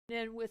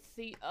and with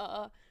the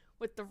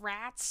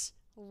rats.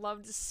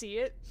 Love to see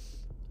it.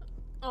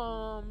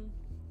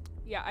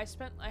 Yeah,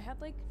 I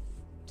had like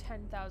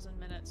 10,000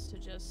 minutes to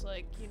just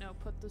like, you know,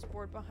 put this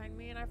board behind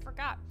me and I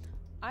forgot.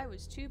 I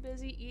was too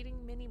busy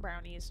eating mini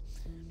brownies.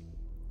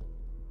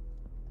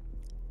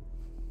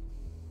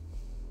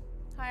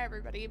 Hi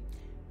everybody.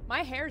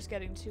 My hair's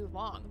getting too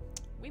long.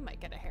 We might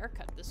get a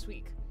haircut this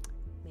week.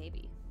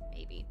 Maybe.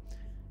 I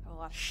have a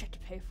lot of shit to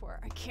pay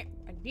for. I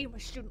need my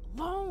student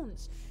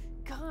loans.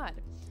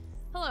 God.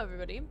 Hello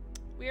everybody.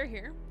 We are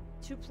here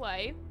to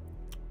play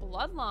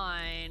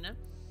Bloodline.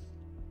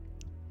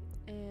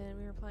 And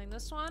we were playing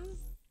this one.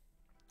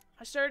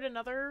 I started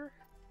another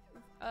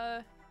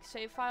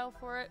save file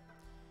for it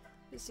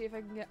to see if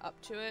I can get up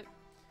to it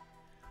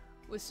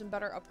with some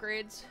better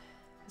upgrades,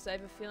 because I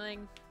have a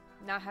feeling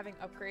not having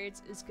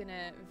upgrades is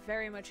gonna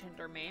very much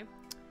hinder me,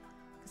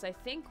 because I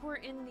think we're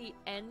in the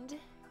end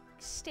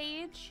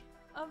stage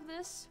of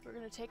this. We're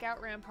gonna take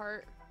out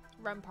Rempart,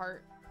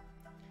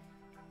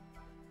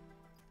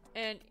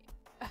 and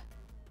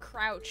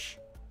crouch,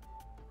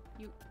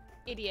 you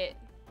idiot.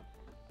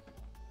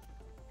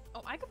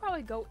 Oh, I could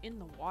probably go in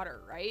the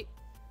water, right?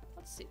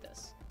 Let's see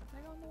this. Can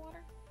I go in the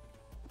water?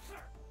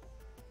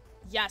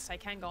 Yes, I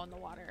can go in the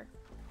water.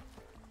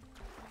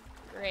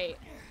 Great.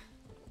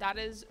 That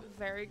is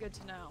very good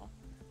to know.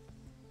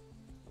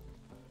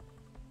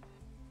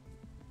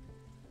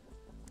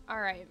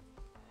 Alright.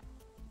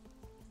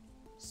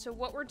 So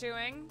what we're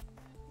doing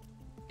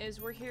is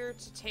we're here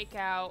to take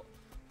out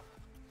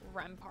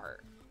Rempart.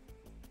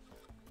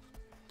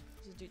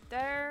 There's a dude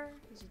there.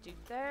 There's a dude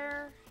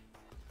there.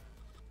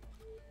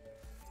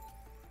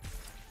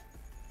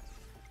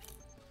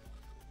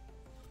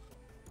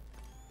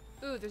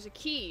 Ooh, there's a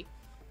key.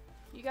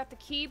 You got the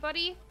key,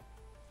 buddy?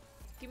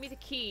 Give me the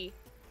key.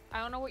 I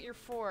don't know what you're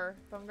for,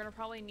 but I'm gonna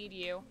probably need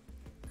you.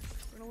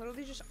 I'm gonna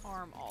literally just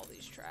arm all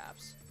these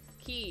traps.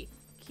 Key.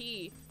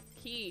 Key.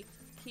 Key.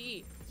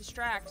 Key.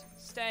 Distract.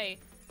 Stay.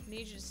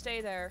 Need you to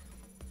stay there.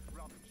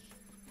 Rubbish.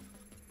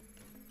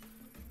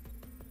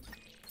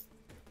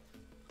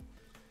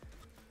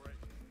 Alright,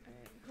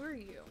 who are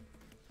you?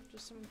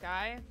 Just some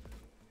guy?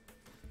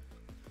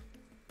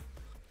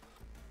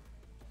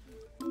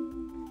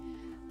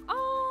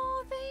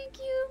 Oh, thank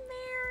you,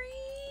 Mary!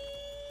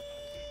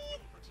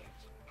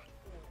 Protect at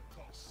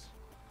all costs.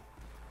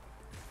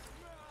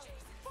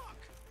 Fuck!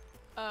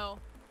 Oh,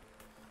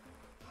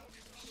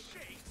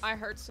 Shit! I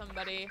hurt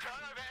somebody. Turn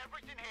over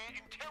everything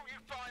here until you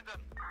find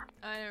them.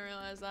 I didn't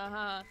realize that,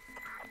 huh?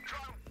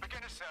 Drone,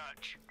 begin a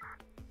search.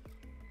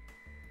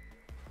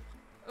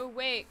 Oh,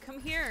 wait, come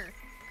here.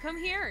 Come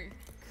here.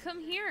 Come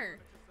here.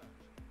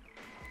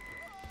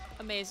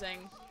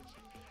 Amazing.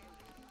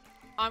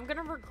 I'm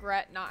gonna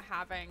regret not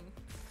having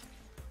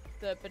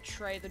the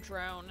betray the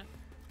drone.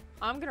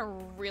 I'm gonna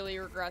really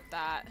regret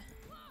that.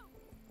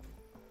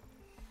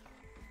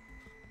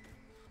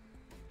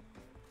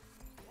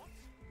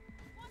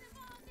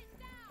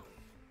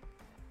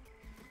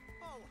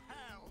 Oh,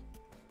 hell!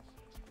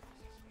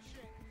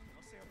 Shit,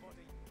 I see a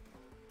body.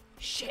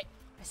 Shit,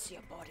 I see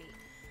a body.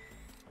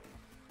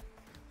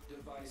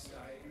 Device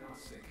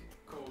diagnostic.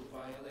 Code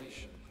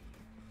violation.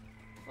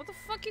 What the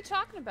fuck you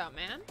talking about,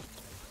 man?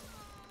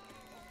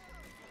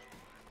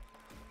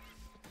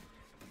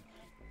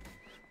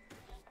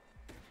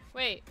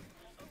 Wait,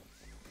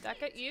 that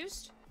got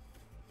used?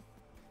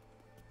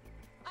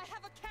 I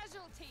have a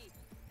casualty.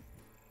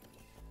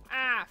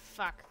 Ah,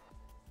 fuck.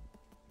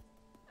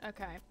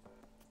 Okay.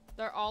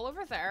 They're all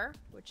over there,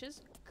 which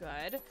is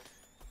good.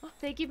 Oh,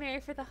 thank you, Mary,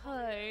 for the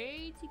heart.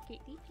 You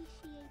greatly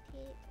appreciate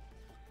it.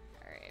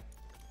 Alright.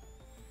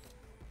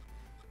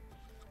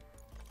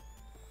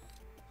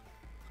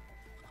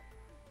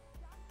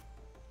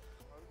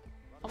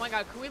 Oh my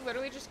god, can we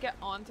literally just get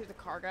on through the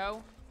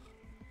cargo?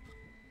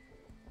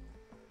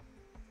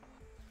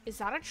 Is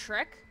that a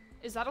trick?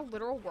 Is that a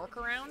literal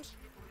workaround?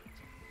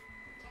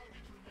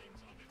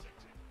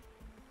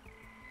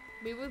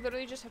 We would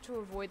literally just have to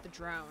avoid the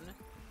drone.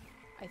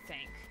 I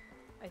think.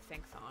 I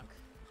think, Thonk.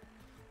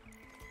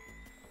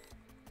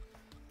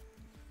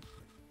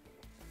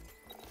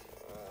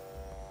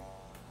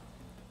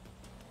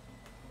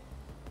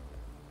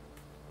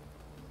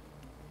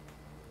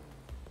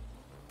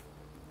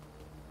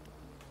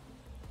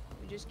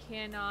 We just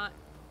cannot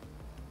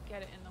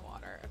get it in the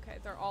water. Okay,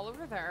 they're all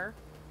over there.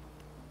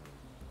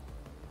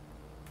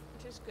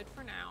 Which is good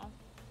for now.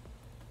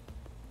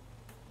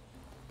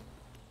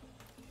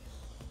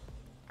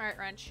 Alright,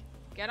 Wrench.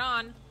 Get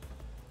on.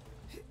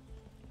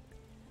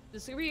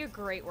 This is gonna be a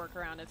great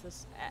workaround if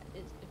this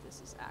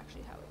is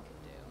actually how we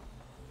could do.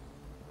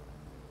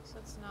 So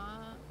it's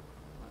not.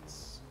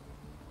 Let's.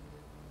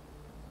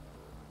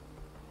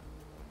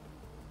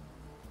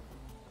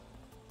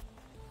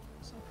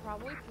 So I'll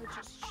probably could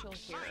just chill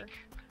here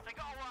They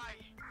got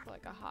away! for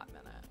like a hot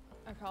minute.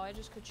 I probably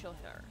just could chill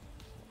here.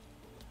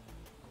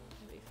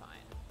 It'll be fine.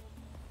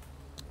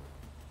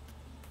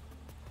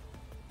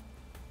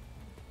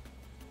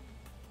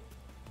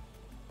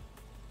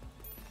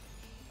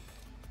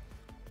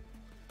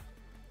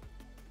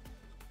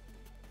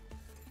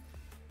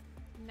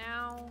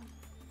 now.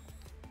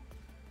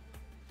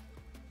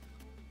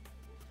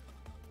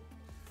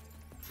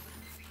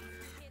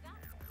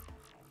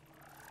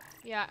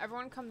 Yeah,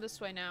 everyone come this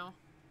way now.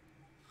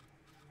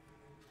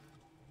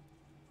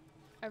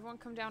 Everyone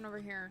come down over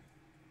here.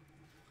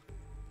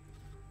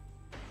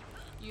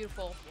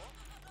 Beautiful.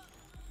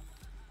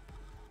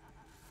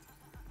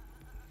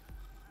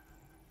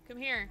 Come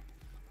here.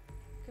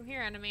 Come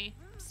here, enemy.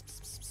 Psst,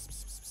 psst, psst, psst,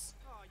 psst, psst.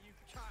 Oh, you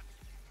cunt.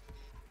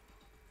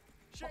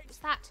 What Shit, was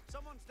that?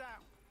 someone's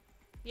down.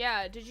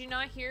 Yeah, did you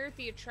not hear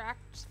the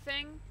attract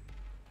thing?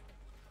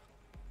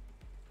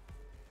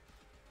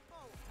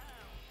 Oh,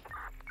 hell.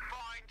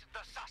 Find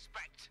the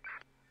suspect.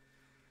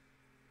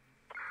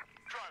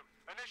 Drone,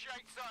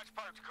 initiate search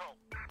protocol.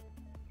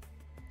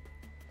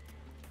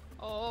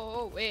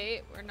 Oh,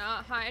 wait, we're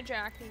not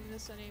hijacking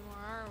this anymore,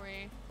 are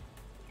we?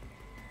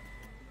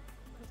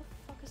 Where the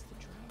fuck is the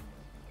drone?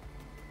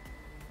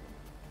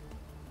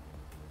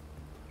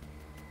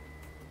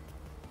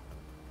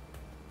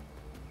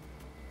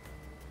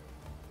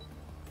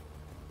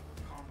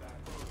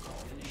 Combat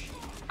protocol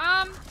initiated.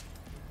 I'm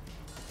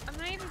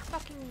not even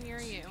fucking near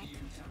you.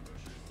 CPU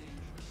temperature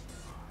dangerously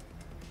high.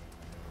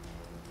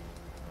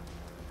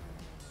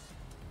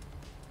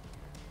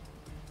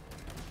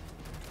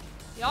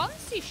 Y'all don't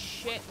see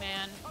shit,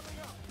 man.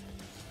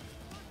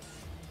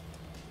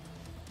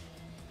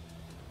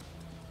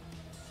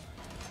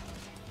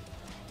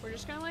 We're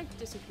just gonna like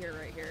disappear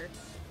right here.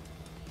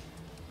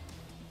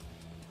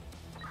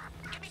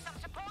 Give me some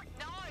support.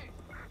 No.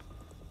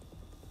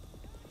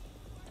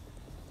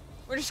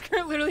 We're just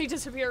gonna literally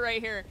disappear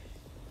right here.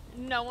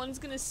 No one's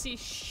gonna see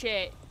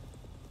shit.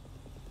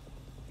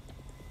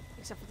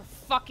 Except for the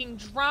fucking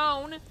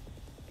drone.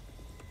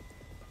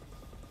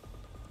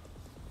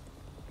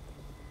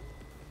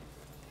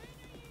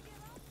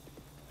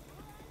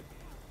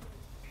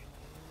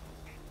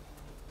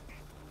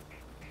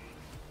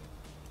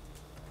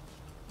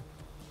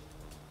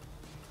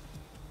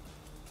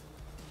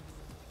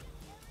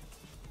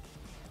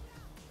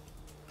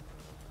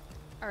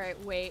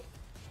 Alright, wait.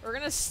 We're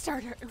gonna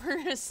start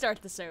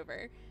this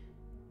over.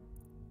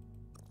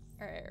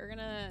 Alright, we're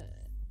gonna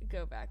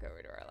go back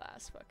over to our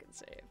last fucking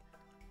save.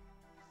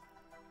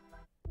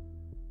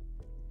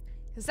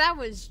 Cause that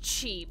was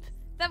cheap.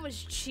 That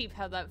was cheap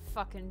how that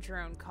fucking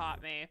drone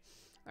caught me.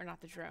 Or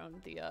not the drone,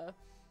 the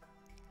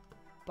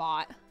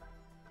bot.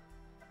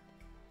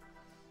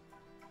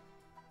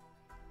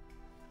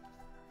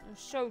 It was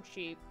so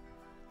cheap.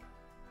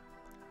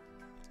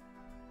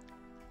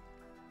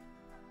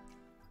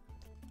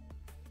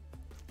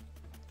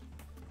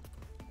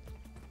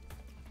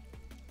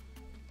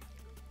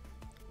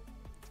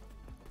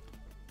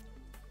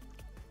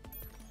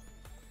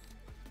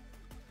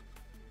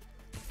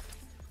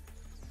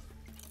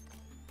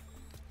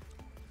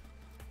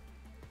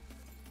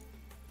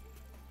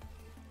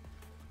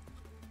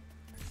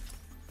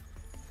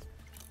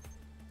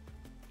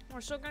 We're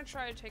still gonna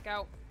try to take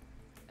out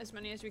as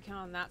many as we can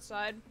on that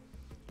side.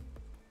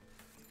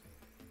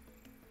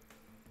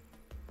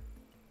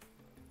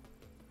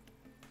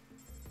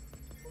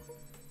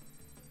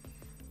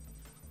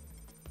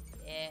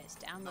 Yes,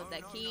 download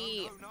that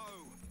key. No.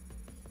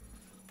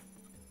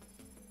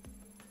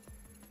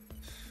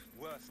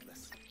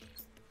 Worthless.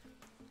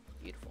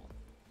 Beautiful.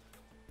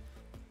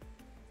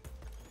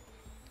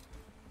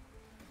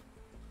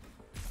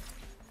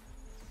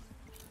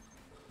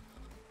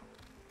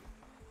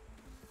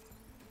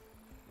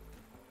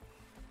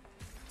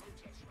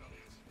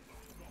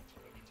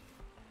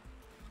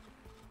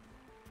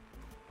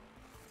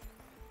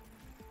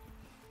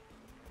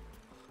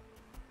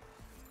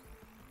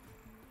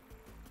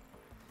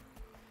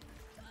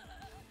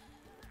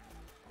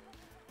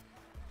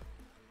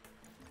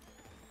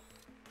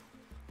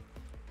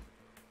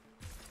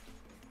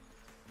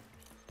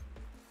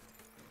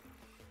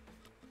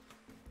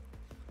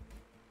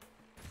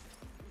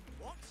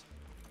 What?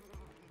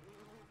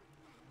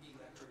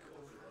 Electric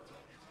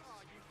overload.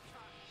 Oh, you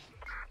cunt.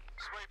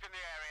 Sweep in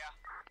the area.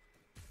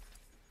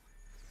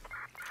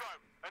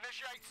 Drone,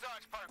 initiate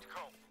search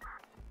protocol.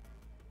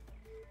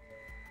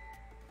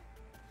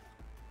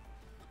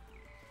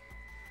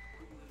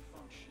 Equivalent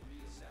function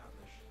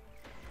reestablished.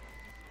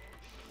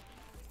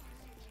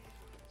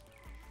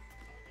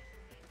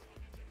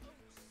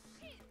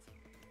 Shit!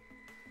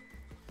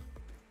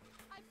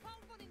 I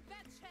found one in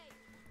bad shape.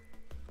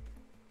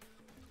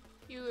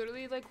 You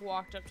literally like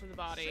walked up to the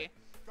body.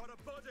 Got a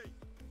body.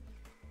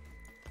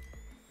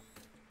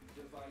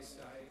 Device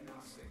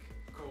diagnostic.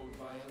 Code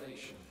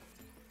violation.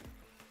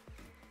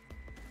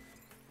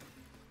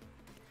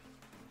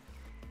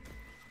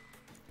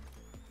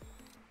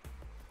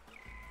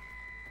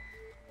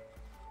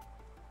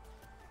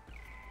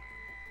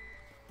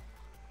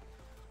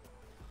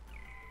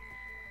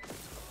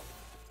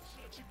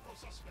 Searching for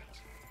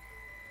suspect.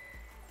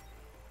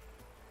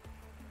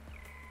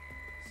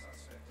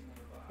 Suspect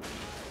nearby.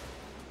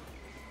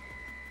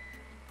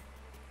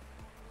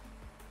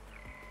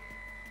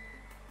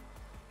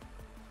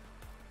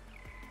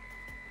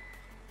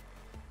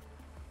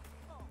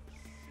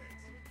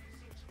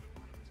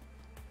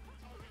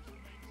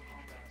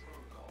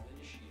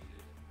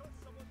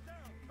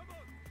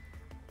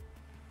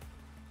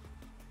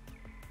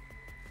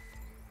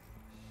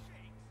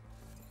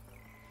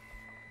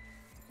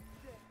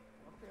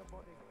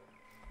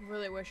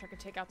 Really wish I could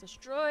take out this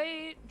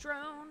drone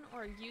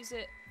or use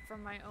it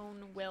from my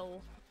own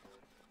will,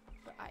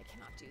 but I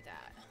cannot do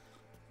that.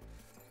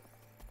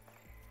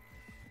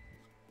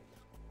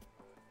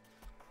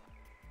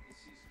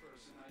 Deceased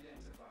person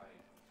identified.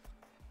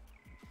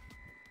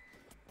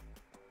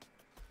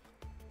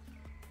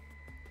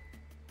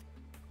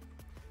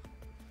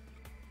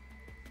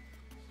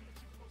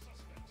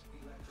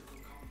 Electrical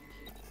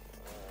complicated.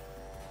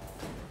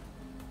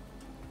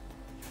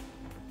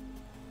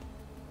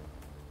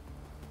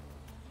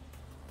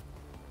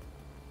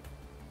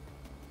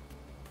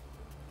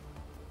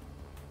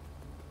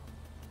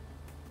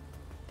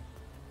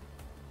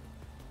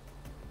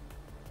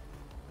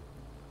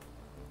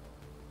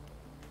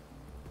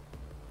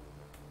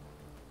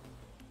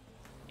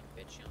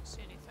 Yeah, bitch, you don't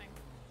see anything.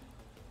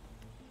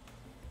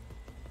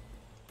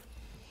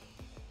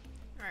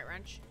 Alright,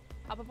 Wrench.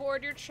 Hop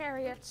aboard your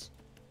chariot.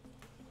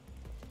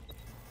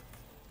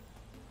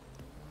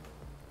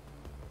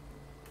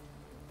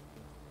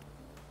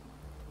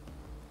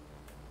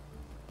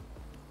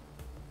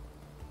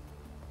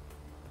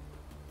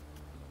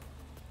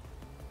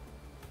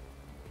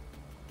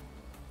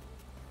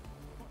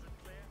 Quadrant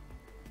clear.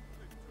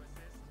 Moving to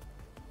assist.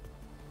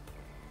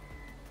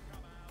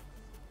 Come out.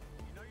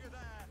 You know you're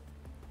there.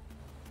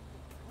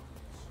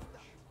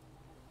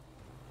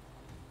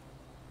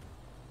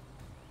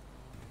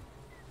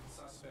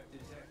 Suspect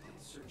detected.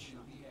 Searching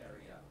the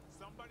area.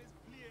 Somebody's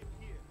cleared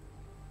here.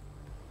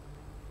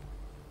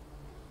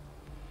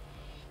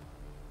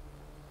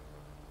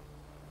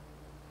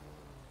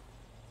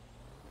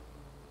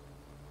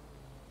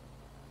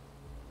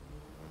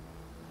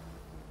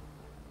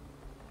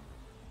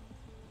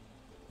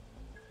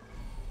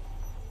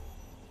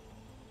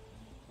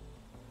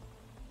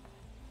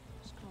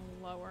 Just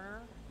gonna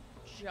lower,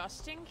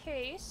 just in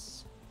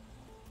case.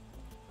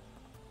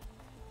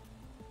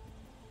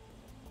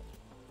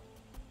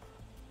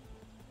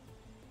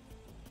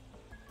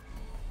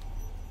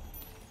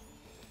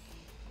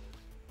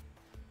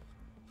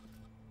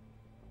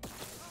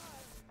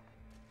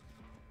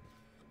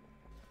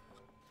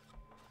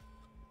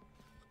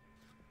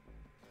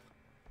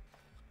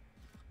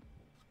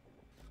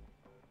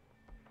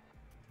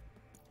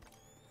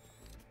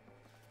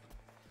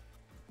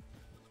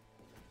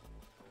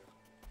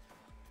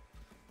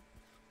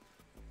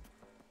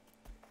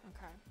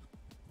 Okay.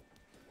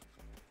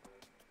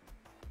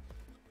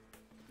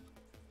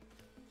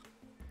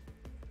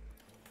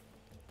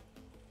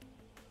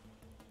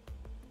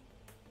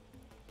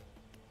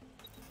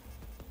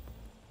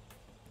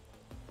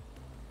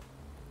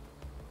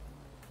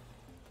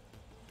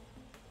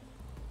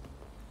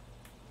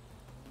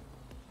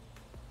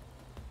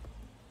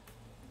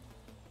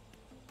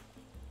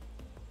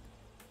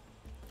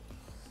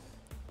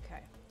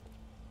 Okay.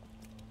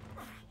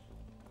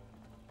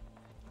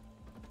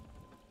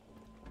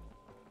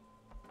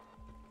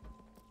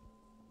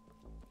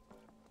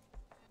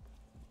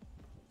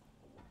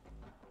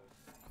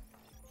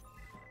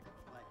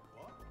 Like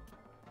what?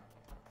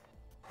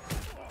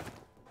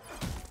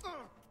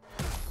 Oh,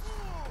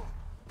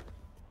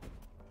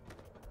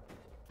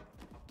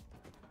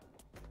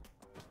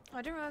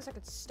 I didn't realize I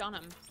could stun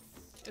him.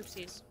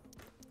 Oopsies.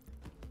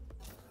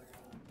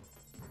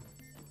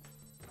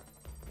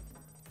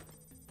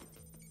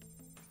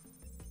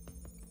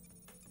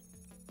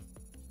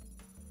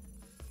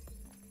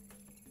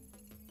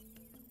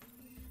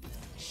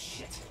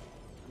 Shit.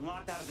 I'm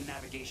locked out of the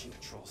navigation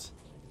controls.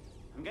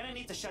 I'm gonna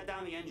need to shut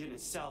down the engine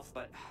itself,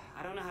 but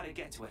I don't know how to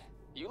get to it.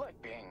 You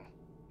like being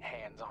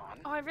hands-on.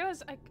 Oh, I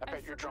realized I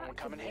bet your drone would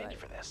come in forgot to do handy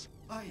it. for this.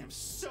 I am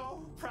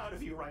so proud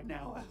of you right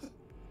now.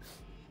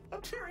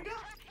 I'm tearing up.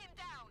 Track him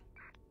down.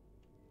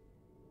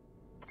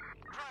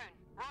 Drone,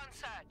 run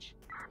search.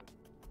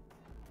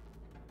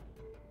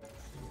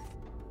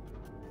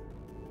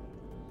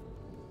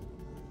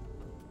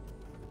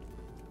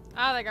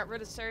 Ah, they got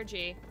rid of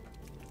Sergi.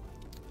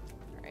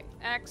 Alright,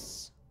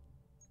 X.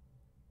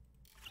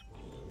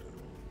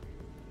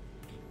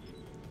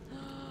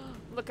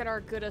 Look at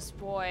our goodest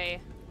boy.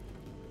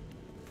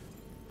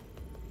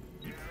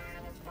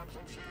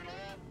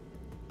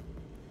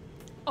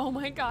 Oh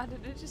my god,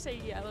 did it just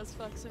say, yeah, let's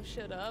fuck some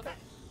shit up?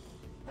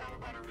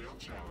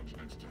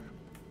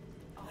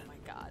 Oh my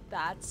god,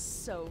 that's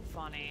so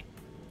funny.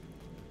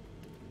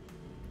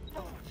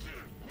 Gun,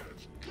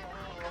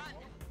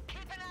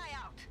 keep an eye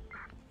out.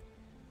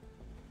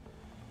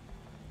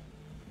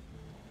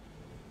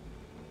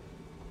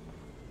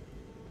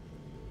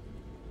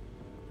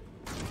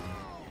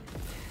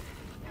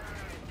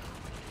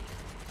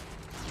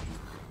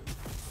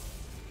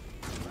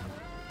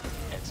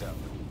 Heads up.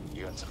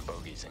 You got some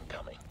bogeys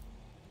incoming.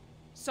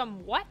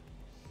 Some what?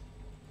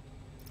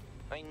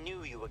 I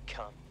knew you would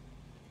come.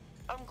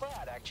 I'm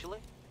glad, actually.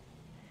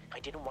 I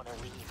didn't want to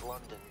leave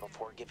London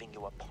before giving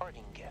you a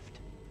parting gift.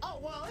 Oh,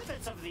 well, if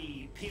it's of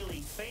the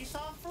peeling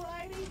face-off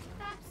variety,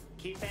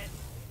 keep it.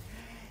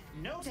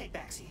 No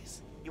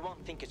take-backsies. You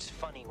won't think it's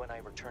funny when I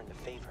return the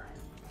favor.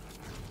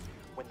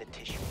 When the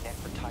tissue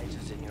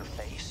necrotizes in your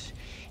face,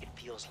 it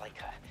feels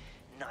like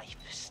a knife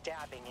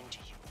stabbing into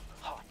you.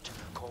 hot,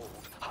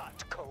 cold,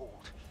 hot,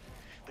 cold.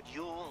 But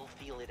you'll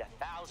feel it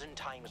 1,000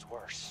 times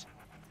worse.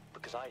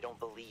 Because I don't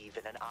believe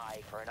in an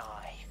eye for an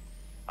eye.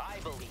 I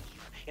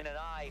believe in an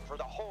eye for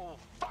the whole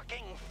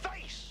fucking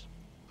face!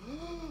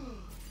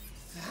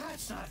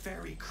 That's not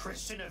very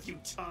Christian of you,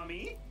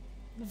 Tommy.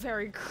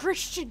 Very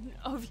Christian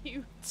of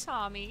you,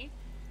 Tommy.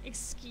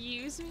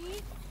 Excuse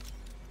me?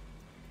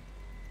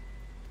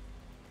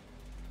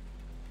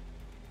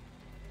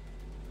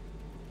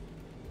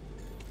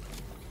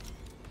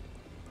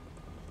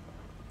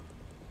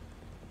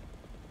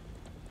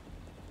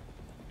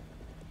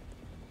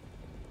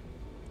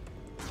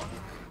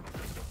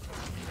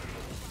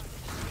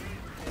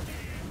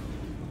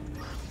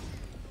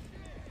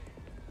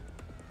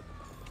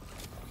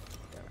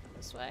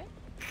 This way?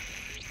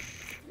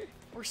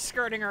 We're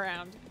skirting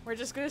around. We're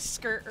just gonna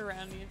skirt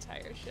around the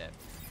entire ship.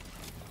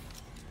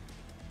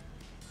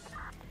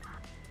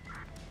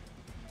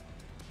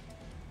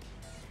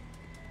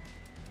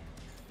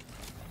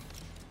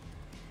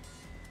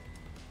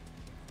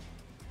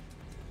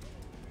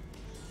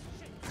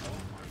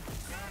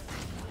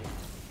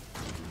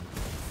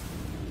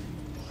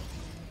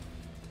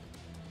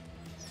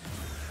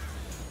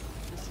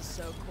 This is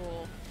so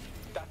cool.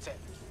 That's it.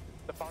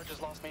 The barge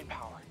has lost main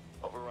power.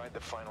 Override the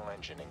final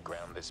engine and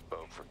ground this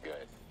boat for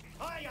good.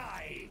 Aye,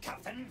 aye,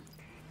 Captain.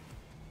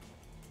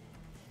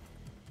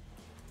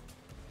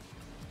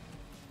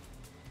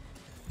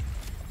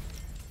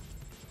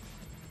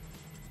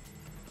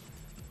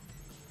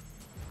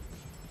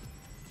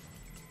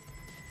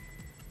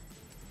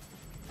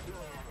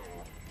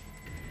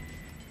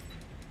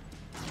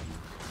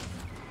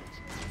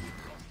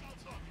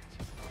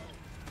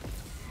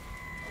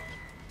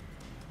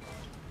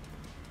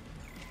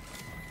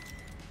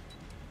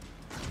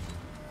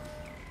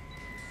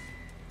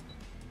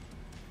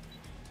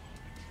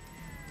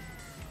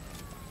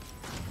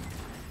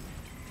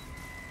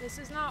 This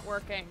is not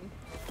working.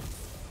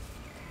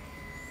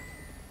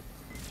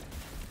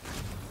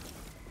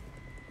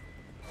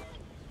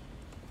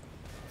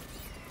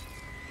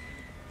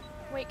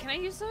 Wait, can I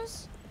use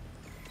those?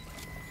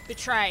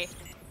 Betray.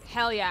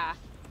 Hell yeah.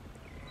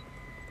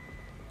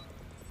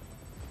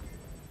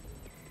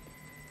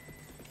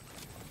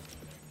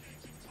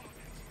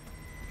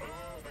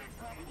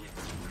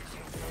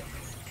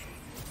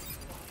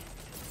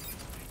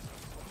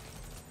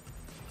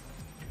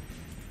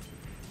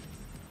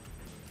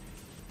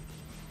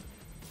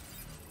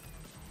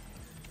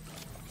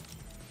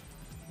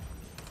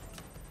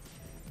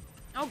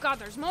 Oh god,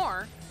 there's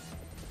more.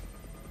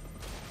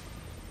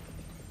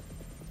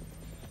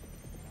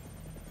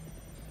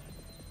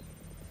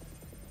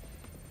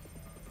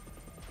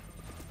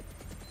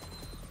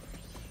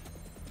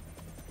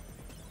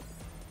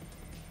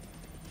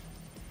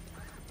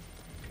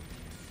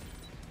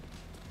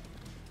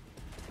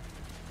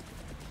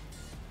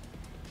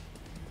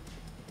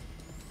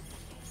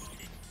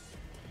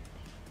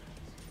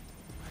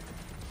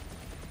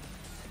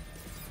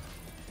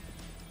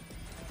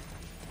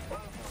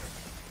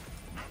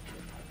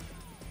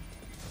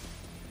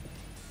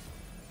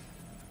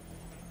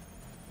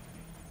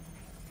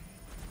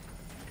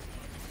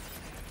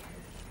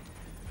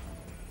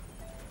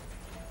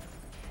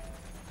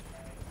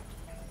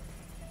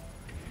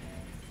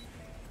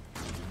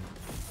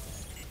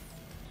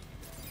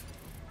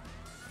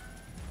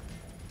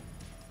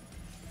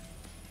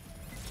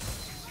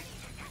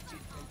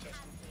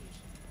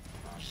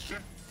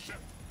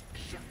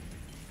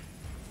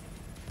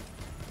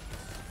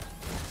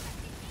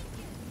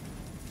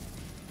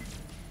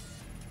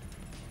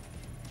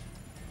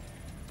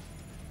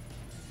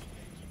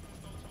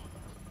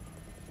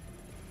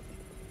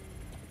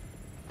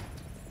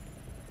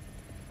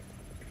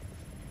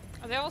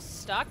 Are they all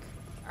stuck?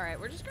 Alright,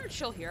 we're just gonna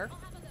chill here.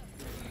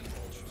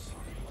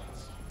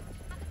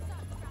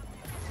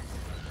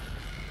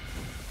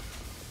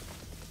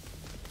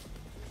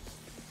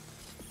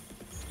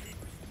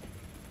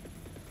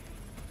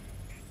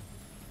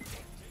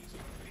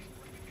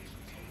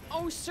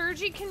 Oh,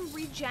 Sergi can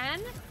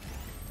regen?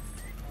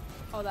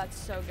 Oh, that's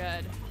so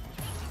good.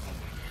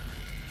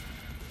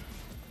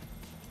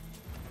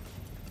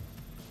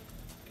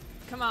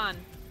 Come on.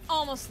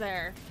 Almost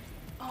there.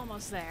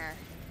 Almost there.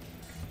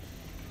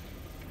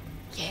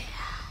 Yeah.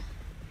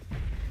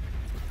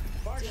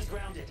 Barge is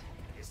grounded.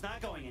 It's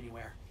not going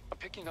anywhere. I'm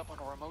picking up on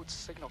a remote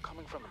signal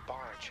coming from the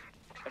barge,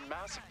 and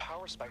massive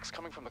power spikes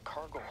coming from the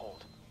cargo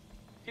hold.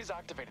 He's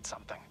activated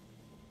something.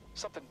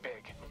 Something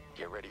big.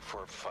 Get ready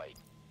for a fight.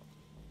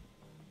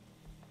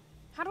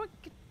 How do I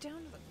get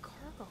down to the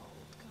cargo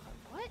hold?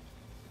 God, what?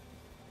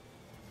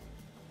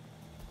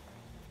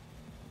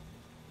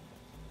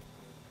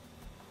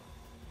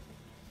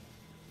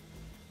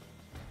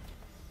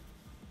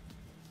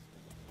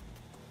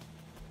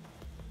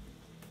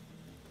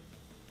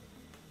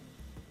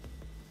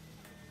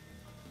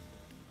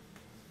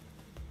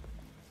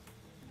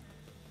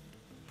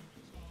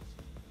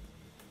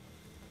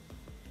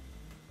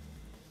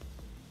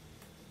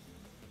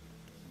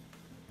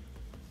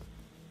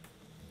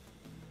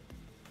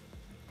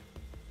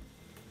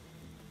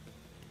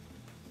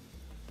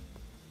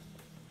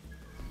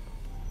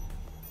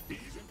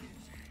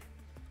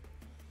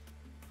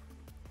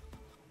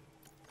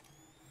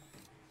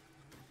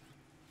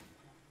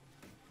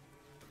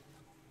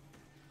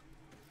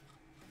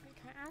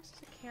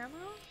 access a camera?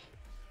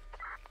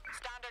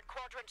 Standard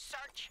quadrant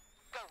search.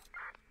 Go.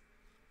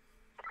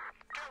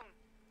 Go.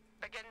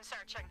 Begin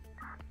searching.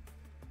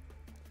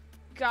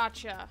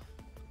 Gotcha.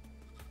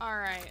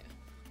 Alright.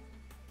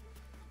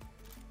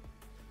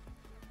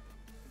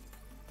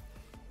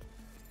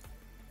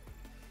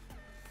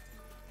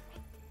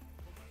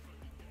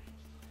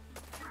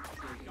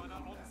 Gunner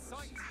on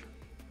site.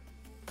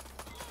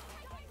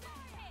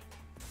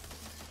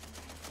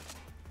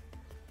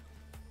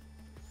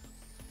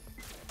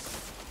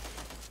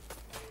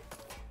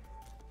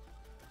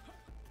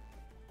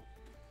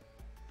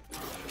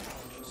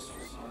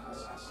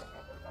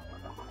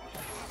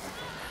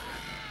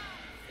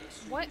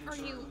 What are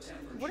you...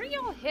 What are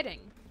y'all hitting?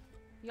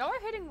 Y'all are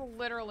hitting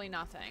literally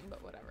nothing,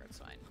 but whatever, it's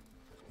fine.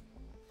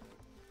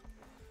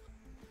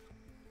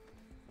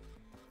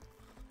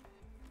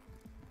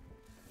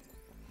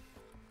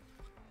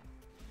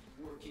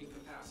 Working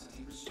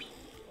capacity restored.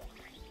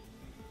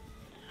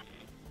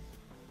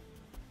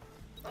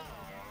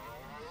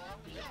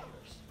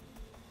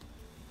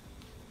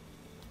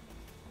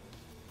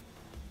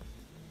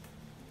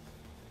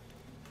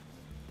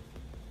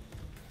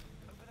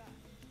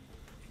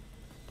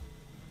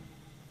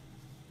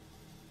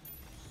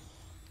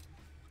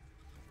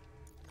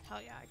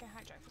 Hell yeah, I can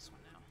hijack this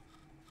one now.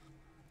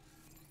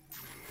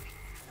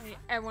 I need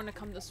everyone to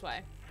come this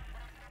way.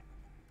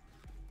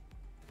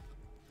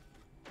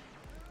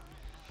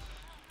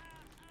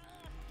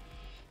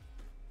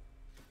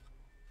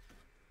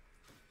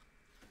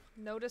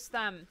 Notice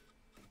them.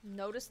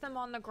 Notice them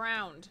on the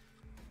ground.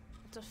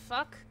 What the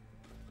fuck?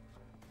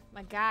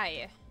 My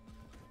guy.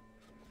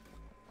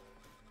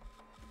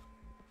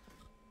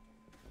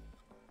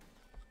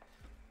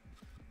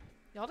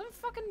 Y'all didn't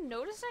fucking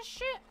notice that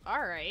shit?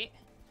 Alright.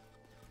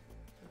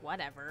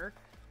 Whatever.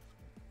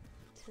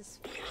 Tis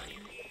fine.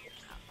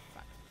 Oh,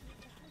 fuck.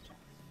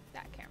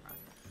 That camera.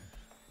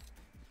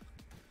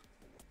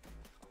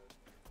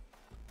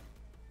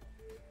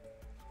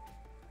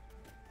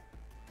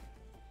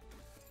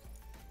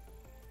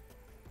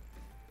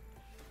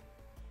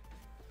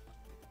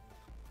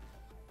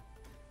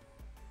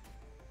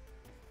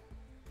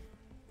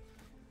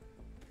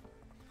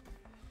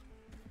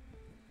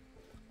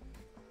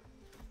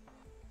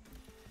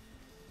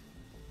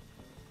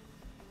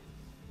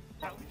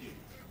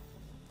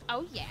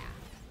 Oh yeah.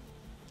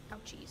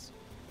 Ouchies.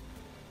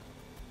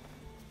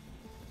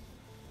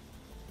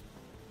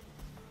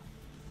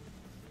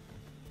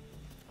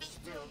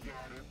 Still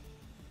got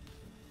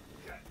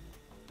it.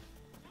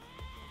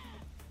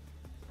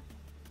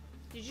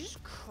 Did you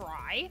just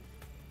cry?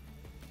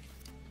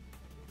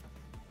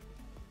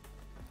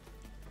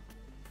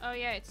 Oh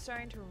yeah, it's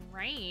starting to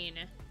rain.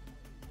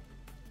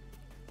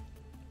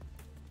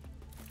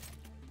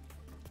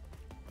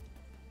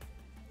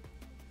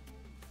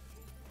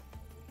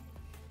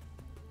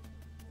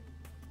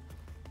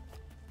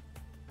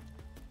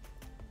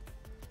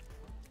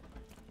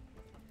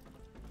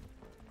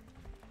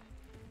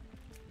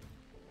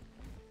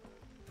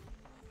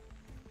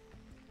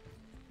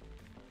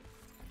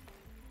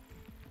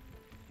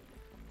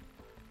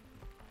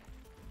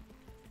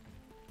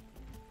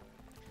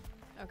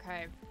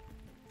 Okay.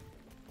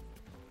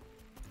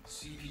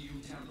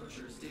 CPU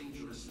temperatures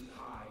dangerously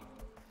high.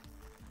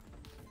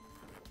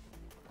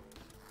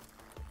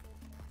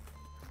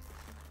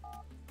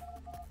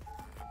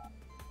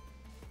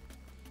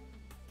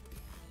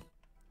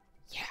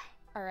 Yeah.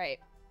 All right.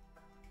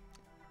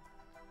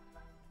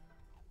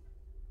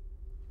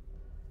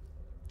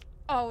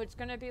 Oh, it's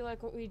gonna be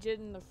like what we did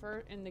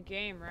in the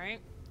game, right?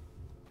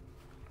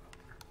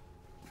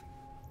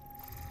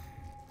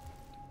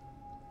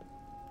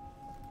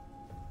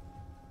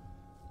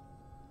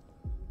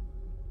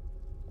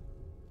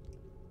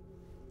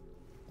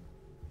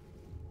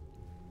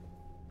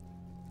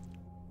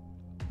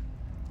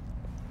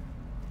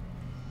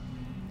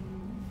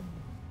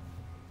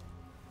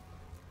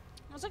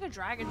 It's like a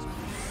dragon's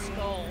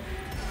skull.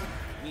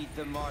 Meet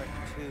the Mark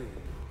II.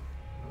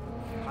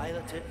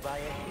 Piloted by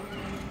a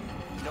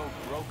human. No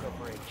broker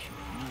bridge.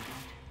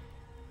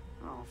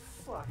 Oh,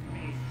 fuck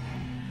me.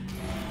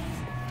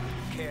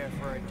 Care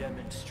for a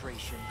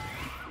demonstration?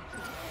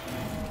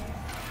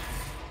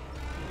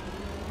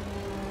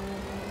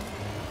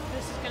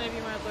 This is gonna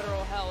be my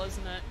literal hell,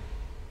 isn't it?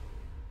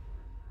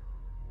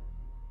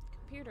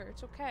 Computer,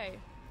 it's okay.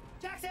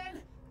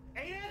 Jackson!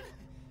 Aiden!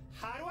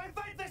 How do I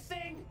fight this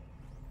thing?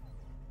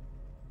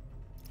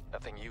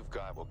 Nothing you've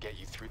got will get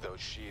you through those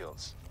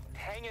shields.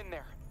 Hang in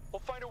there. We'll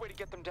find a way to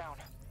get them down.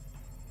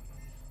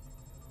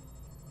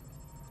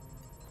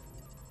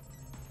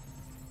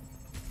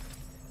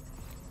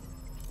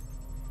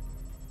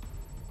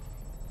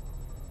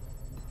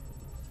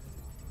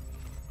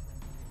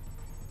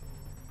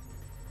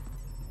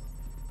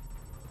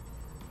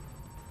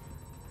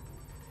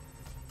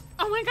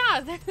 Oh my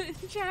god,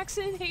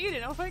 Jackson and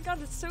Hayden. Oh my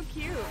god, that's so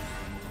cute.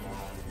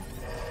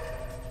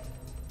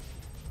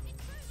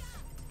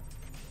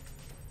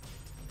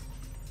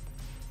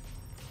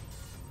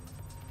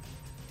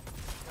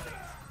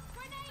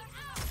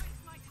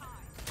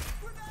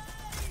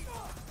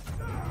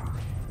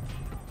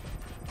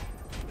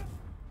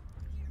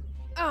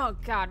 Oh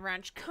god,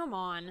 Wrench, come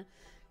on.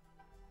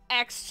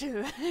 X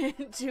to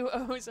 2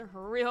 O's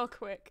real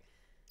quick.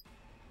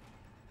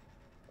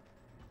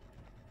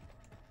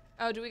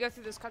 Oh, do we go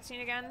through this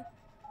cutscene again?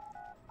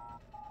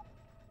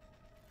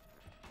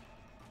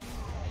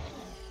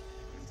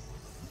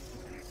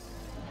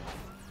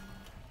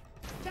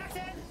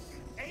 Jackson!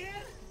 Aiden!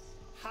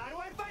 How do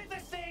I fight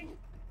this thing?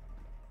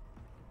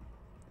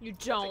 You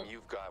don't. Nothing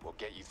you've got will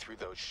get you through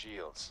those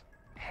shields.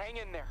 Hang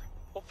in there.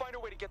 We'll find a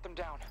way to get them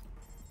down.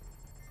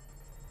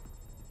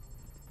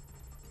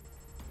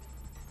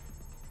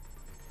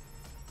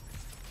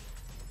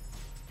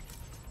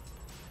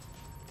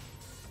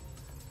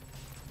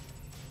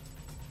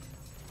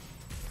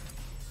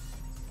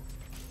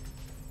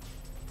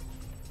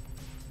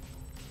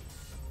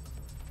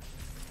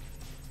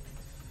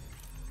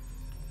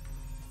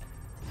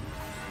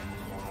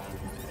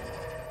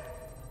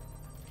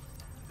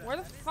 Where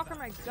the fuck are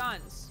my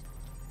guns?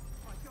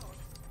 My God.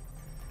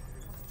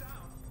 Everyone's down.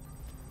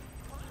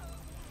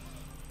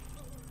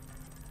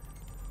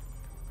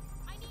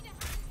 I need a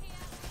hand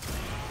here.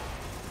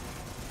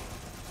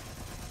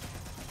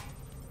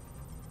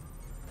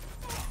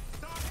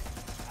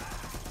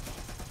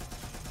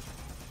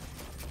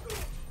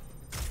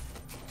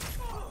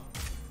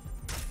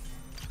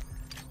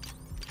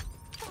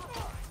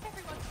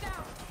 Everyone's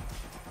down.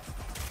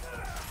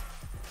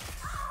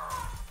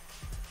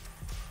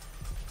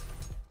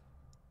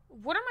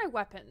 What are my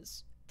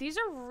weapons? These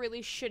are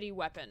really shitty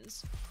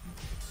weapons.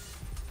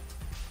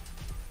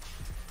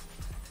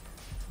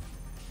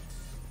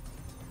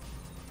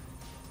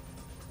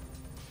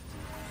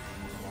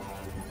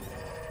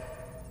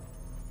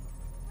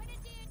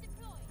 Grenadier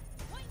deployed.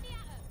 Point the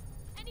at 'em.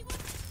 Anyone?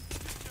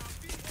 Now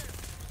be here.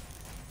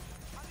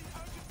 I need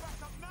urgent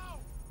backup now.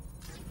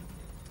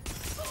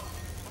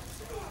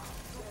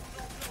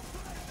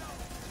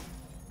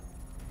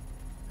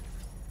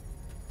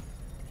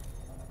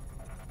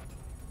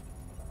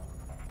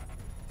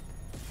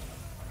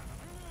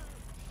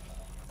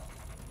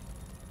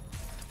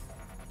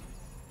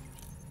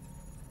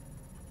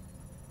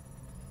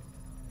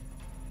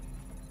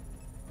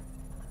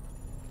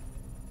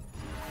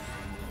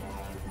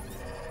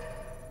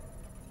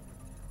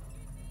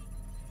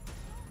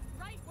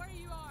 Right where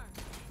you are.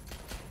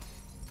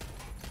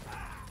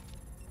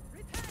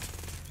 Repent.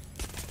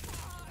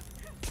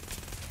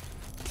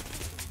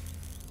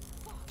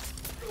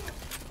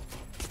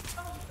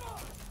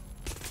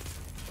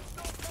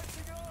 Stop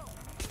messing up.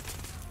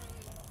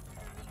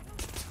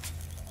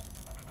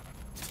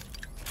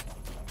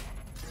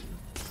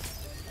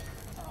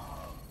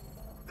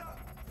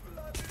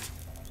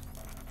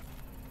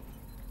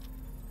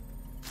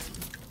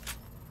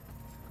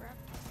 Grab.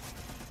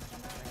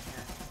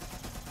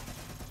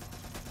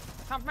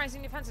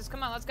 Compromising defenses.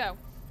 Come on, let's go.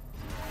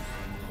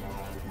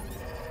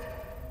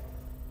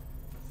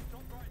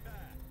 Stop right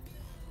there.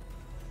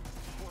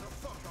 What a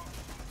fuck up.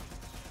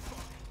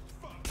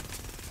 Fuck.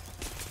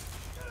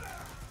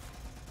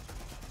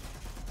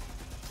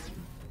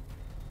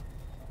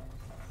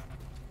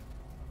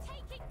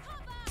 Taking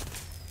cover.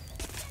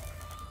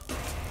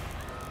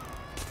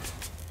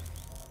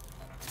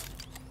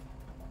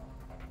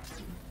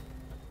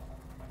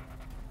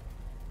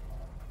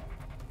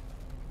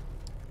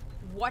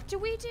 What do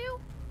we do?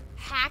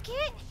 Hack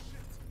it?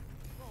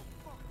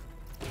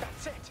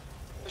 That's it.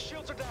 The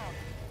shields are down.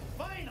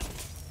 Final!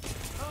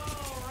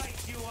 All right,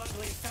 you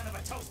ugly son of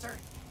a toaster.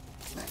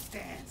 Let's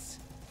dance.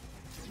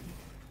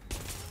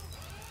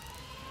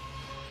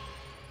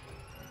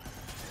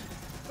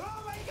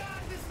 Oh my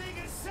god, this thing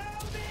is so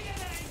big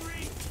and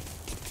angry!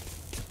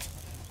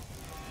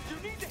 You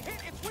need to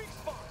hit its weak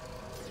spot.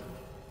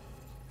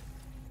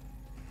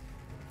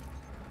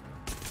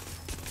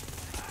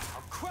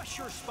 I'll crush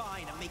your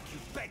spine and make you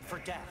beg for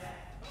death.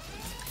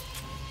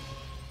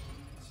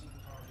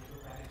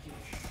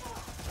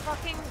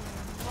 Fucking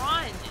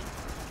run.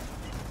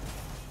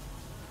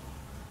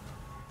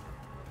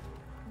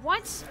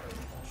 What?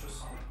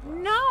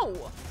 No!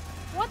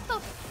 What the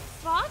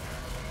fuck?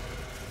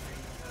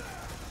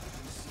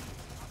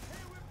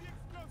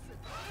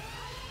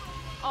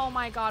 Oh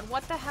my god,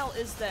 what the hell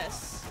is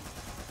this?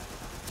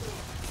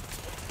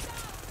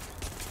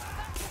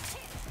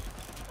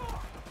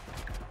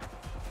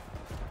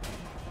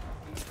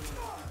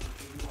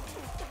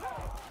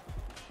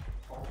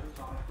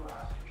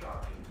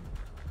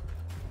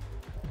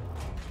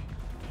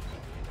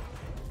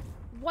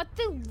 What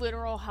the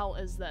literal hell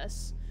is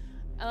this?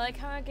 I like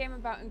how a game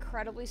about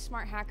incredibly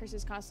smart hackers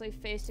is constantly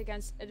faced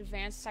against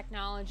advanced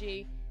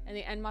technology, and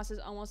the end boss is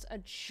almost a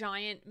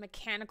giant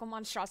mechanical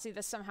monstrosity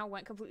that somehow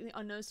went completely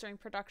unnoticed during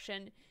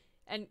production.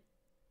 And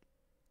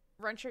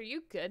Wrench, are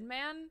you good,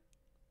 man?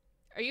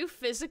 Are you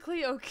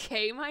physically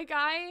okay, my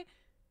guy?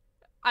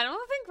 I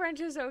don't think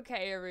Wrench is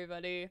okay,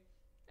 everybody.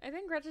 I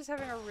think Wrench is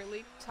having a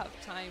really tough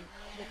time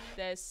with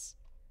this.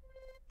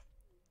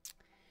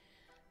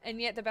 And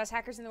yet the best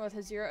hackers in the world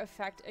have zero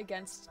effect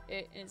against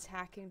it in its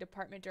hacking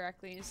department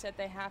directly. Instead,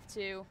 they have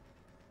to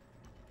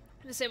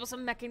disable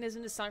some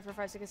mechanism to stun it for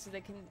 5 seconds so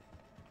they can...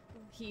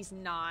 He's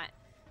not.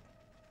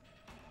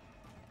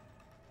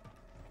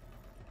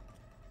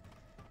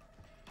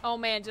 Oh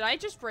man, did I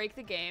just break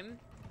the game?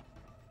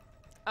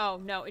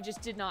 Oh no, it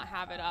just did not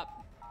have it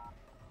up.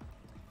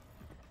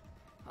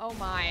 Oh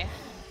my.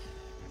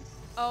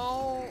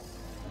 Oh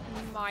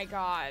my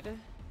god.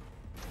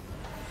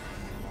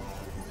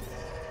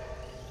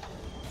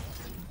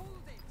 Hold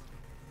it.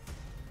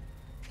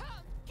 Come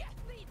get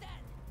me then.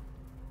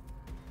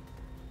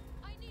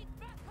 I need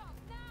backup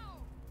now.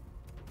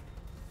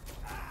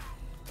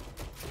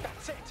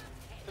 That's it!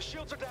 The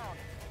shields are down!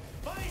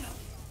 Finally!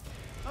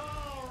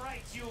 All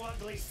right, you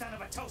ugly son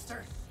of a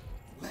toaster.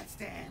 Let's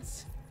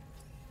dance.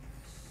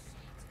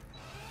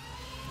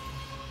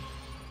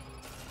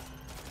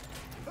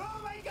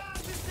 Oh my god,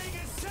 this thing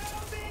is so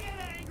big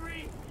and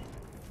angry!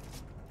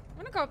 I'm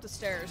gonna go up the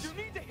stairs. You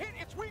need to hit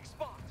its weak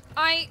spot!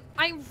 I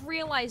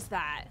realize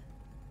that.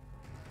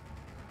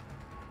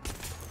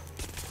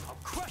 I'll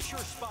crush your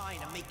spine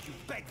and make you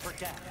beg for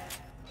death.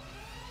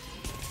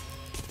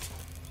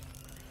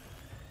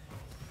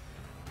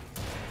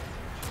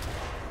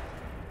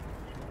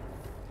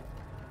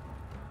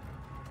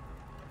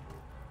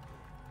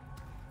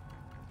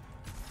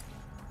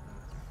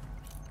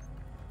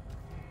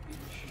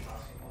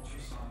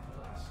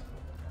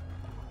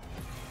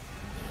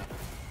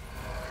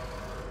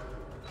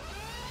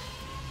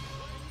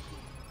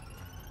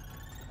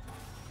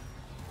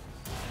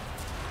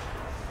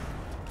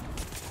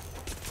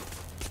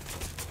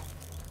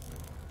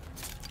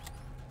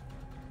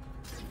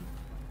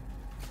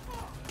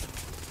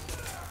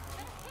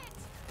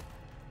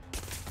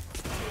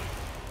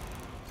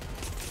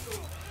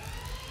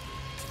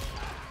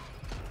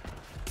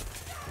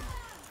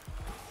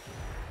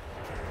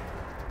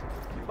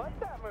 You like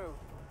that move?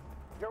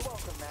 You're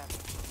welcome, man.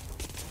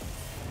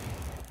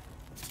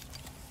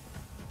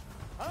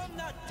 I'm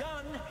not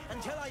done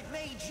until I've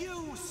made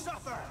you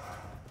suffer.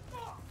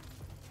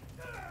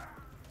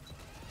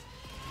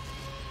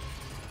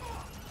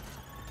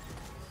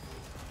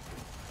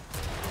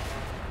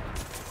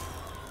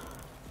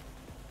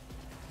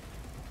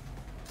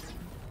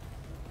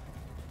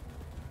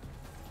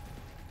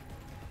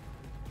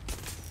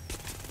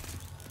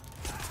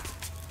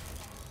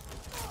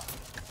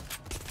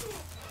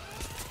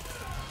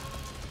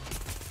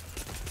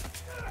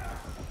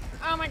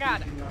 Oh my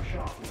god.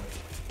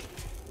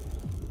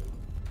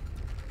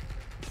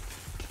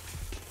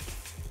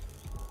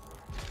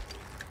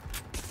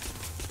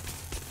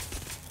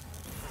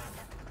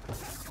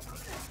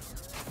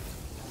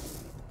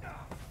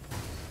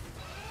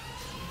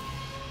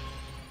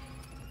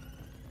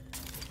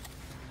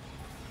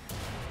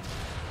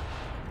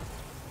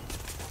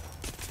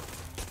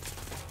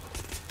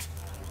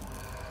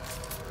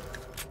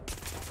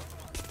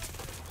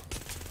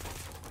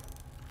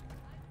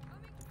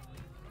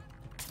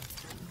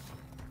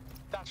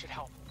 That should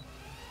help.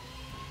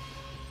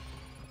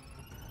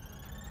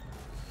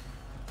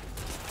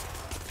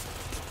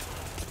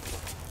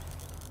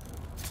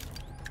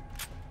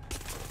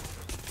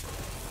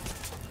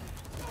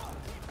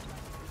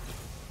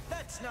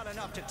 That's not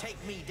enough to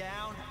take me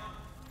down.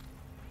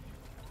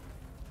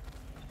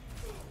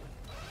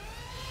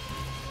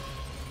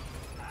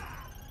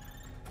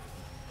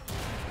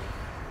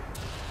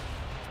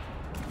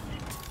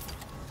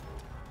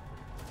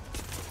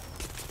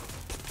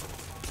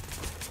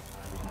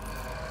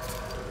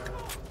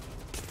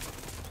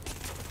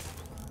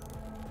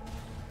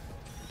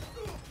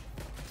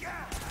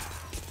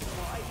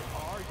 Why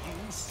are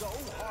you so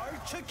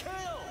hard to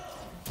kill?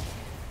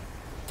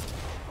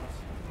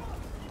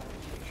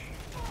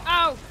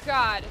 Oh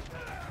god.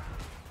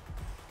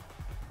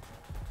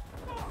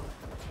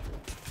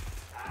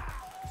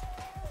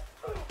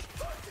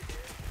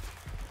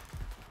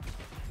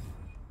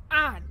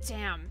 Ah,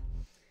 damn.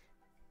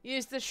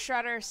 Use the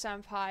Shredder,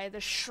 Senpai. The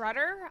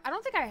Shredder? I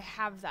don't think I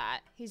have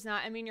that. He's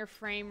not. I mean, your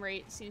frame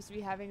rate seems to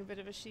be having a bit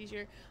of a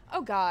seizure.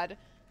 Oh god.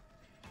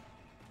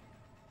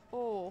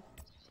 Oh.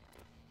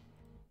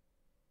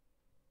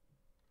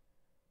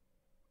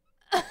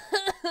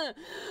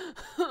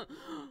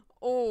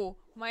 Oh,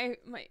 my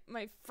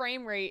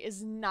frame rate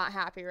is not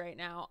happy right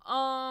now.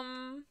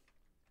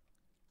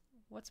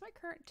 What's my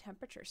current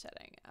temperature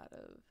setting out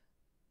of?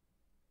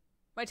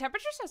 My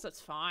temperature says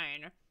it's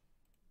fine.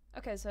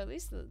 Okay, so at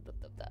least the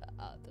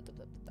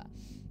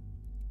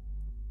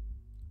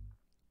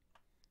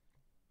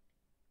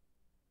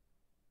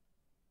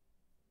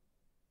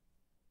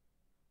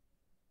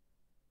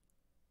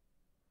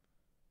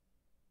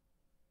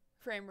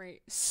frame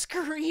rate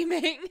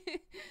screaming.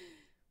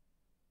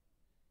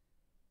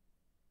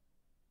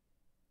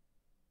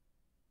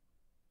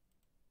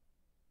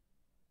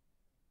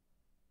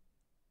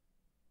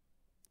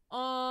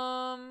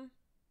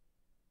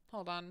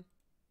 Hold on.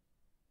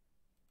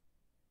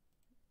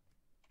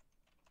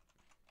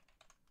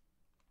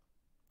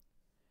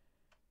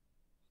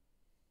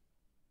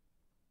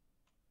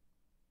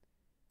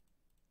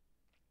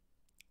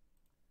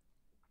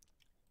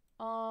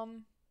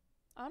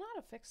 I don't know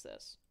how to fix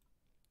this.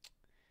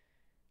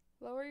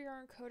 Lower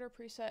your encoder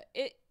preset.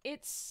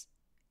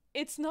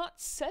 It's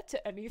not set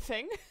to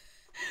anything.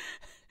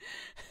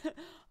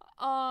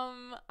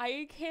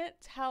 I can't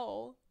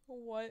tell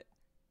what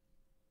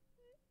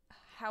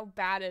how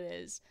bad it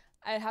is.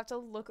 I'd have to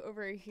look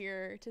over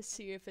here to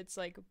see if it's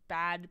like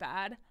bad.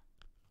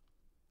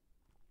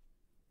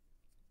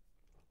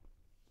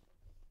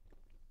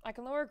 I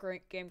can lower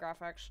game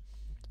graphics.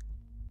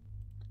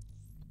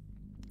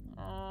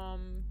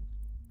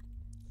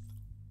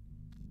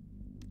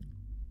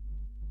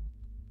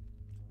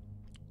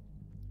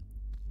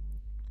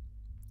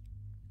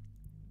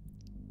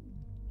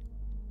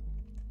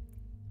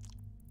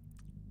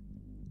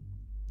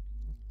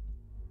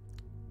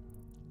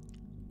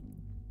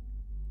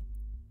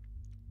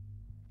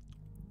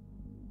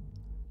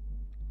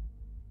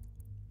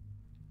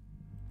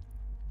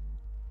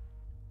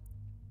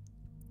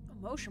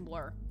 Motion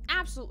blur.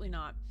 Absolutely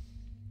not.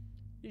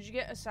 Did you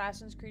get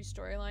Assassin's Creed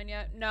storyline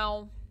yet?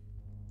 No.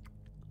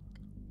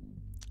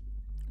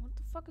 What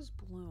the fuck is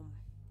Bloom?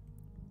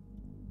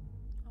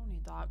 I don't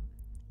need that.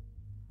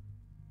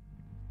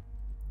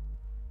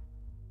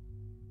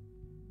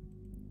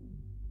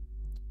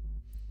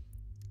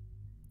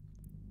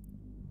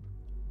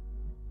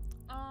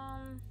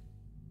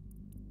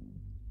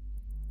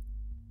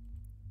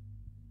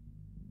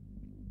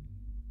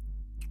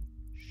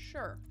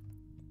 Sure.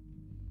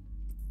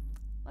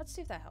 Let's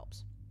see if that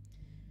helps.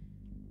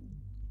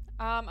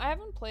 I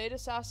haven't played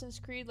Assassin's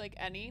Creed, like,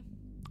 any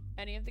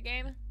of the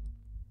game.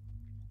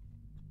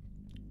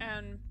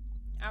 And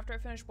after I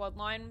finish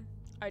Bloodline,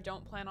 I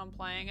don't plan on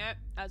playing it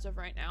as of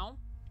right now.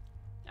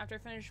 After I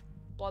finish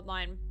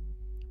Bloodline,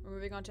 we're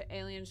moving on to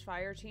Aliens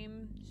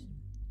Fireteam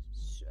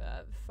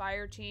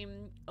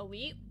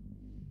Elite,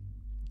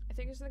 I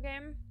think is the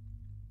game.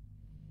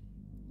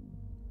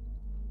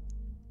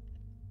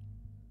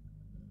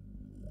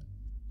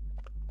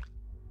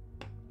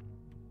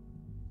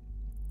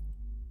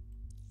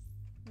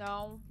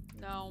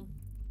 No.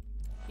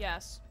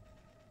 Yes.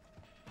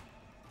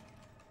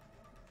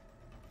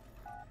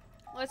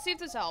 Let's see if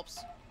this helps.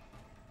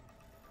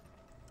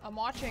 I'm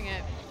watching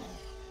it.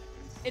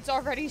 It's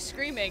already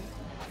screaming.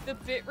 The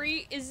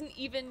bitrate isn't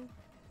even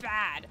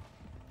bad.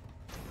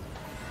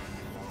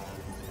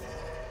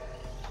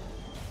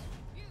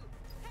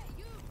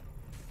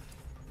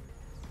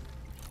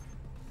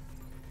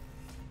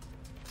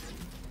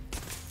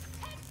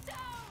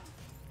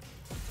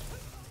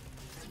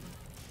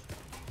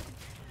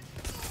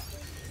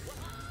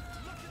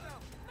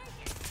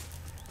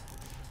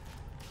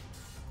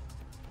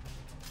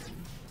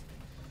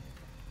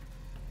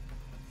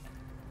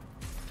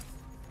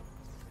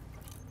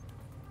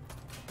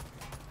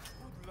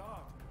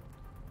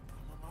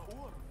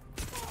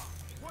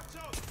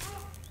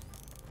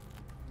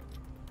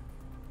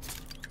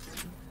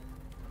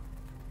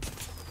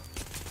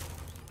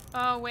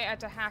 Oh, wait, I have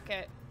to hack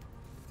it.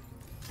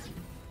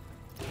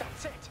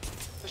 That's it!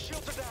 The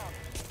shields are down!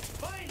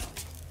 Final!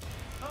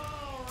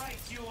 All right,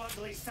 you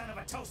ugly son of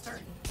a toaster.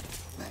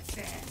 Let's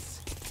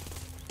dance.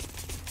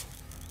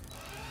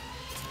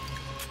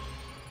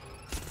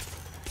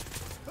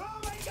 Oh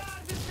my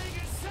god, this thing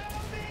is so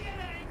big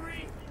and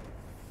angry!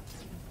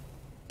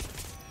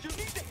 You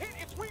need to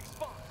hit its weak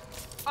spot!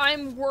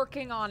 I'm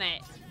working on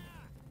it.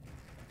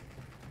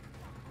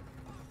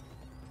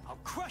 I'll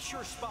crush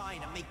your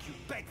spine and make you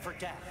beg for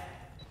death.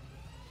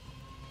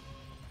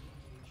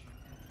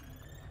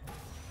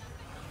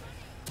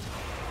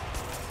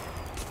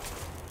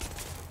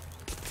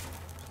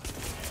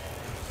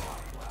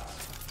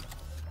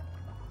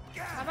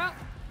 How about...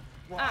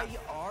 Why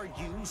are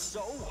you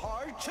so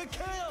hard to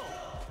kill?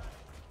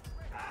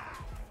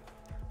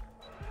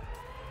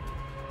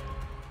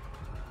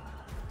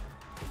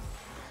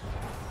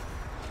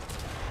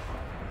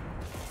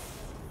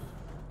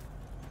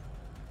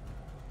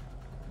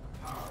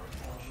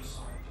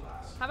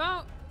 How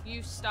about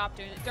you stop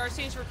doing it?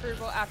 Darcy is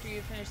recruitable after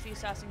you finish the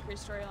Assassin's Creed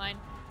storyline.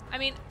 I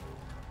mean,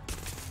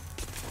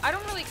 I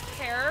don't really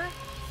care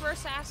for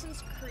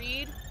Assassin's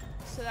Creed,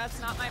 so that's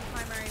not my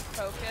primary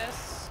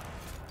focus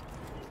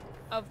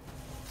of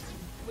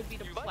would be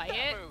to You play like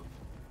that it. move?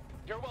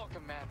 You're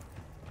welcome, man.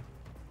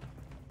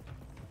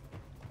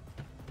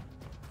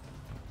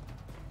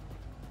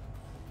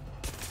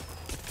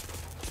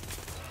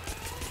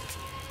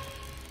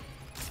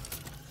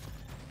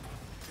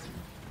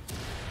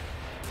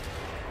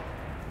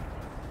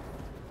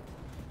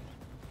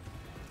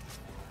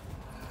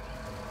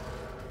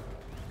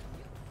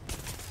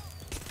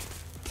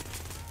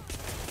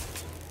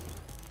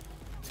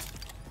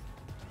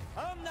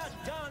 I'm not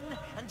done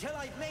until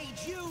I've made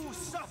you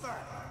suffer.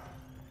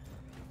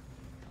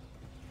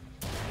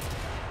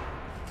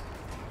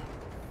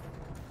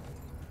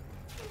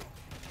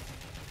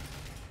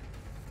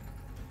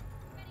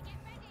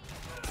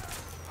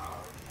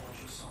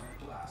 Ultrasonic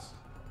blast.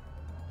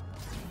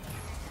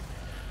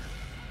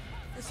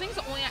 This thing's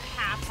only at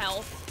half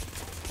health.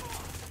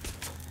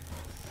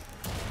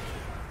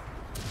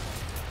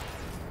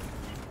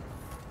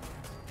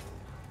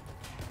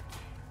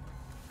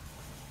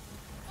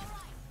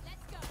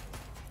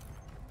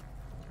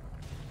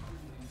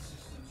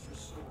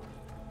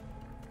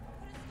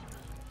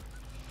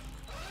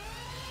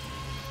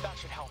 That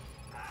should help.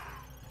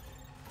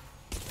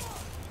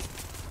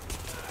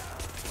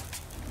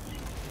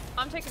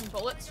 I'm taking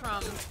bullets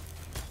from...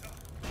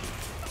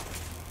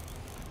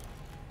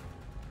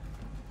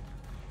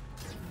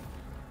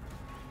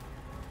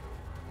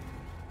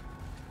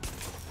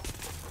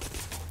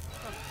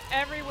 from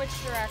every which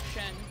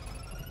direction.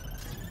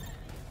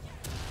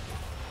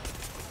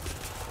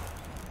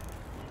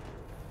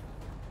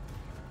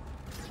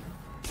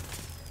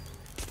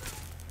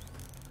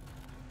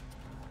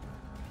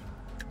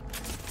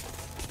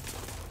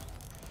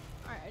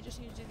 Alright, I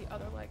just need to do the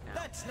other leg now.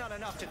 That's not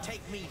enough to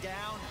take me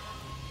down.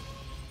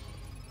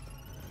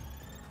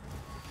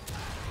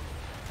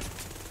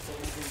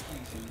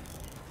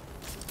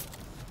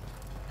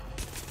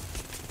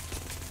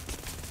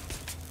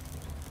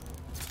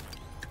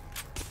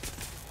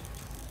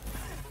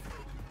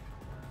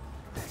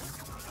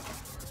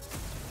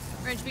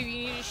 Wrench BB,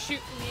 you need to shoot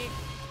from the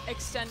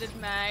extended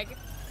mag.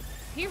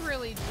 He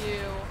really do.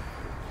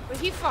 But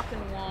he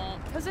fucking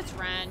won't, because it's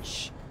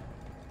Wrench.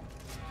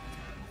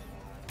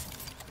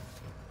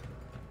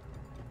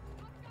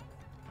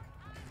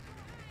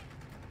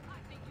 I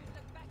think you'd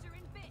look better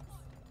in bits.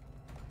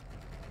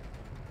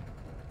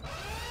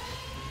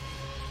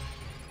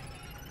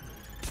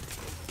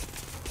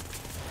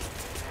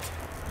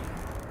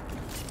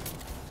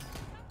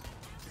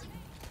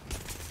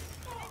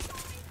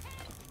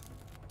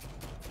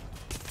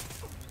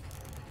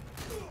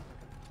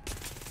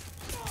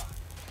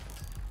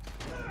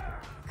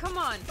 Come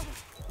on.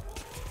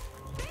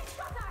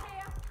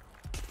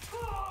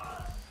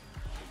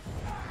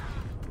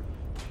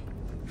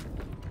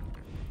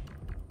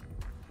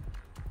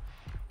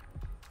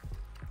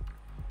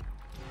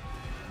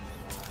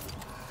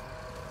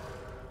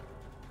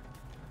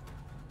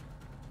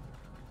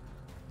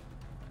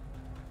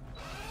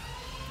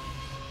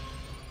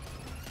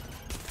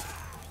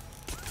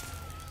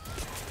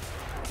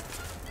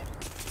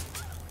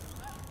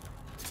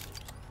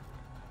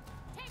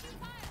 Taking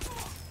fire.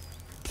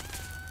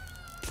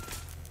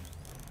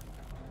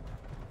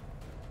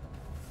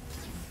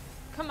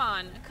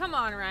 Come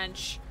on,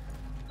 Wrench.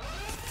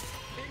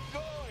 Keep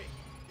going.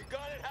 You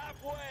got it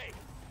halfway.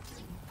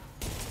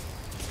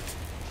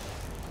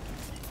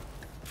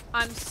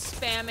 I'm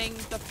spamming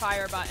the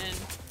fire button.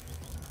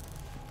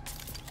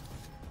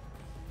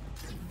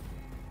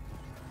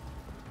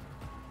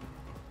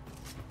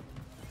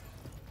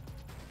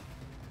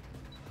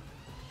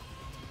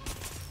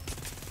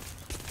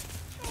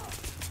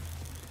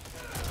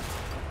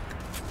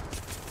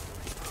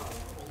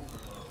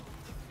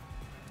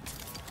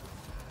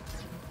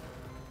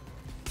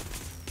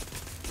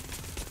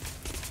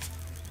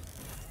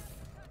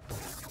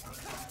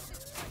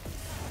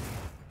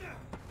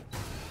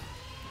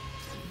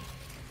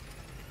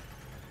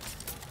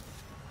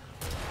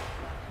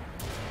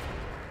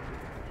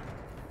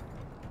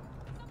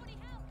 Somebody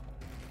help.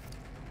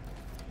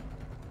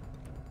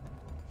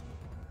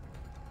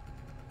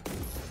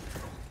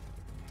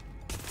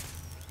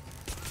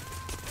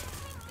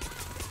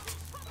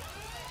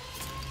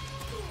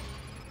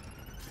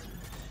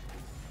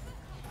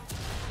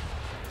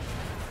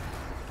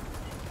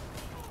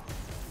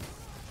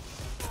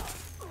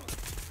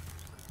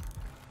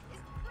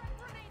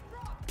 Grenade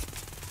rock.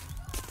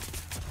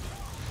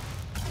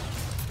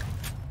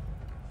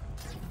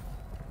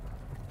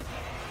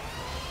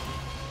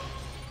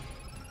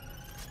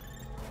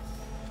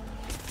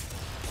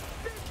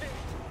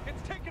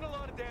 It's taking a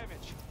lot of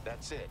damage.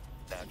 That's it.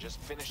 Now just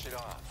finish it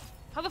off.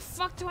 How the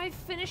fuck do I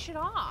finish it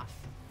off?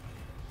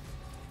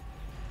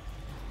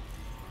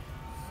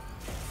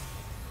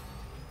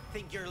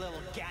 Think your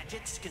little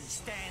gadgets can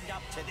stand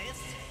up to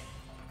this?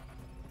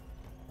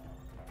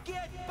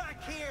 Get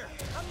back here!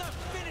 I'm not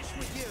finished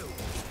with you!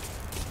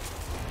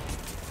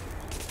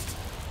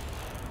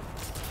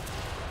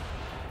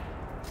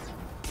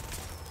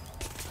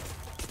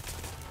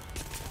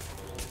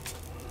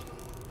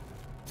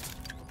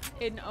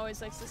 Aiden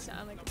always likes to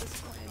sound like a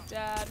disappointed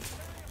dad.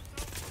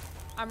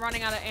 I'm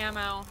running out of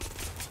ammo.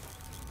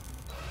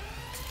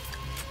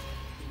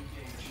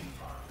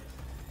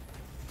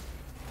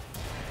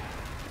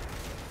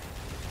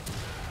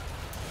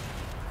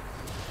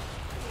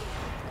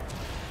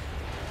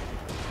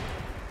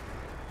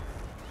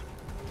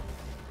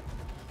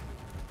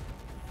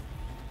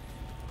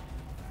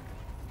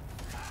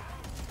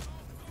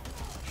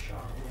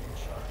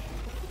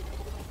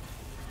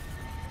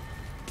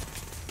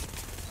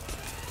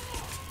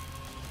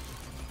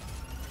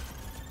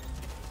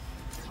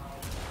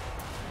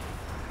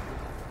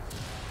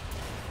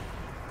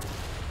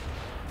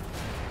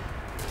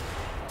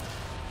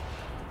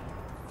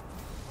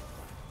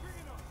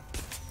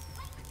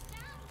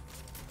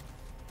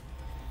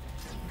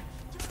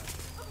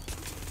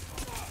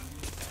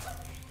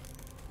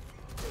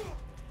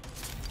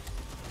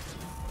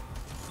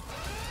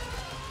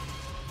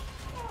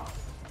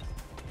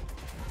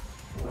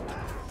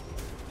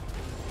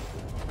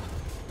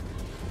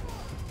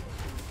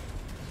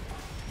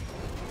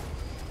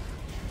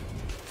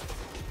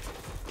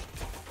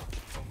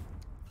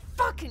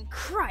 Fucking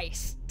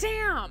Christ!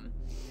 Damn!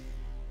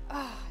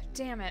 Ah,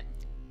 damn it.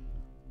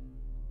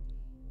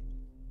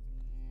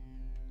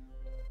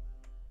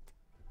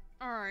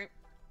 Alright.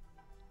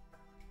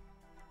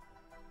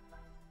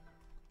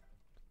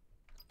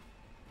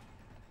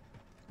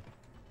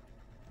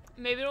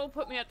 Maybe it'll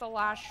put me at the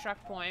last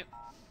checkpoint.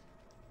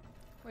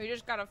 We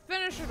just gotta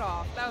finish it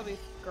off. That would be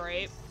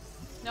great.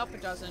 Nope,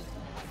 it doesn't.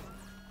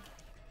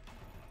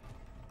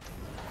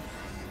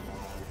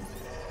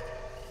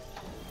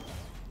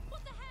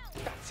 What the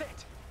hell? That's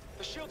it.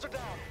 The shields are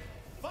down.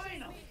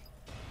 Finally!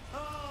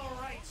 All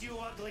right, you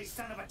ugly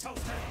son of a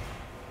toaster.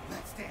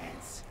 Let's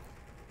dance.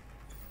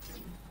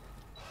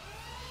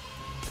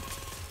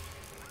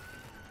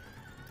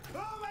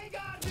 Oh my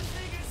god, this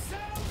thing is so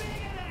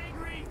big and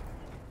angry!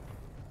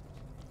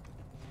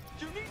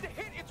 You need to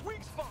hit its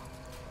weak spot.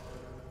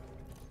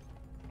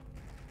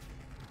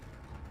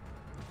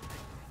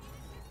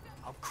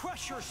 I'll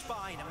crush your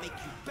spine and make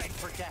you beg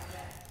for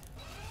death.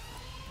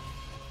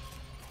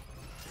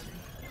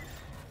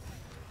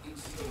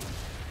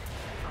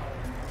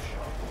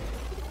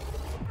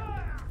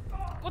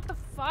 What the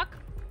fuck?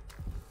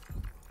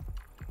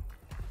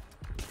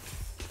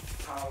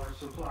 Power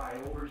supply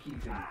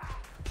overheating.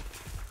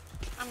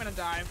 I'm gonna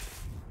die.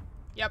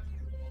 Yep.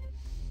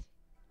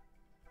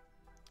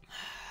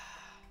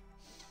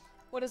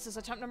 What is this,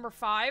 attempt number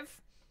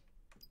 5?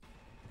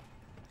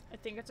 I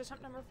think it's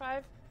attempt number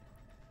 5.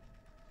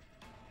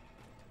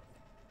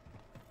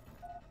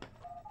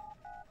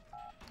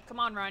 Come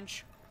on,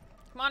 Wrench.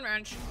 Come on,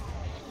 Wrench.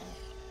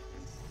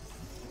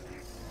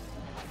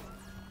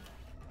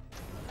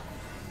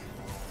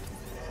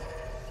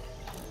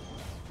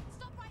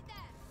 Stop right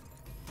there.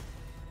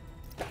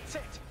 That's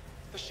it.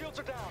 The shields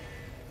are down.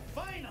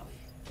 Finally!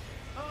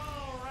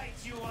 All right,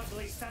 you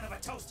ugly son of a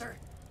toaster.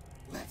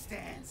 Let's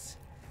dance.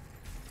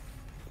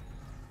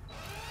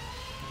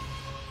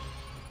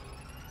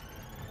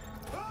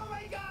 Oh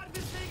my god,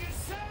 this thing is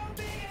so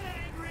big and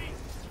angry!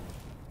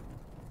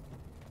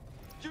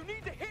 You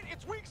need to hit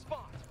its weak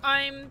spot.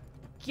 I'm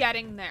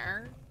getting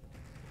there.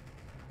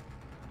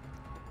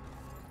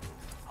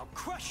 I'll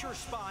crush your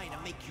spine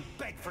and make you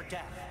beg for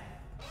death.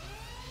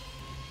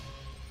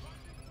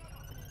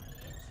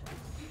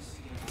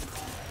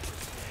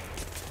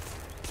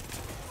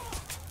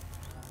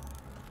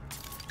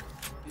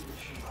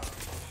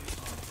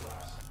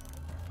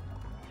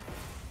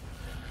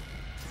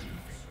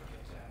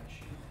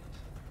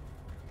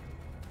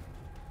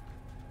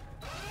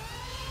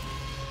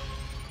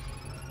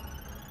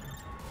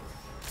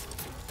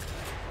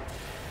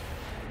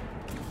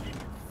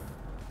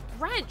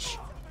 Wrench!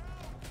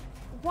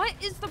 What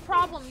is the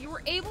problem? You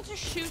were able to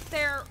shoot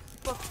there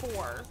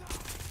before.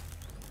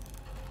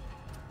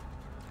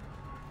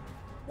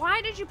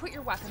 Why did you put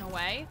your weapon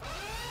away?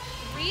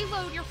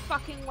 Reload your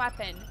fucking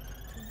weapon.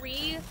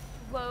 Reload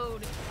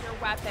your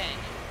weapon.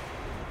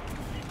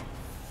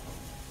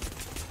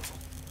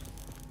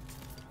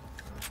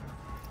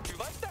 You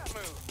like that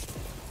move?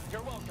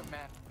 You're welcome,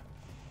 man.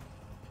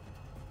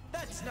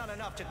 That's not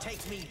enough to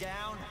take me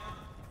down.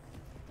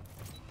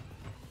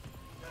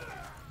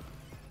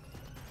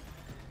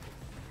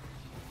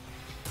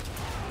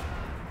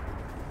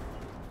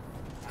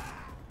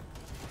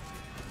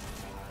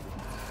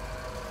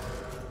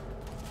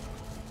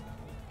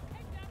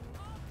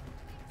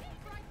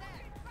 Right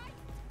there. Right.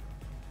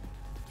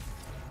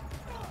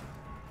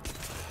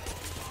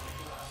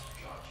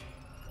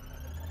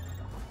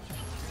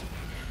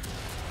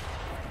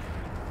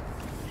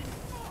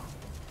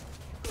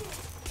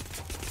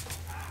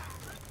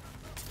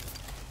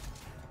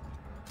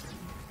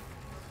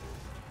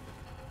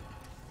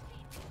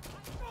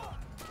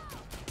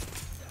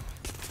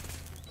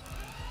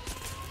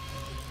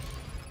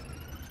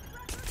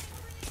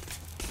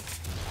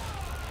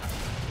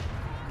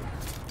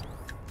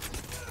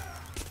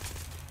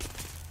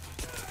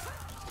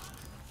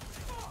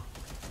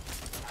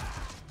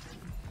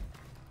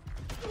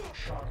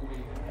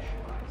 Shockwave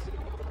initialized.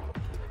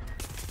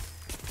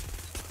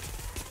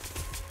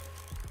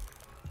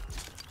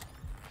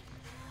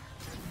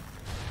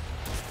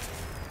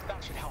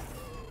 That should help.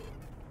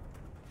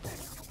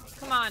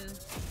 Come on.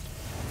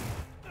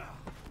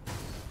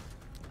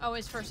 Oh,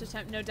 his first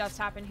attempt. No deaths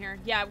happen here.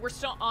 Yeah, we're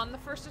still on the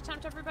first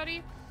attempt,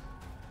 everybody.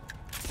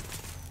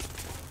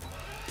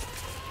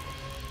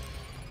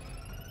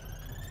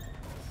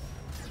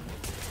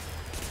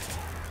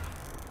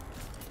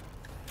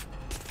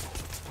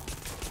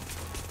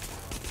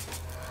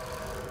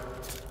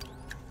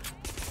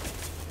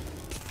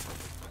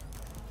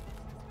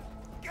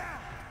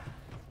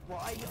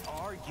 Why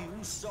are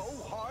you so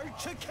hard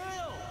to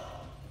kill?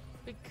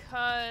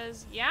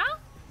 Because, yeah?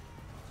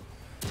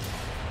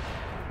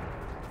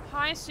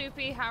 Hi,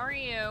 Soupy. How are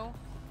you?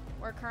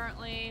 We're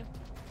currently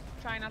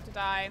trying not to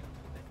die.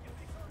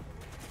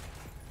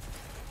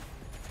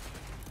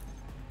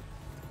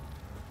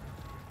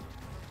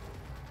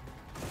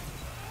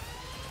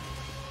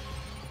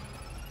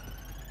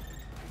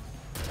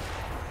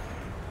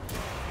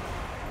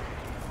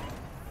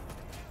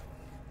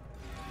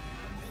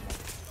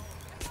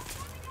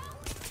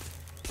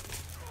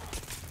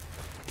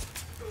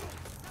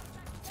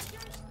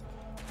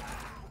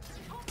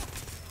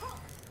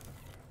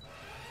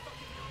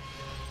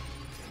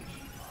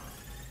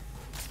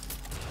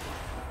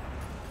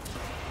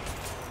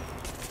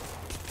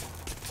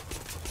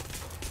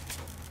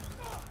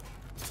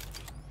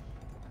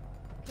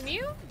 Can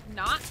you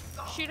not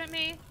shoot at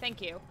me?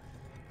 Thank you.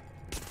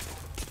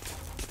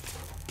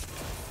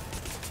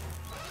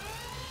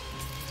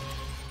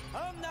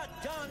 I'm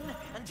not done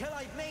until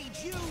I've made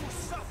you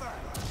suffer.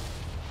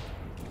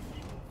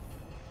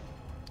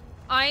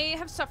 I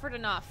have suffered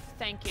enough.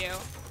 Thank you.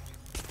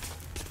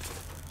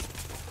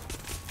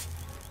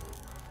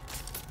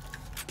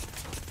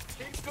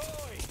 Keep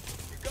going.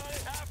 You got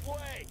it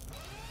halfway.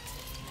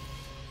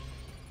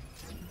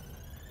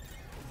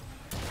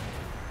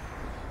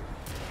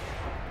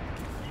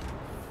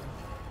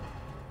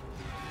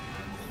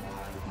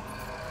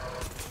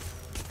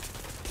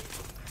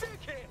 Big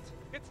hit!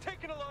 It's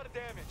taken a lot of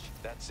damage.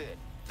 That's it.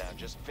 Now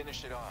just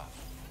finish it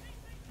off.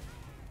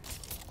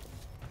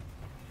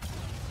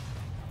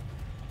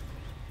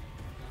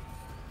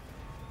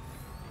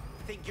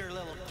 Think your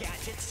little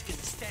gadgets can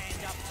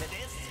stand up to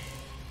this?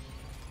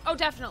 Oh,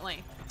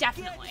 definitely.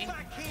 Definitely. Get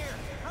back here!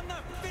 I'm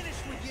not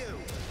finished with you!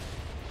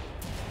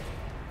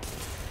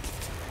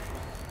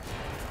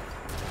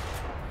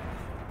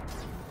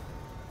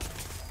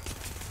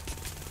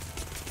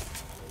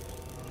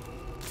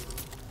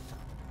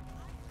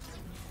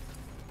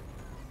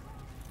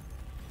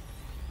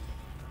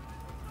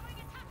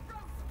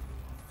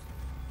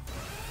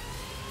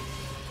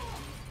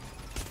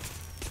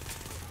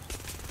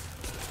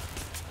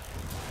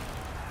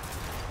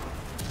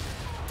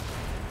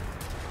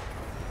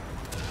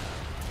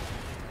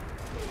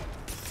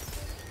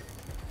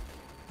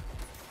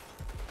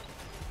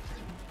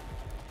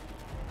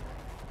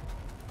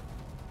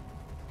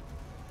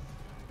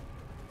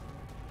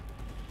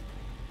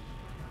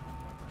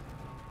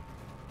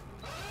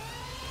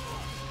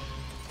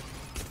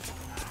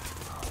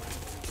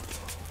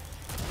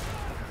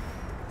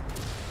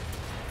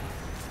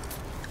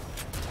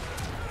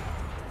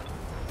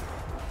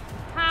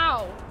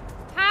 How?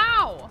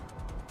 How?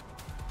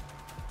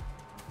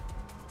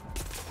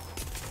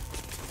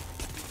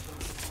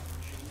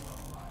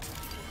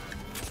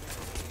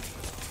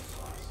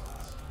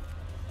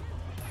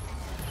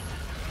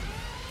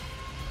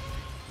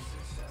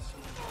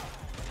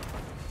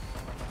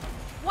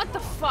 What the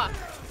fuck?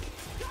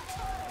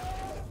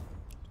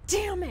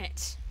 Damn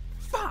it!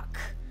 Fuck!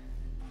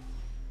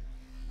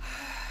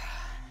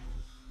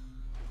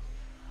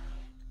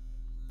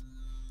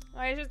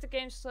 Why is it the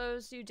game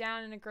slows you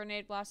down in a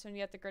grenade blast and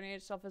yet the grenade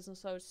itself isn't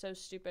slow? It's so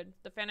stupid.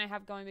 The fan I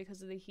have going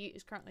because of the heat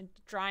is currently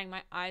drying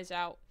my eyes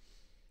out.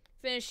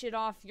 Finish it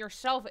off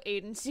yourself,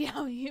 Aiden. See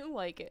how you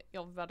like it.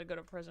 You're about to go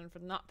to prison for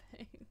not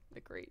paying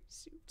the great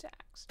suit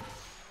tax.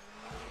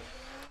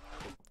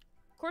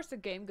 Of course the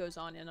game goes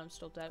on and I'm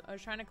still dead. I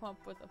was trying to come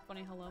up with a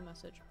funny hello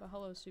message, but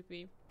hello,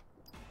 Soupy.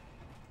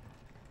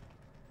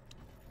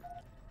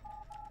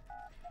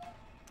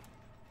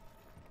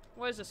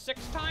 What is the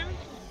 6th time?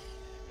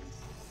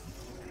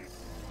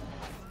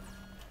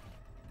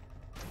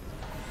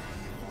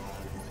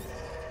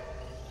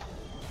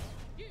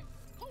 You!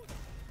 Hold it!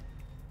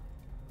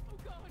 Oh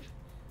god!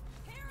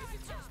 Is it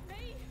just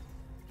me?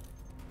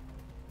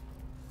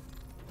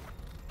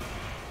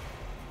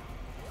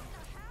 What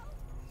the hell?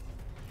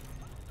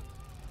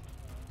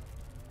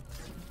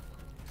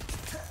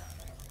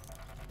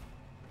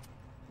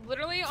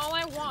 Literally all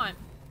I want.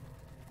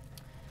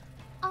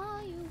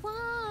 All you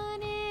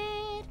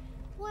wanted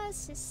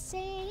was to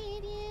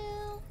save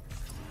you.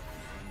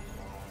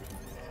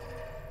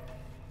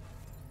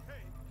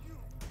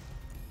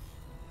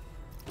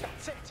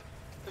 That's it.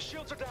 The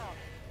shields are down.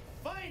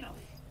 Finally!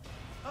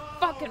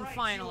 Fucking All right,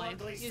 finally. you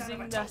ugly son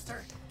Using of a the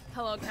toaster.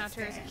 hello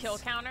counter as a kill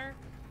counter.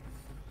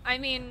 I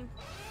mean,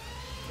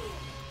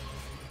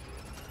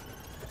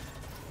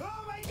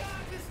 Oh my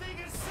god, this thing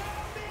is so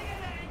big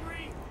and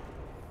angry!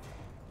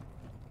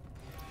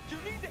 You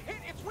need to hit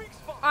its weak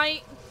spot.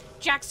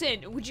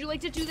 Jackson, would you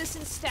like to do this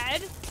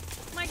instead,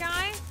 my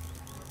guy?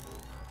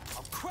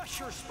 I'll crush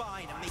your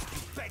spine and make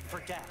you beg for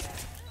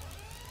death.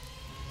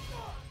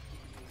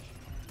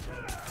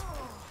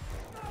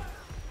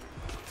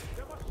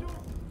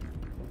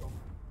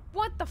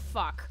 What the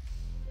fuck?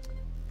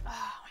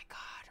 Oh my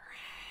god,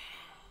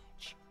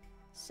 rage.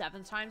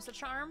 7 times the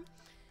charm?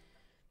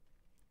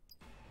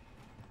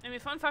 I mean,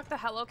 fun fact, the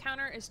hello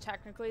counter is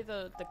technically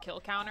the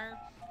kill counter.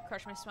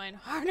 Crush my spine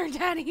harder,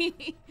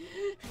 daddy!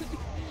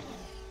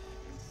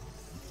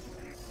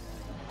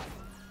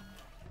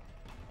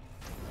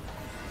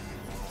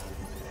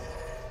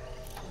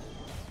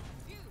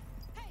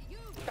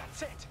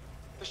 That's it.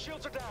 The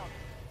shields are down.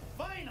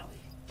 Finally!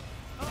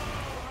 All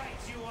right,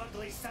 you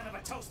ugly son of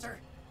a toaster.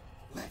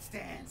 Let's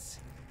dance.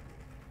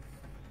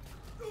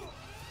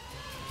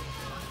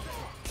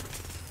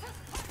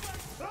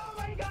 Oh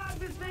my god,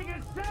 this thing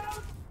is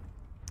so...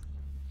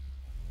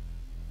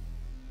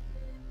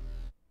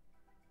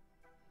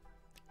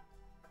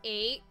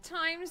 Eight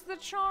times the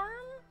charm?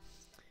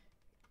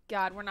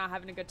 God, we're not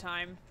having a good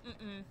time.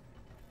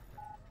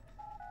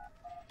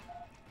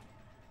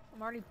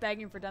 I'm already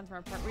begging for death from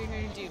our part. What are you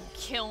gonna do?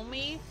 Kill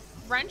me?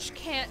 Wrench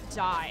can't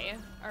die,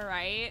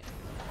 alright?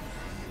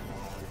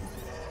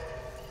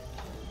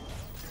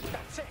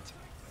 That's it.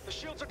 The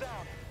shields are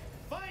down.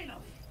 Finally!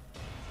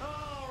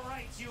 All right,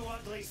 right, you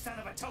ugly son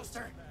of a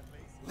toaster.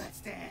 Let's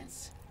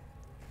dance.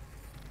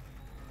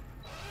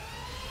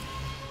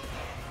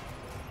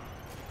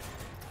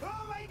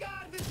 Oh my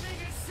god, this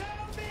thing is so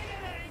big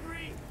and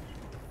angry!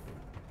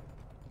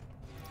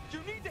 You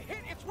need to hit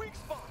its weak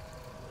spot.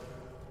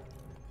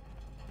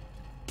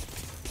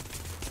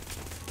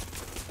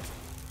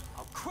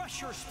 I'll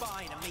crush your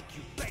spine and make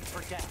you beg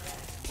for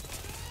death.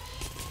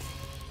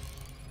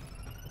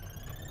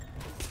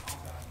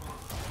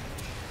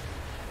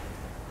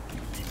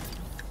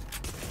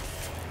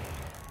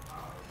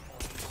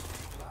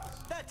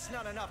 That's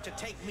not enough to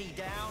take me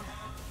down.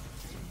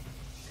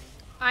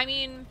 I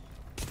mean,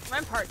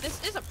 Rampart,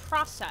 this is a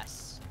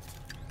process.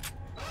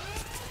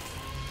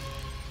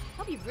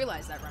 Hope you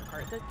realize that,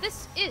 Rampart, that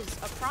this is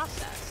a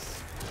process.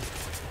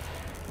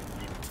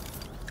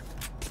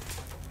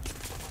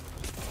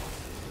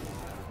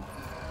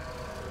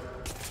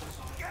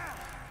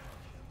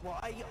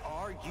 Why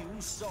are you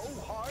so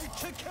hard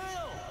to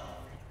kill?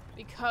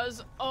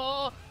 Because,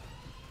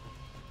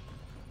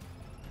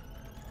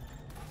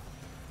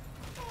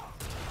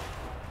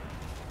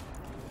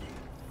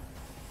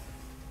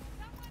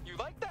 You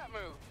like that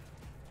move?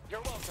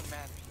 You're welcome,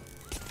 man.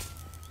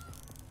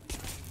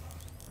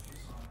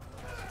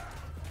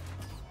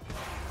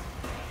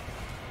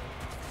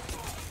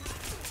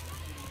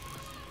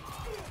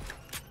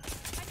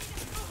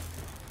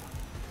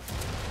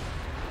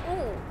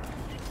 oh.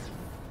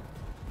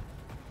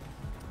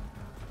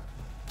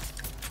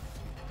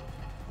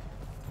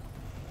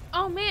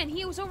 Oh man,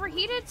 he was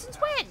overheated since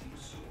when?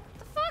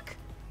 The fuck?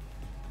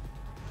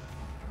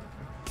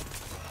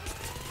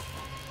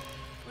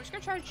 We're just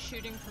gonna try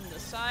shooting from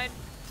this side.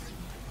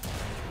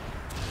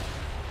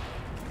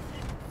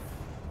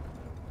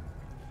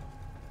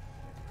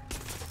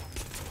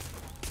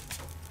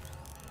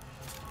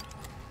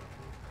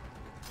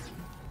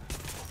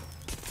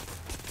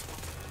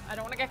 I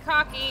don't want to get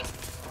cocky.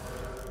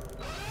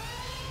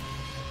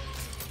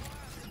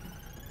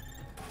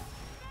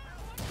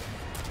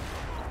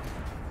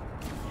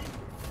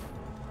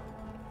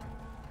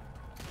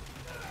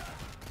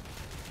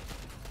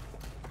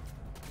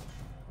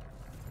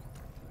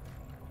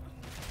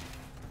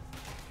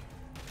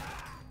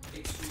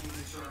 Extreme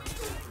return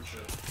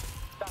temperature.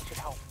 That should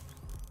help.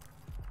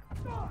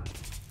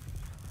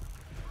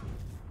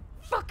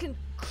 Fucking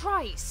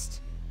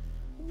Christ!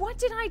 What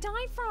did I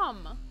die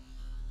from?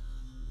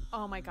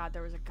 Oh my god,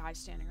 there was a guy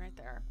standing right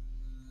there.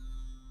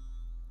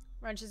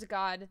 Wrench is a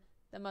god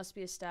that must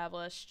be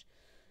established.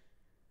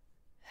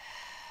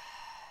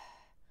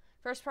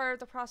 First part of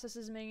the process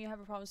is making you have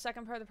a problem.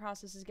 Second part of the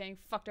process is getting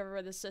fucked over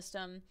by the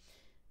system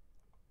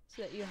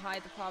so that you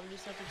hide the problem. You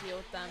just have to deal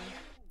with them.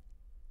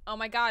 Oh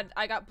my god,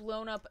 I got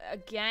blown up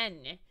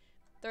again.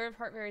 Third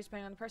part varies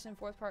depending on the person.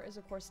 Fourth part is,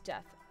 of course,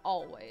 death.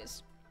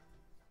 Always.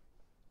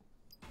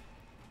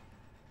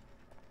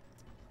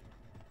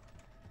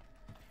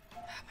 Oh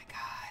my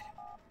god.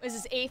 Is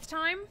this 8th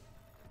time?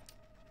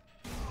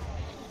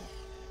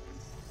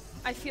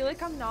 I feel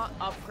like I'm not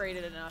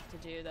upgraded enough to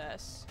do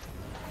this.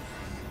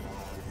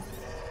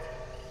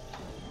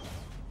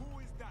 Who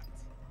is that?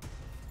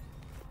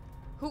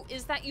 Who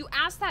is that? You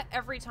ask that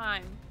every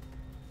time.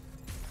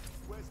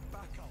 Where's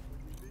backup when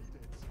we need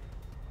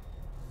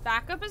it?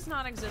 Backup is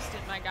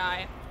non-existent, my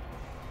guy.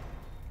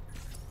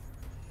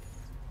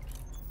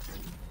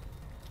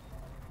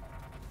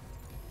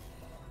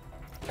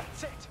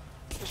 That's it.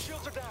 The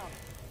shields are down.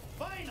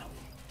 Finally!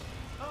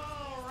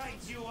 All right,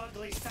 you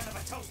ugly son of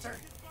a toaster.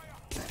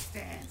 Let's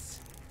dance.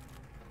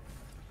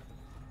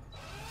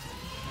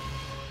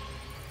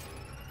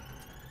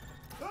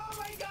 Oh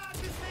my god,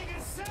 this thing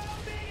is so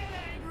big and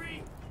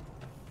angry!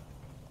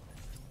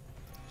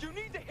 You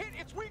need to hit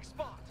its weak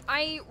spot.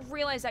 I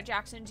realize that,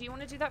 Jackson. Do you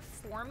want to do that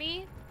for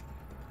me?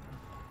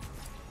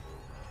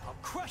 I'll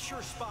crush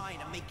your spine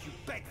and make you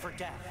beg for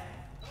death.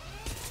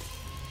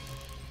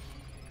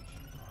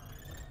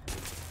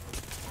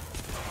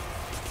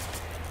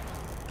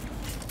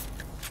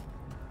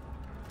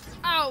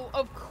 Oh,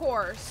 of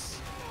course.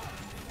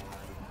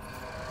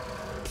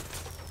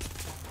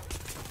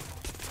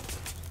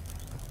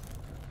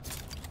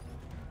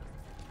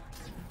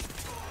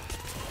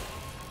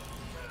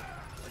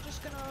 We're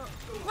just gonna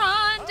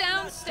run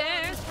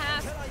downstairs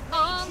past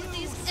all of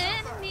these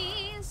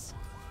enemies.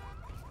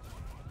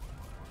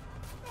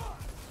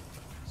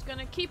 Just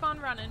gonna keep on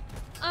running.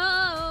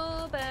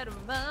 Oh, better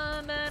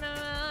run, better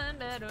run,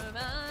 better run,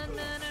 better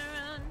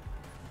run.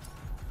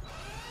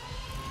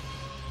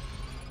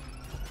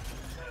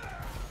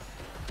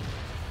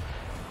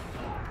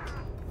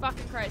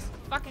 Fucking Christ.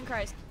 Fucking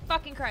Christ.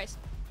 Fucking Christ.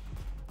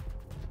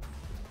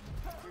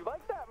 You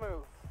like that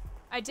move?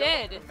 I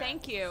did.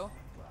 Thank you.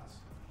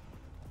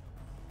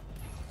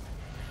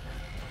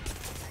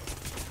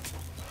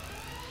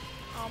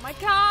 Oh my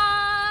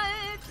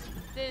god.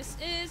 This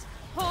is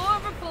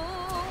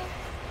horrible.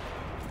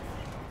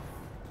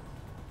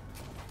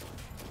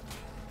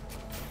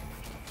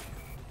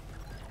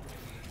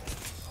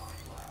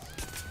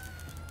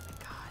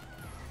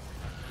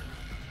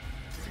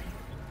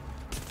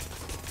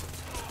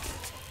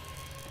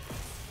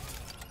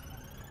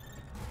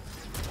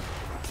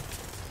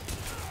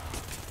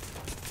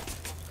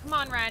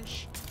 Come on,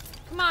 Wrench.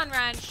 Come on,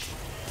 Wrench.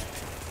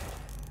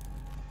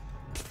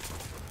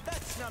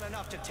 That's not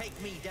enough to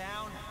take me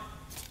down.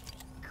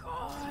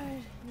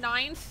 God.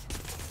 9th.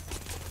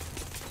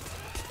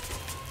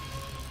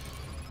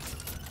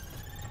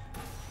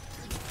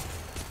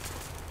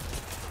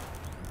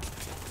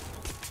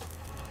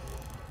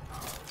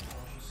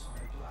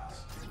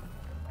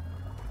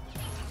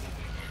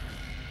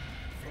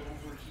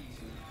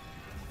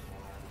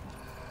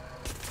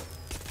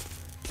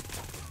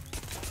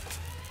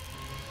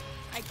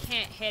 I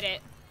can't hit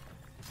it.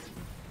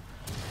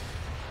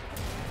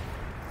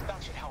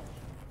 That should help.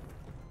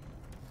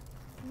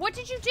 What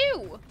did you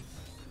do?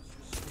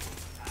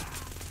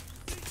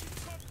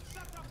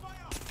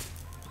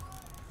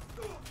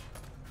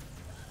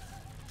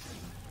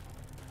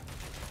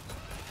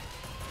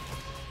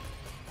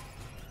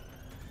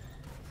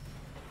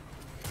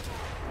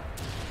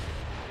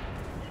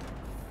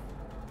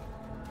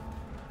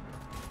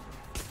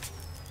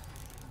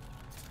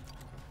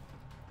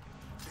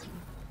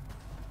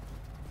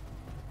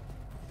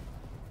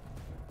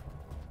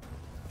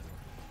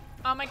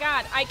 Oh my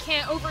god, I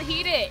can't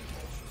overheat it.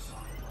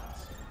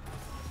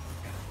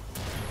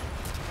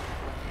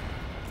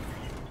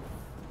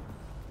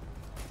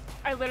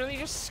 I literally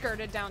just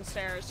skirted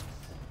downstairs.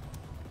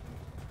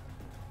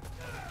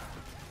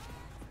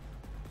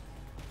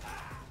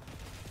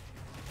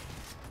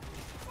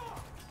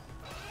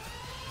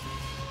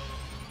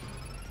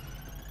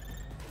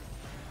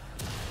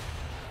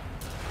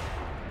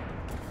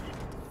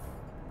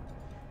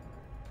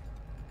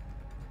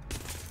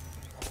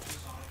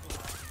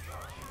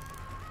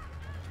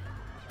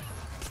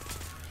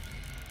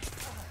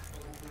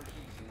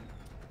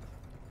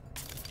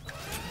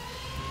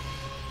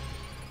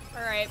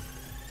 Alright.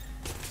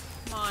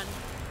 Come on.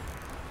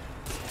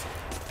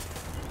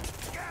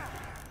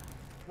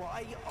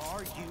 Why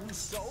are you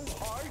so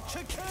hard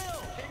to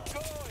kill? Keep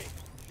going.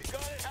 You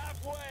got it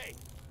halfway.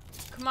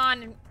 Come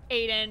on,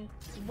 Aiden.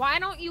 Why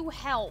don't you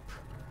help?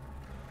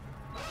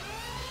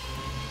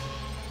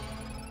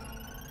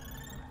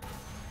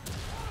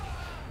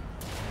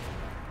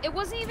 It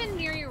wasn't even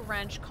near your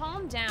Wrench.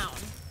 Calm down.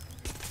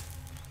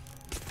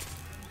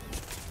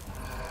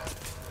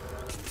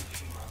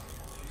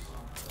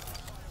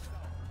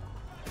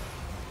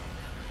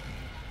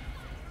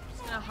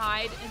 Just gonna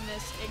hide in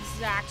this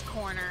exact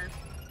corner.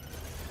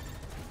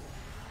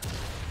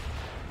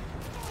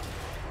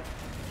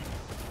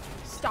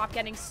 Stop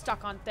getting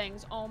stuck on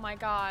things. Oh my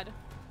god.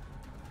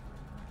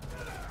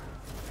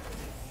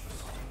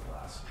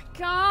 My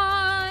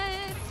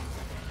god.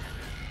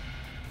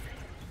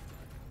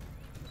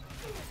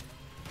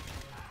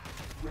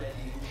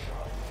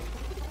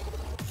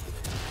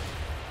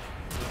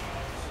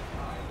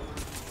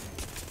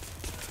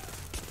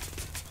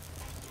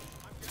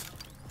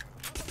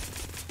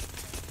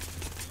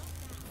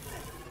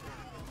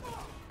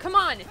 Come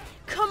on.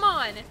 Come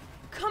on.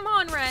 Come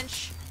on,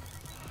 Wrench.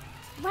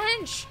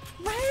 Wrench.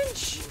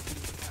 Wrench.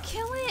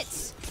 Kill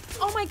it.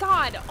 Oh my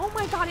god. Oh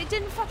my god. It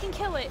didn't fucking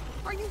kill it.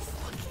 Are you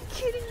fucking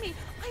kidding me?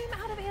 I am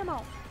out of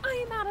ammo.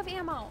 I am out of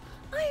ammo.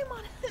 I am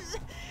on.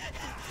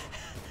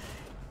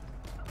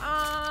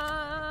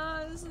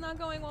 This is not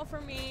going well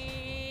for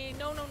me.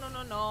 No, no, no,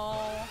 no, no.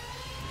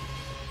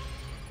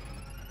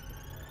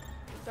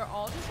 They're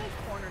all just like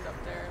cornered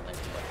up there. Like,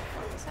 what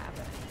the fuck is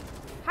happening?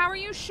 How are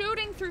you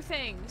shooting through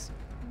things?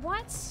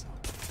 What?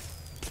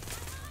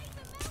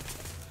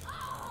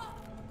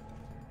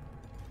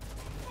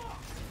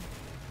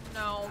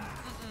 No.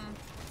 Mm-mm.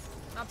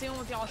 Not dealing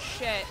with y'all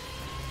shit.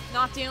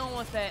 Not dealing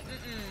with it.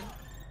 Mm-mm.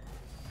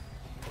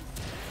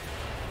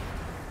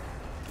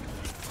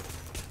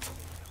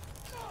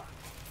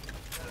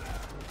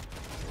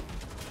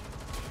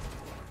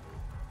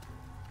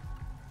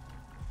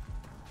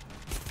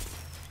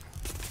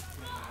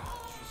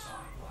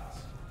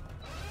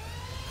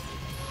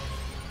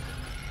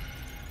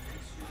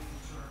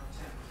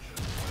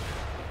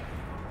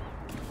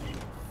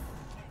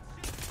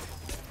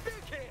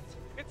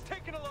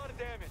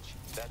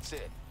 That's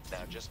it. Now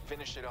just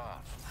finish it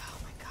off. Oh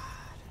my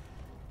god.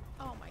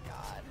 Oh my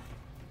god.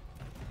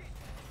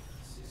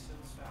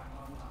 Systems back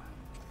online.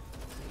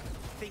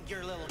 Think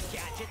your little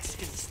gadgets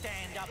can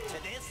stand up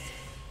to this?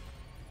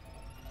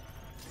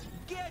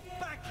 Get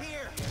back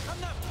here! I'm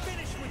not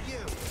finished with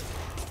you!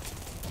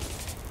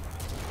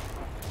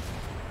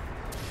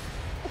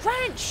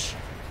 Wrench!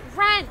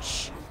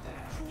 Wrench!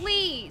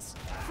 Please!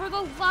 For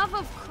the love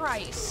of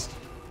Christ!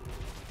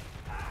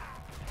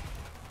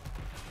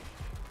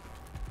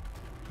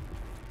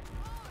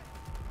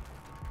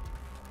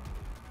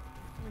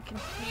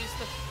 Confuse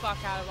the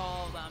fuck out of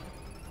all of them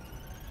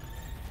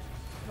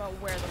about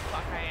where the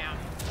fuck I am.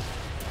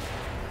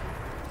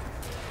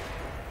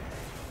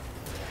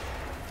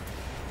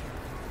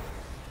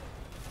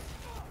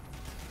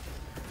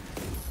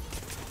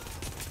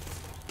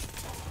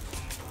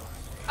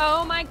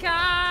 Oh my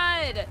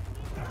god!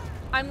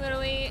 I'm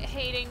literally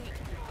hating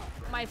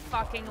my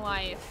fucking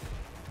life.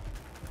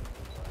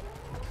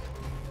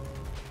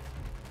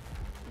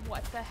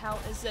 What the hell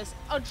is this?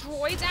 A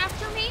droid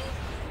after me?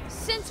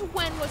 Since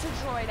when was a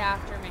droid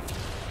after me?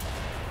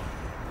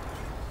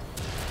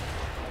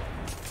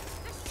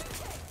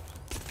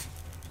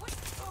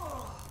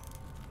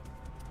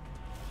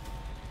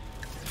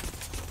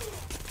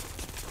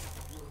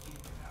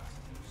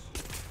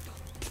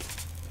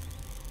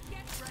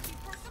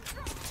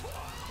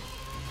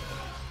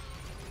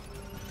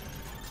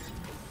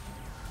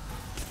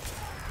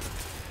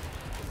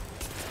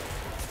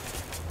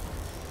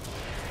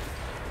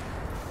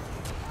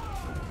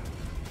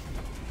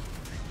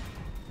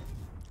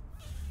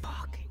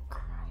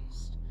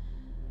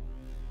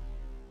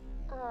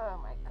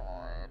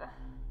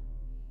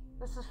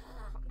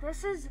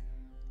 This is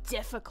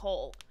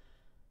difficult.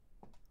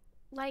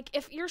 Like,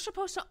 if you're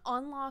supposed to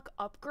unlock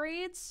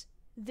upgrades,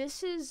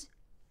 this is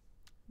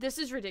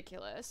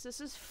ridiculous.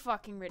 This is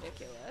fucking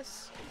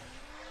ridiculous.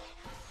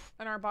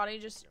 And our body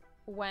just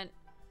went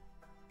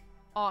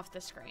off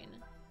the screen.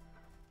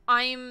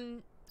 I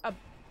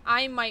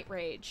might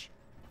rage.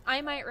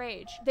 I might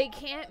rage. They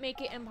can't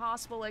make it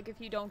impossible, like, if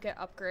you don't get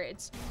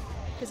upgrades.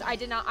 Because I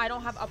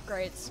don't have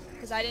upgrades.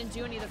 Because I didn't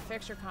do any of the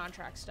fixture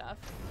contract stuff.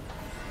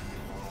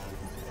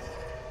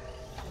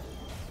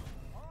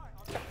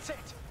 That's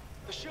it.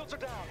 The shields are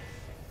down.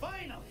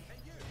 Finally!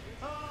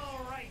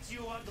 All right,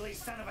 you ugly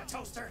son of a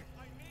toaster.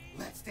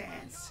 Let's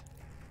dance.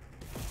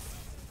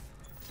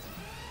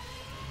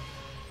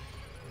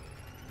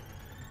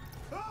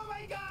 Oh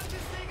my god, this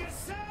thing is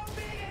so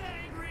big and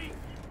angry!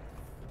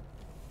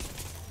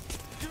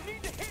 You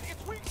need to hit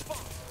its weak spot.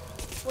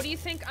 What do you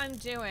think I'm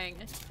doing?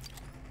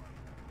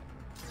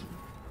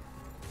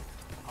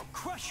 I'll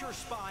crush your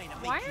spine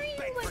and Why make are you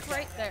beg you, for like, death.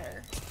 right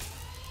there?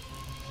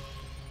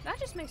 That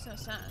just makes no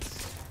sense.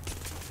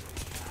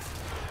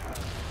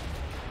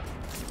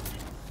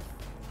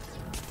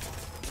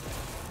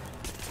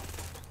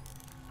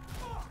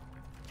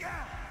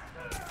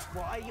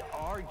 Why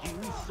are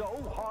you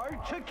so hard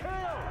to kill?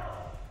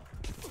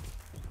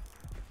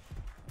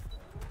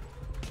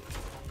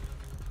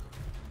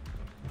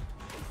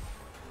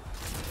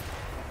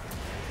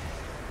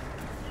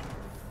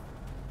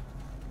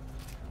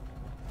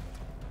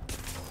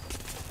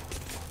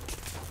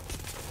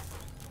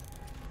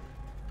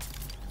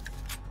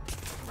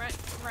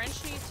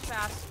 Wrench needs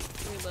fast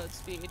reload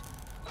speed.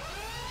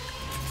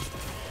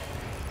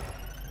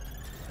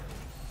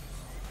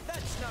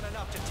 That's not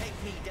enough to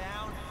take me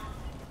down.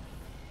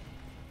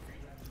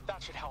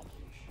 That should help.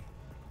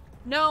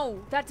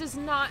 No, that does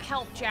not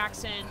help,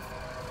 Jackson.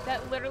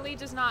 That literally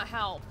does not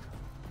help.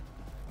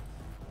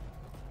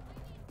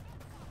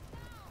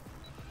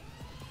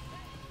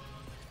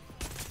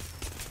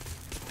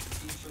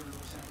 Internal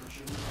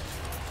temperature.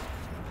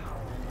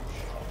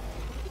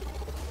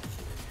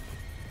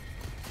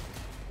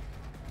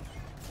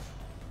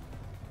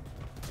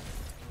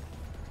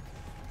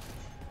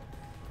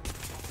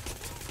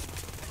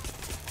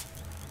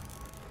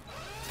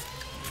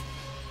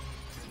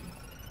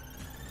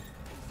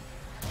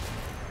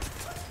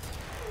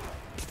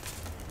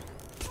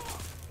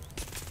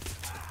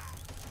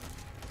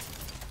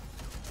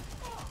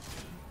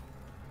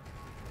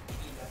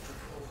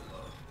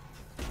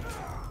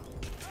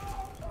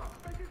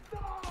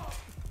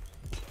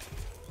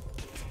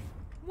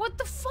 What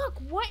the fuck?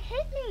 What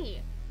hit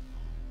me?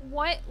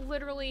 What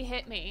literally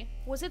hit me?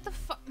 Was it the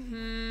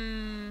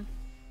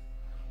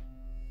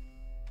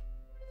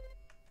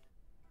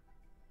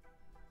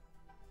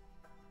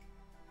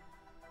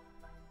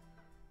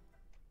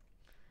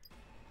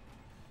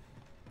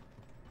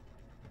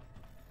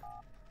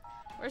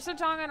Where's the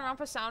Tonga and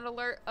Rampa sound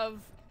alert of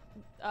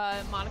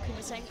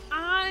Monokuma saying,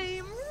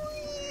 I'm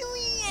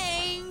really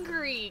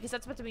angry? Because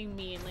that's about to be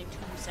me in like 2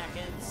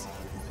 seconds.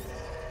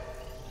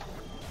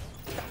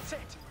 That's it.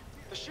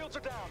 The shields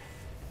are down.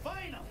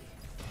 Finally!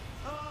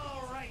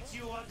 All right,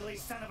 you ugly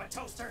son of a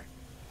toaster.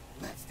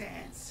 Let's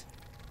dance.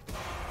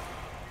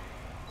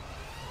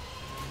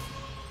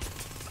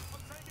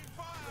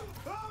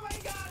 Oh my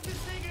god, this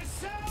thing is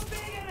so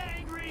big and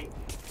angry!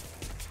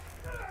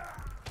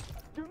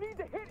 You need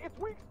to hit its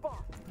weak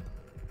spot.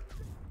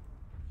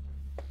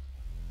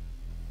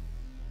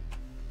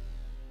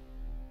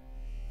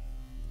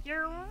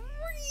 You're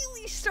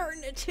really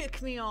starting to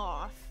tick me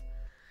off.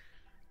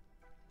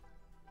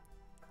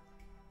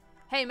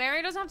 Hey,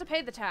 Mary doesn't have to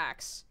pay the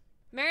tax.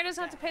 Mary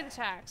doesn't have to pay the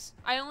tax.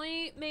 I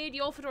only made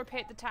Yolfador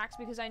pay the tax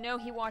because I know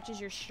he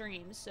watches your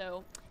streams,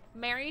 so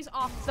Mary's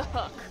off the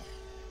hook.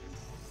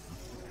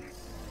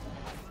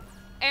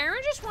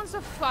 Aaron just wants to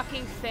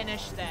fucking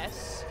finish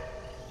this.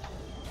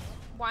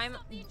 Why am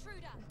I...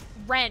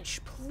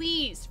 Wrench,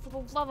 please, for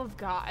the love of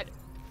God.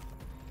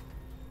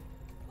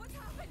 What's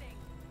happening?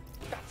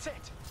 That's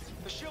it.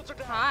 The shields are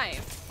down. Hi.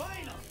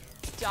 Finally!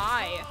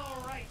 Die.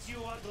 All right,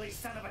 you ugly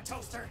son of a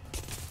toaster.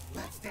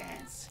 Let's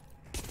dance.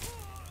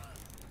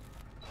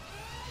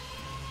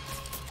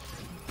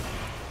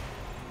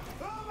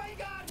 Oh my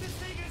god, this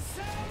thing is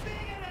so big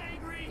and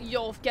angry!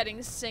 Yolf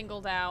getting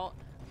singled out.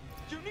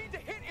 You need to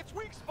hit its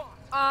weak spot.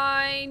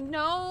 I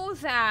know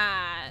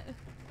that.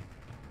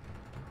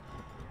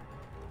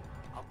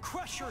 I'll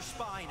crush your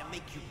spine and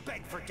make you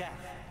beg for death.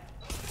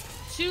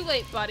 Too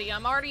late, buddy.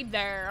 I'm already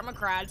there. I'm a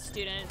grad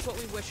student. It's what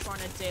we wish for on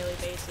a daily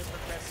basis for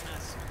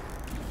Christmas.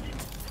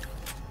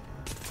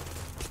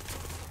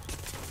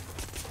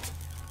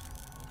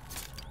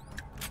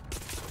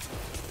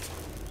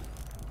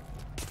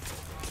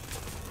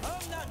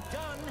 I'm not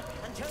done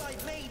until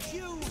I've made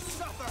you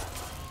suffer.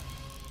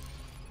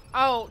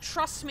 Oh,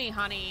 trust me,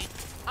 honey.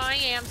 I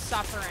am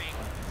suffering.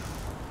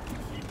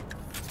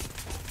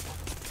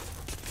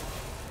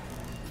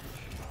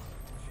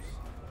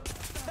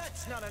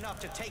 That's not enough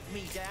to take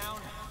me down.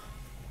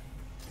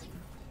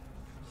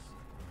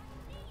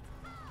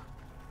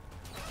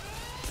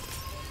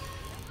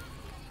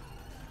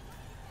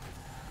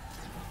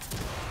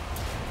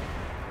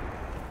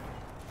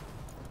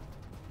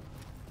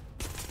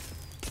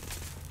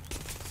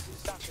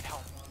 That should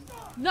help.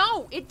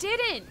 No, it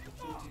didn't.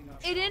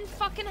 It didn't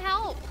fucking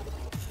help.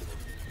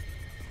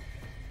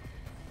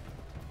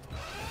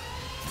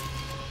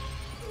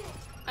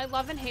 I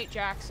love and hate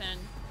Jackson.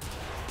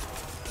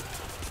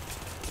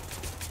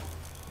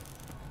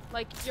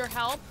 Like, your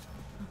help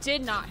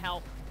did not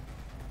help.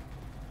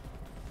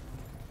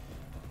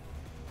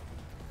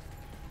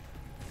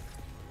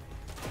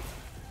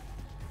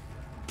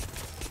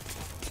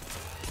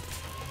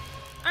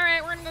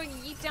 Alright, we're gonna go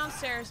yeet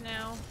downstairs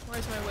now.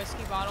 Where's my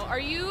whiskey bottle? Are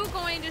you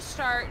going to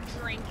start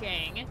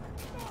drinking?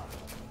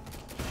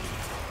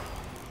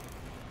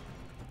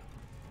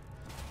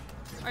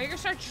 Are you gonna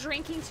start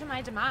drinking to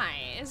my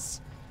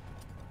demise?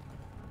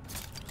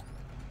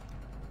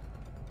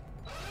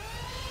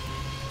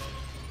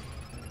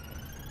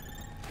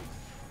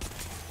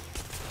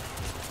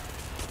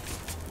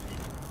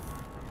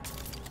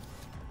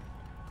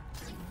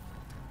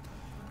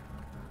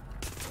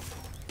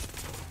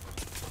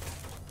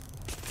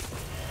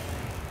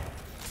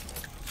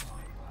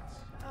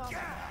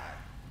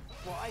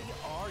 Why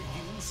are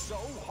you so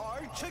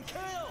hard to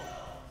kill?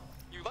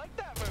 You like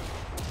that move?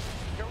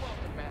 You're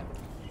welcome, man.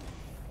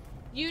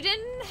 You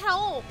didn't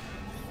help.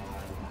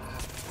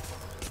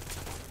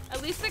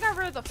 At least they got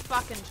rid of the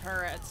fucking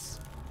turrets.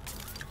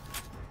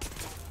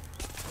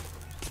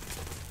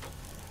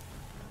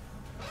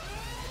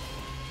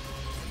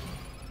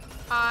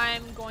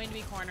 I'm going to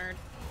be cornered.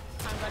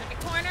 I'm going to be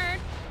cornered.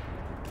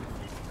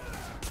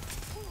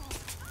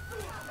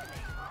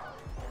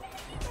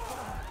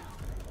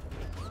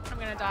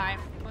 I'm gonna die.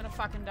 I'm gonna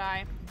fucking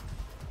die.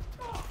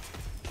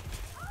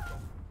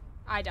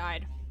 I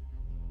died.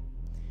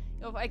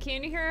 Yo, I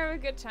came here to have a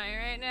good time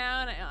right now,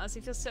 and I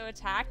honestly feel so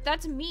attacked.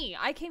 That's me.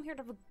 I came here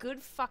to have a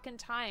good fucking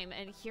time,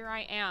 and here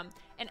I am.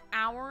 An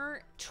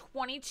hour,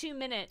 22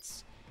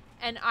 minutes,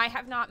 and I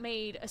have not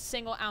made a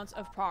single ounce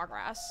of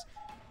progress.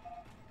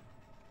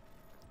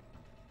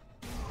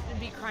 It'd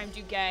be crime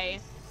du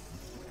gay.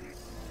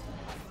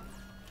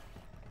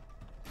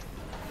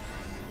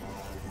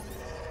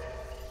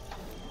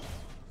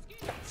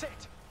 That's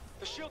it.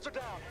 The shields are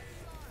down.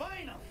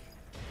 Finally!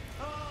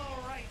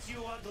 All right,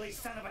 you ugly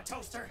son of a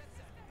toaster.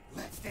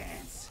 Let's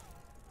dance.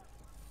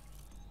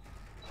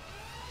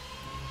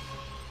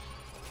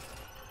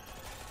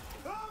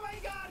 Oh my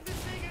god, this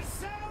thing is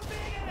so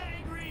big and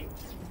angry!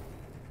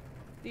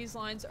 These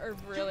lines are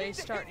really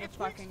starting to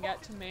fucking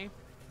get to me.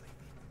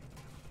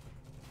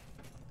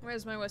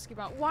 Where's my whiskey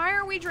bottle? Why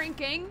are we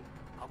drinking?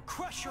 I'll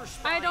crush your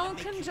spine I and don't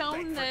make you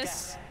condone beg for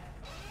this. death.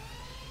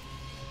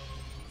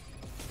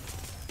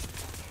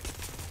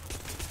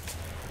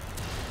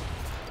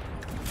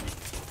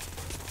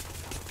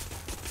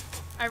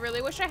 I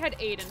really wish I had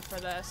Aiden for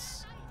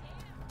this.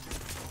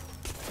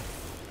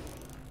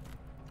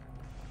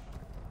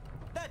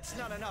 That's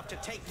not enough to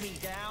take me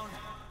down.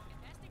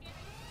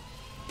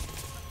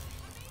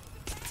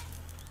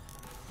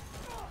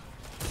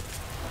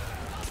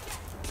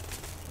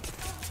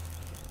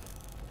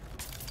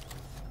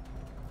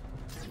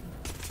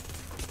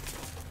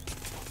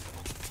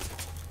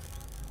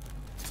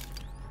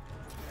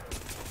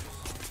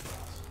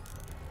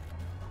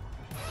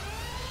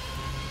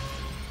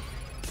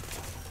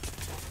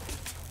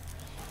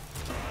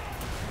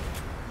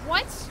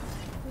 What?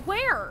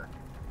 Where?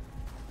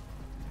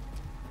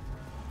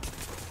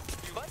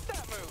 You like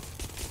that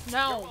move?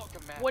 No. You're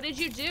welcome, man. What did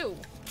you do?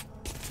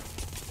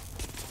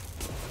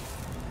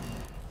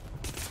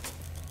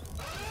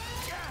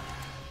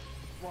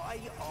 Why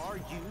are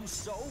you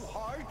so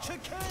hard to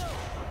kill?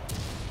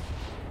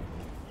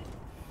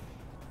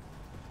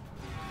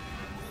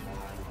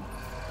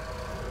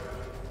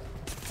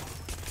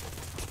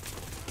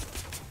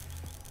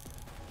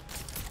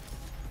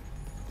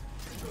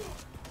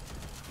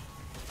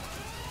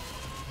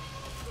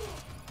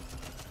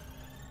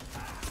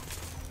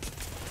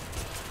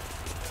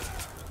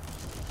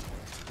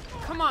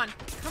 Come on.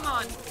 Come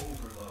on.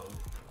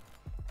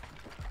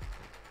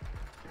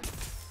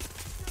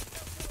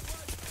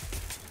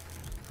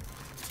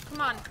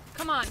 Come on.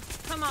 Come on.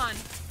 Come on.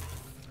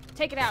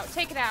 Take it out.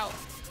 Take it out.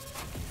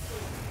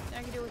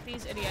 I can deal with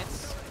these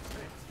idiots.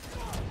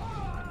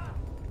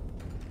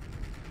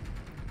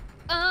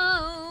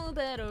 Oh,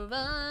 better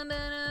run,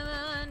 better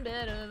run,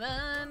 better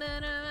run,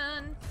 better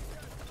run.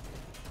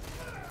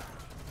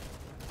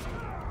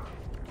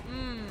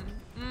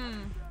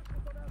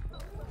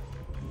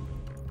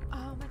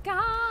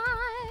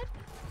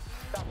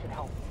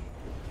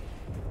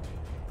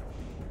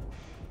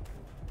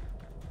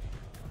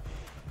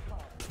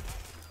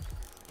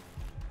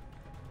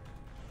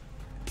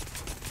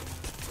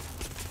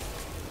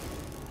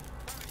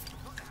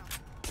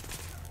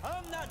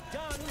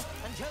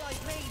 until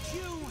I've made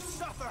you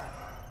suffer.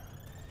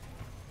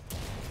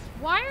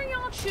 Why are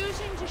y'all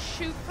choosing to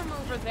shoot from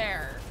over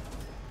there?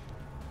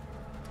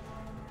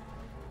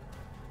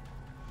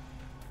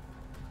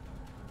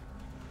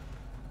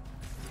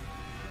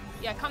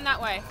 Yeah, come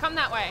that way. Come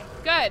that way.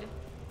 Good.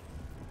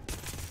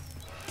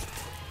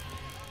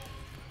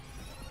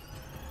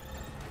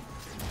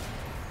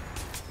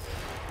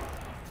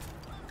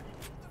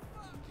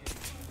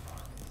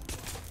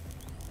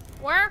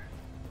 Where?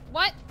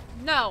 What?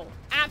 No.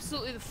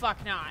 Absolutely the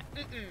fuck not.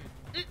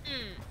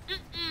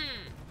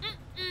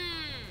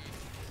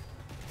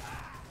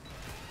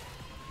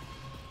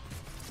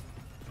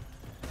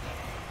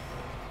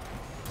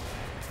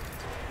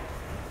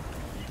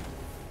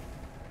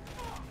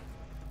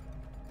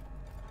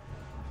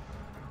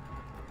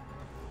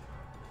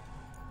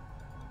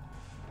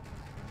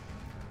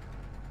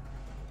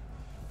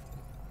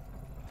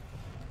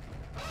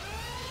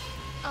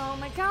 Oh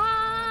my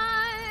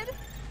god!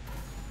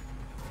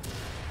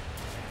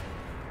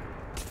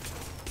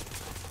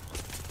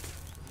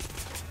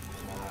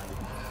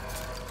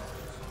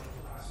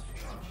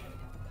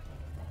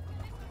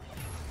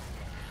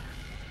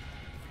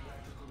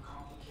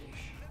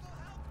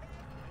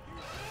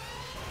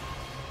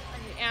 I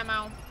need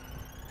ammo.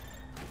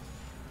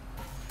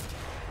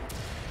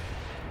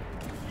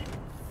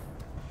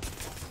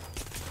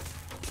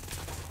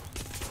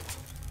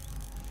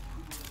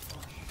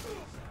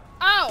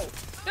 Oh!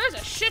 There's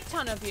a shit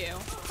ton of you.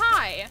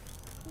 Hi.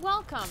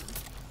 Welcome.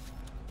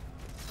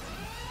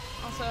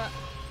 Also...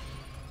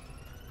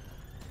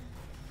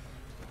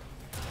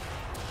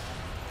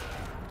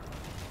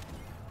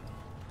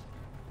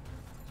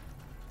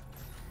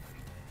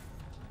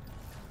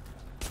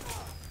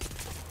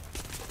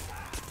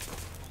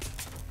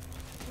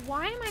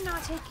 Why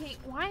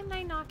am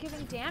I not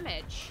giving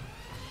damage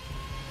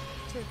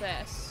to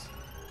this?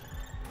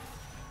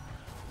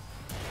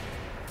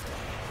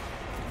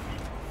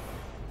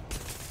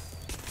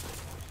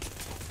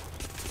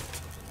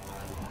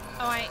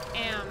 Oh, I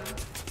am.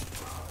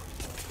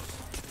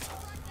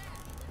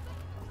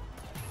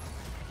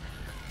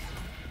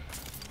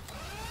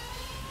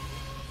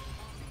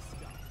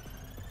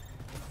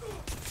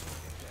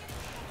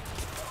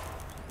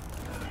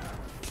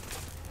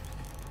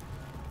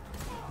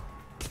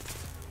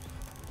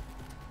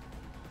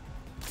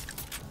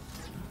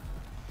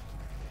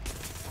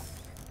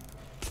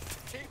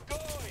 Keep going.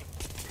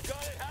 You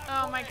got it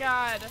halfway. Oh my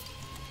god.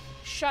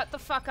 Shut the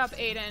fuck up,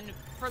 Aiden.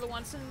 For the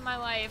once in my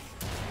life,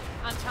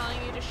 I'm telling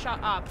you to shut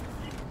up.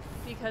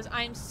 Because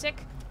I'm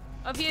sick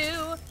of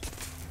you.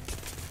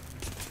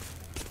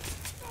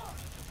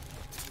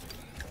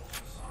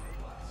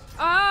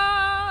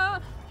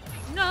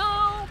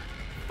 No.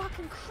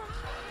 Fucking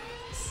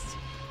Christ.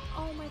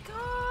 Oh my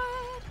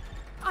god.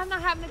 I'm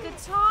not having a good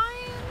time.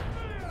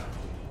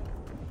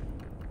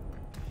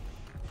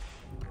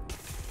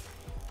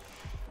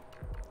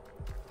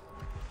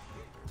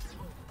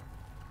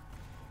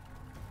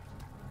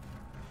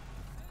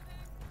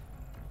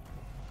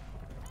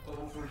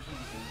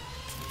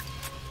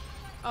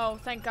 Oh,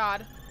 thank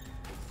God.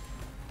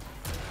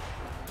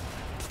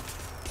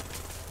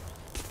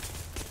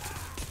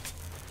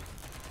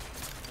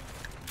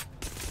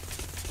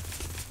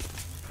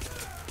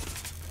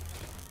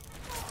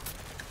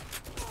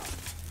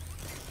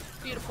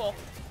 Beautiful.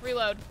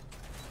 Reload.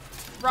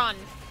 Run.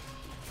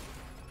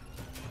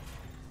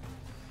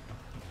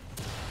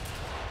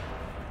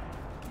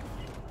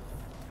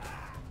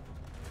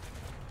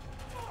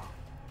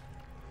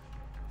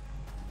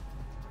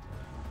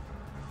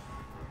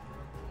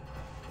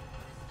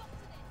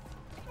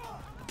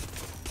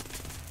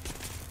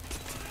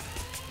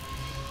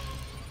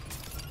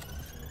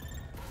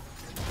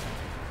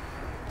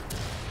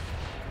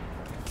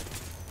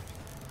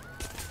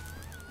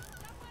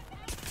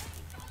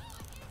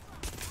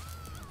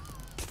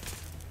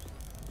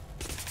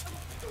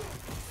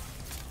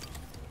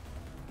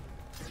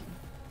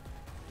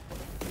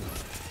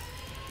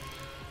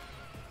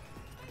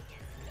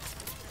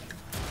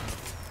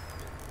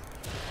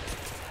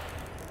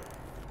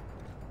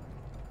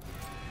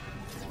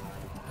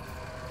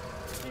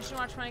 You should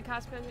watch funny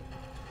cosplay.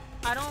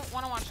 I don't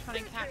want to watch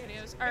funny cat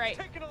videos. All right,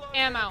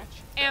 ammo,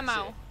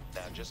 ammo.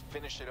 Now just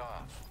finish it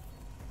off.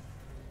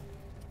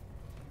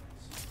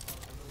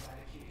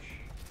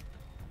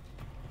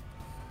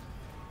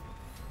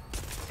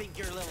 Think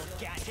your little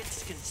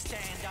gadgets can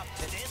stand up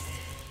to this?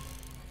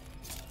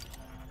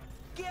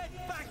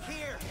 Get back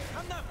here!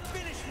 I'm not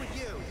finished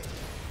with you!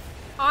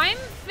 I'm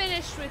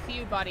finished with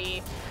you,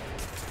 buddy.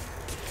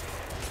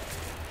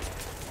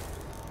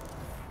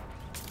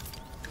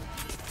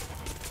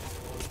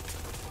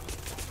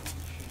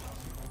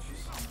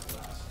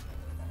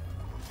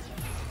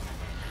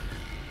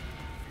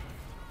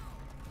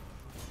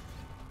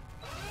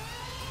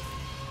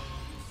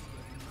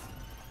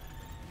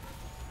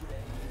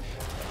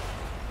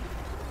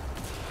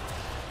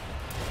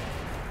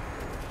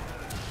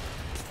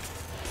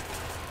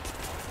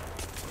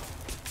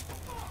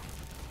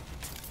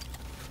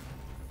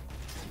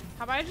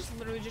 How about I just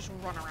literally just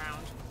run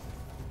around?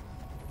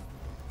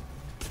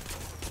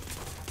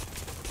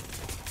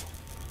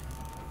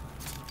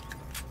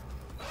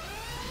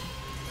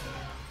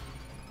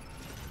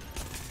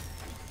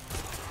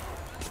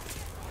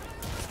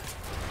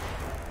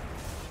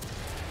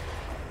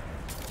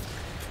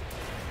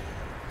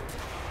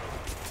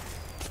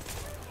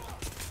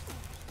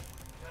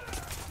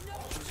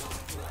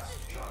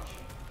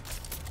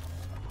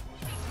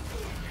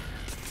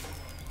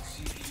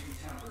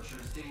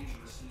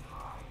 dangerously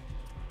high.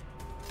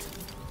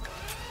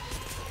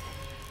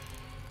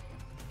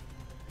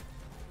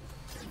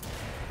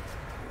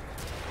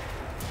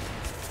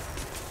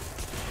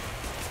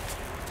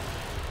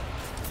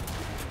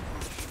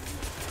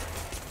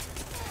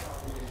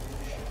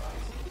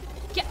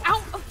 Get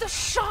out of the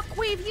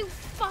shockwave, you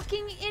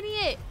fucking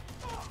idiot!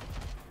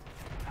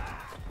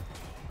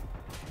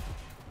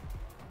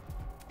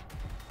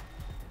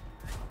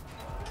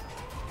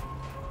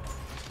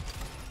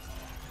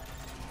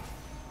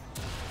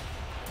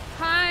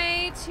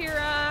 Hi,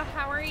 Tira.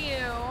 How are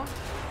you?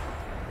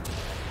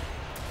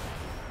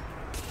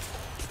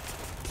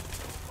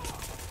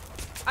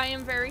 I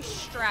am very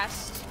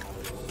stressed.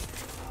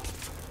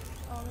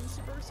 Oh, I'm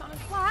supersonic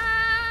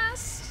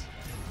blast!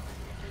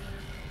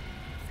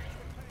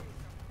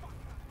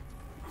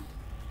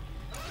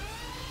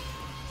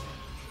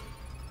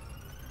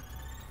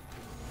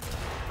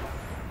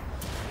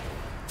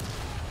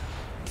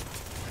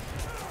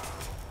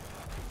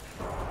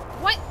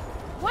 What?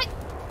 What?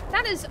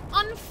 That is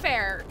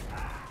unfair.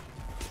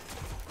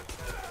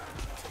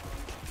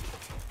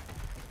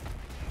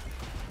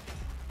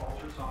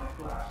 Ultrasonic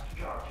blast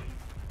charging.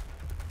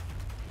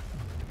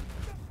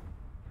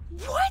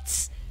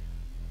 What?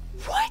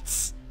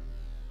 What?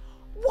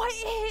 What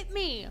hit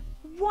me?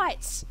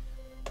 What?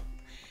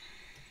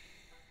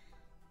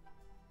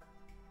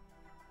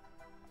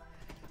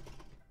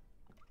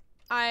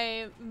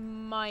 I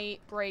might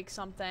break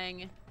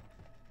something.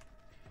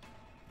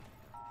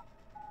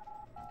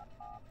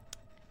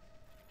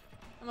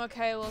 I'm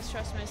okay, a little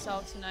stressed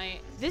myself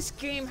tonight. This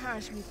game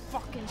has me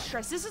fucking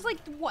stressed. This is like,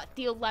 what,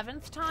 the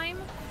 11th time?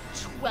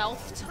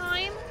 12th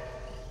time?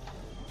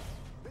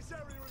 This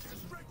area is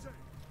restricted.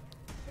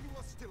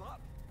 Anyone still up?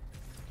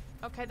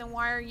 Okay, then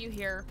why are you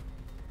here?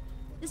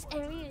 This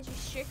area is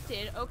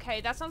restricted.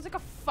 Okay, that sounds like a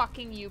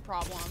fucking you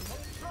problem.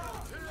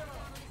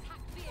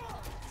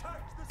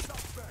 Attack the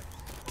suspect.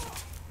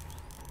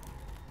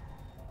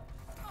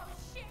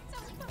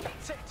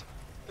 That's it!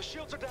 The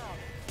shields are down.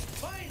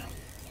 Find him!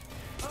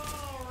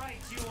 All right,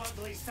 you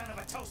ugly son of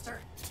a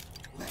toaster.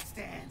 Let's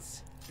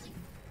dance.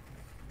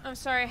 I'm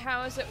sorry,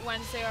 how is it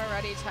Wednesday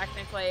already,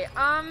 technically?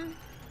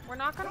 We're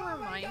not gonna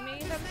remind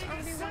me that it's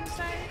already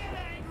Wednesday?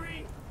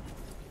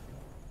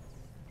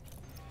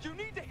 You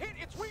need to hit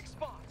its weak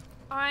spot.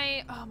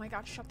 Oh my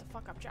god, shut the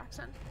fuck up,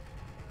 Jackson.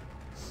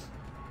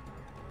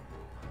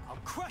 I'll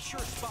crush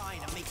your spine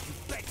and make you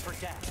beg for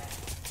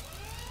death.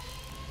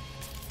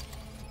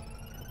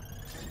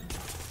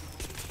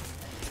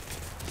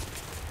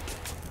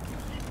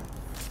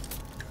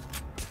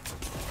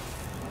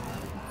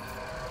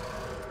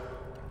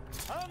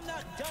 I'm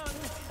not done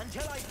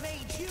until I've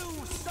made you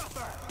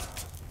suffer.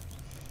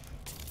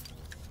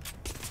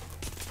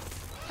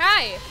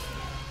 Hey!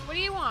 What do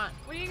you want?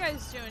 What are you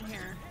guys doing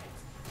here?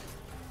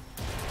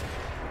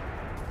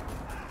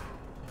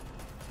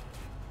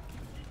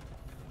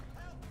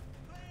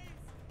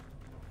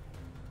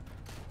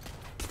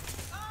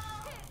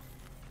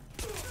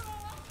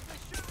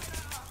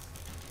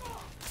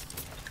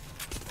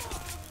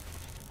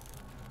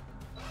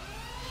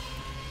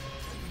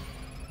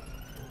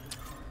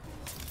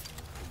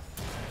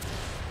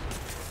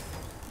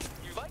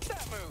 You like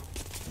that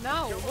move?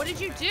 No, what did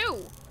you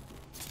do?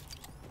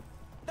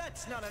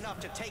 That's not enough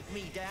to take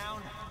me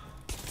down.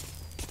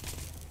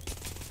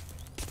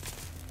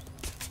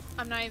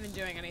 I'm not even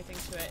doing anything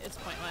to it. It's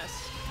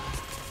pointless.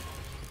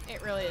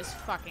 It really is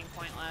fucking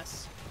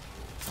pointless.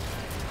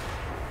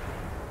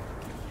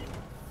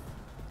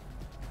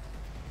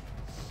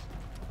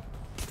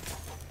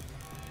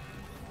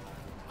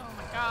 Oh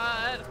my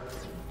god.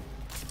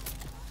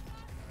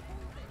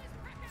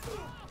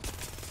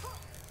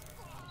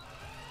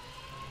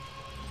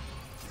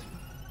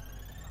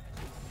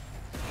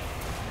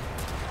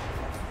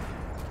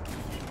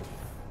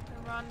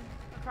 Run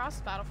across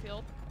the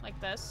battlefield like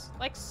this,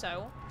 like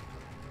so.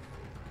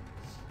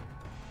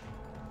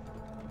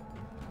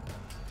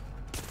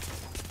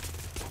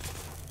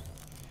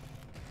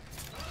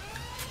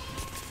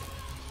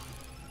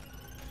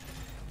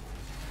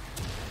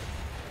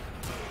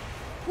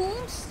 Who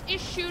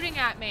is shooting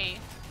at me?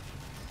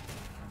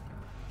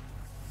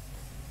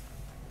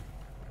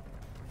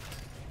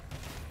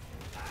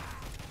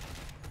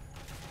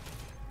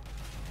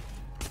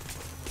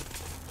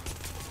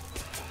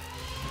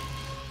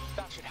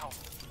 That should help.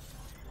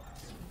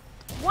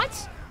 What?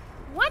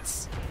 What?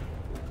 Successful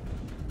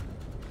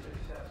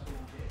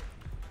hit.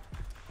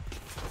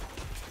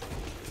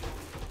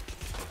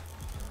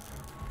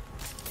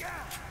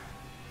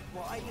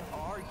 Why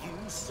are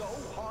you so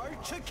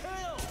hard to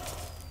kill?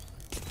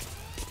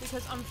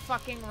 Because I'm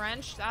fucking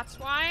wrenched, that's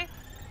why?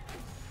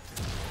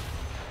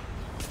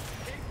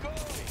 Keep going.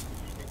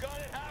 You got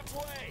it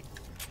halfway.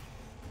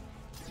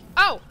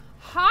 Oh,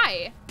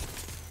 hi.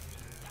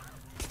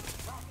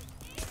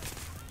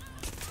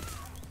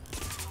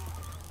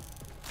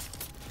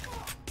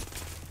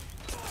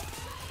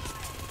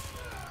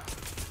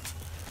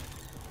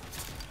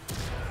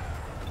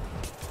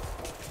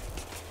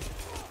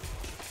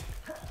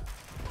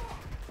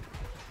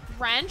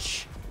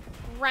 Wrench,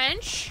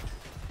 wrench,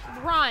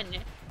 run.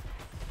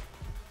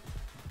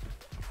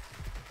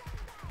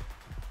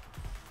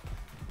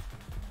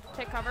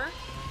 Take cover.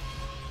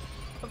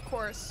 Of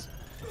course.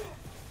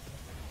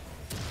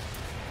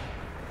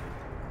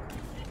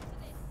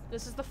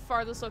 This is the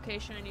farthest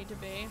location I need to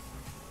be.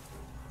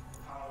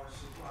 Power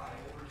supply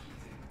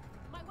overheating.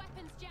 My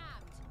weapon's jammed.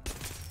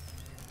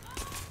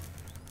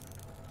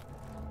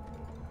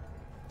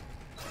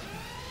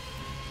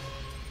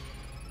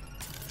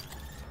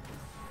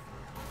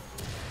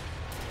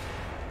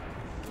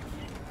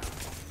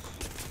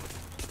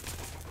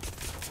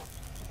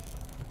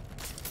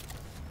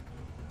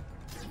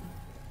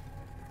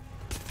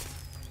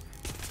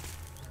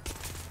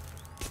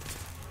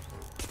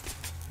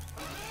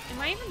 Am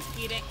I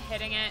even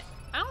hitting it?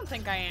 I don't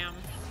think I am.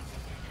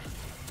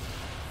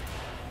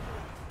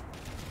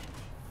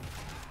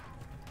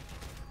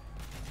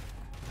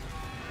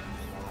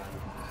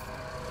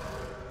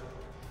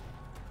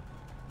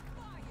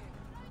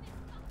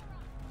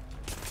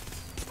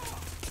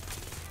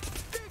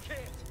 Big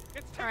hit!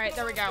 It's taking Alright,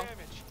 there we a lot go. of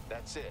damage.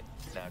 That's it.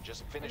 Now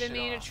just I finish didn't it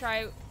need off.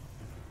 to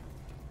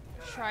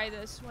try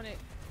this when it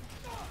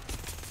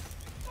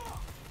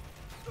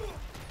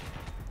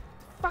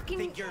fucking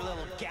Think your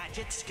little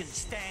gadgets can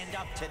stand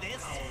up to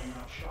this? Powering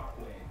up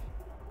shockwave.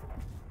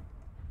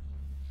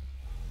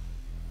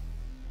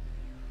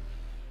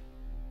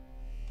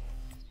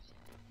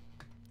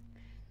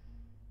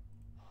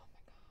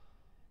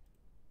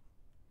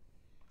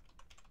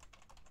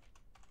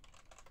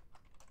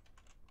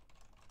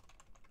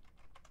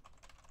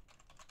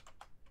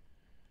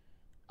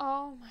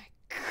 Oh my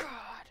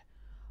god.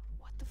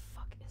 What the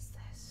fuck is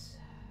this?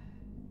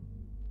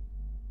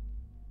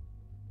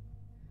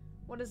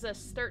 What is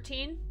this?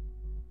 13?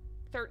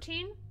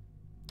 13?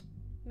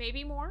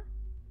 Maybe more?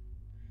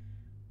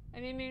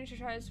 I mean, maybe we should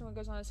try this when it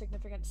goes on a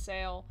significant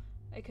sale.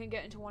 I couldn't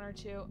get into 1 or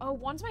 2. Oh,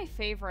 1's my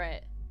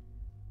favorite.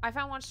 I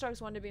found Watch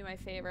Dogs 1 to be my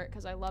favorite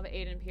because I love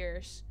Aiden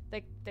Pierce.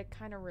 They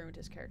kind of ruined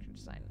his character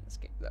design in this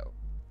game, though.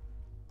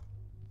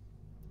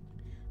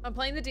 I'm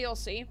playing the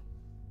DLC.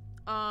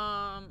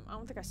 I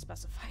don't think I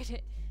specified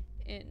it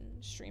in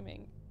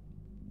streaming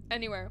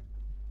anywhere.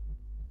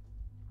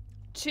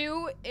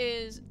 2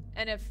 is,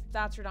 and if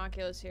that's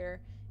Redonkulous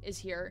here, is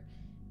here,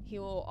 he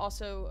will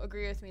also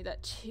agree with me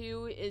that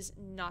 2 is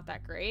not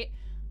that great.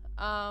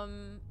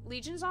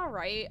 Legion's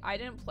alright. I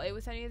didn't play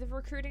with any of the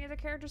recruiting of the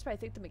characters, but I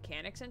think the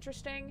mechanic's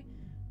interesting.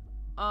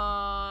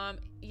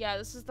 Yeah,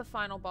 this is the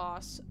final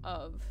boss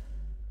of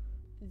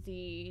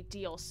the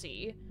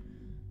DLC.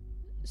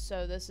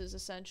 So this is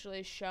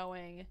essentially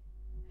showing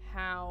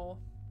how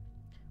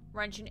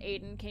Wrench and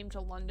Aiden came to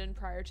London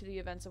prior to the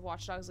events of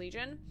Watch Dogs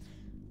Legion.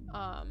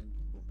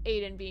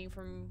 Aiden being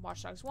from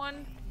Watch Dogs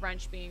 1,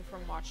 Wrench being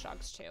from Watch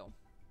Dogs 2.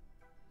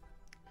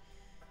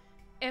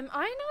 Am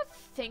I not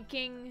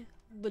thinking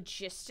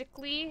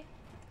logistically?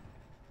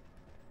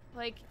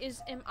 Like,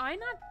 am I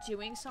not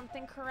doing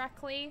something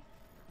correctly?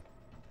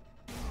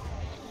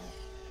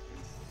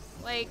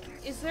 Like,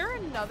 is there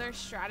another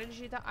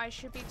strategy that I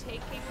should be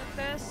taking with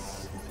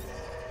this?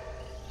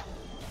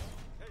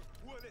 Hey,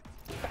 would it?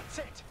 That's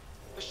it!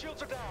 The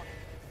shields are down!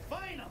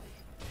 Finally!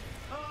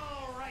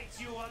 All right,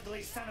 you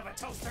ugly son of a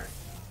toaster.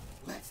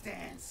 Let's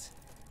dance.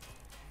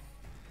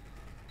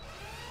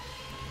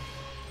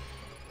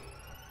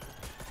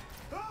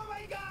 Oh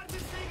my god,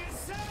 this thing is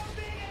so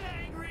big and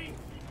angry!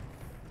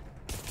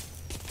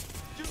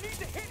 You need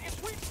to hit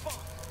its weak spot!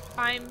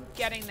 I'm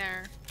getting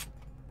there.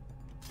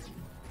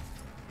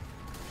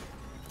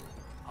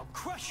 I'll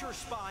crush your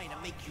spine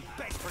and make you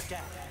beg for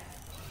death.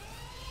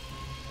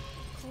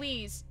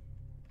 Please.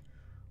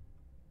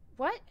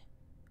 What?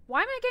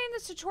 Why am I getting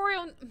this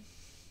tutorial?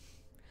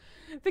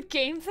 The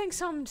game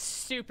thinks I'm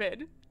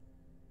stupid.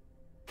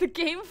 The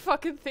game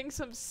fucking thinks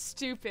I'm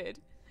stupid.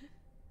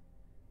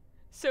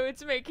 So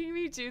it's making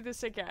me do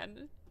this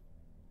again.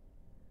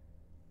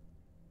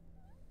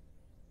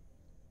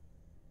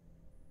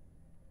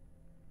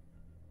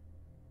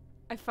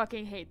 I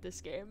fucking hate this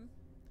game.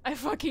 I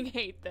fucking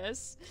hate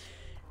this.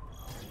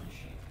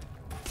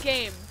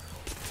 Game.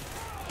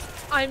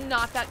 I'm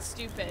not that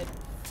stupid.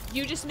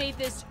 You just made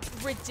this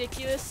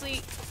ridiculously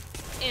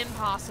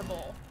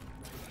impossible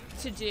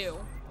to do.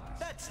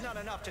 That's not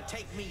enough to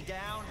take me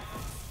down.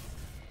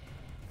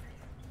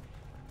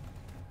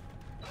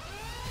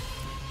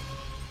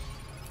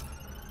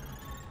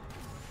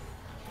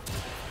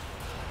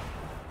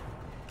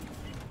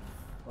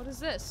 What is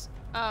this?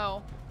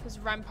 Oh, because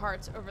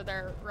Rempart's over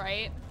there,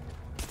 right?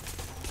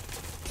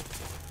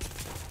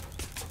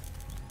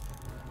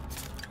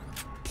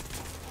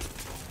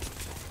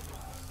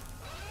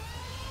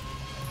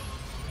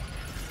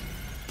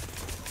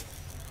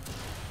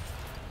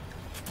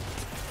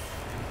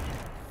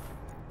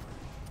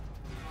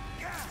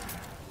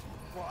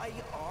 Why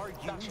are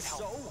That you should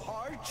help. so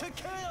hard to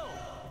kill?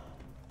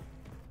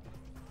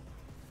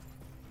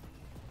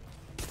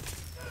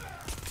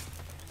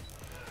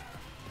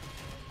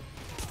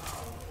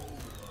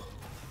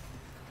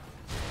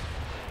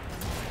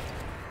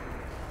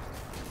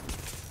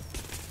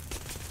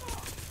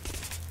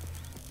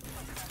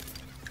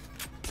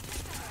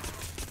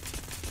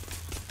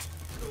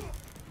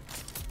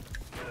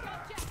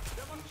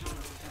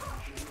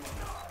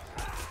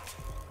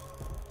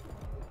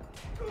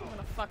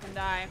 fucking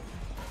die.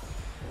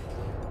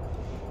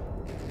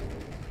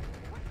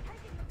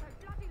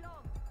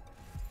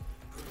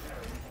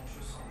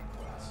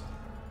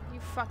 You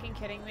fucking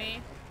kidding me?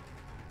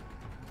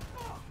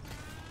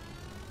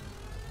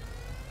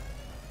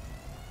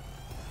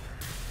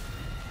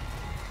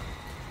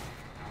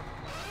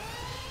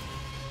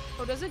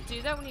 Oh, does it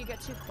do that when you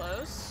get too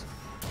close?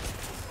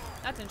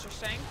 That's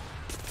interesting.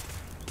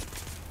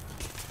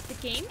 The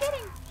game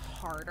getting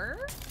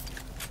harder?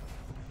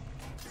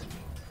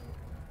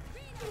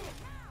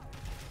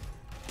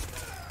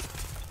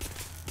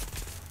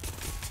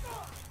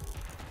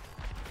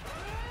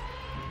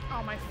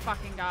 Oh my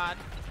fucking god.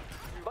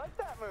 You like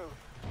that move?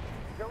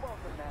 You're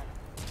welcome, man.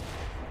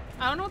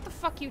 I don't know what the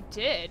fuck you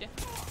did.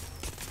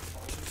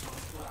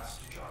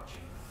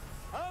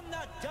 I'm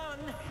not done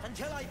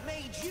until I've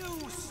made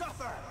you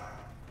suffer!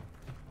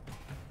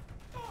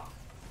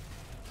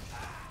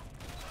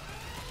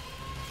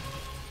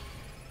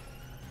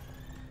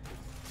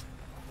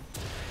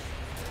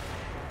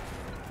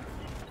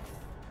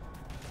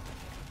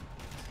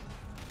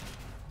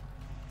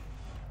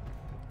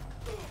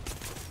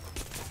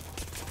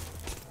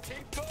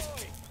 Keep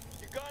going.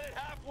 You got it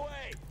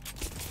halfway.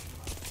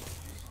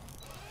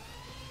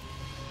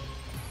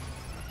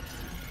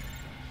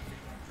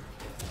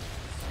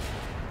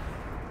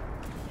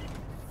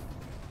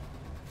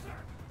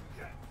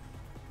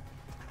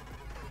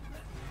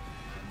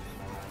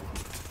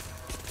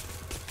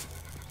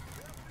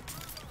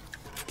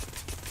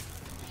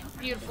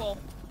 Beautiful.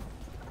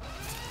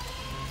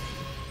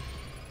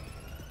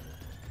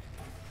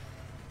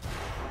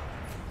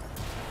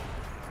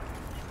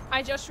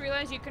 I just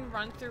realized you can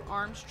run through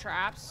arms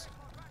traps.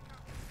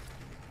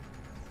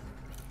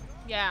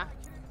 Yeah.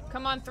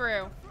 Come on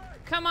through.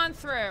 Come on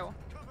through.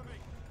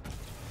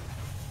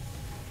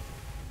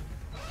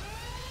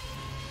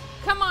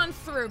 Come on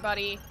through,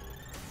 buddy.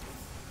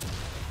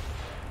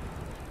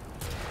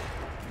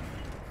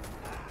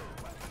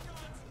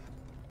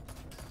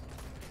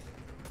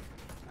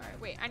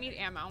 Alright, wait, I need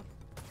ammo.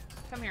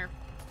 Come here.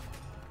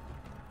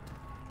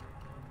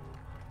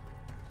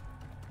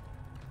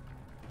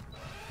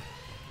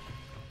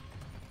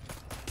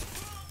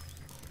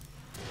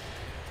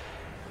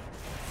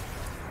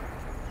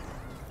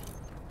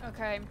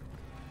 Okay.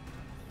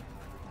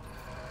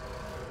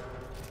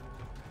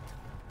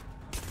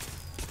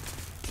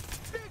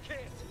 Big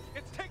hit.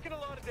 It's taken a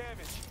lot of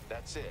damage.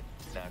 That's it.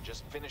 Now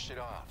just finish it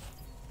off.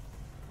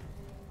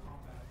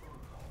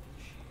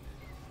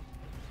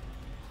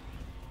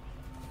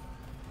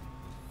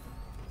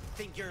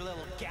 Think your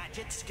little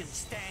gadgets can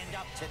stand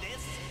up to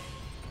this?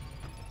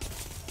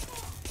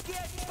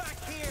 Get back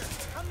here!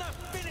 I'm not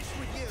finished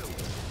with you!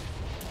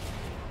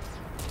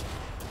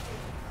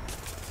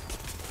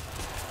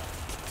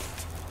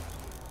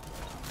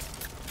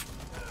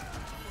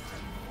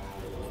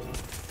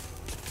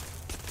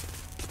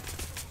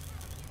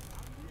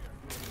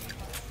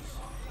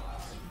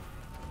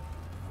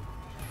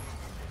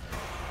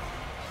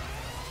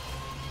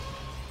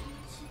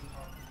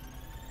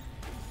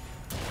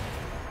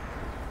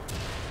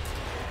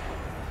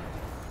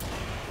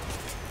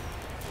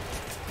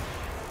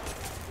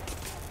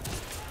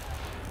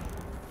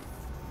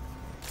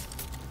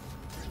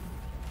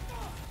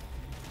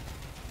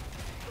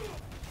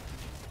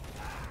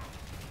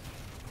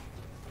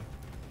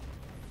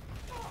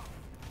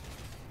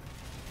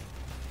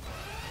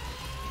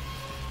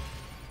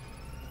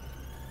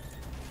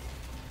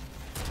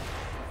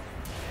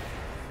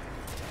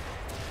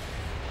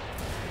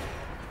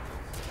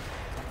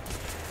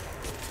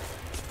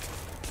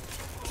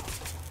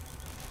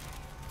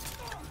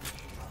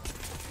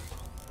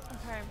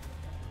 Okay.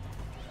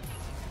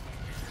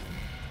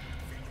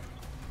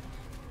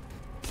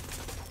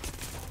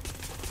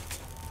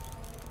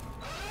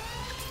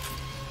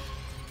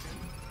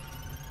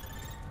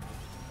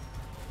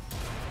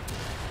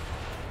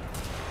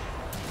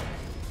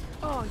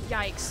 Oh,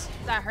 yikes.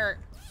 That hurt.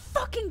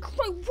 Fucking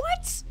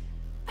what?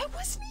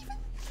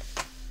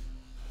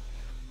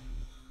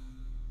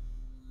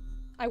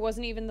 I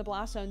wasn't even the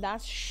blast zone.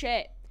 That's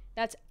shit.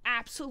 That's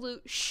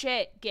absolute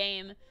shit,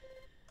 game.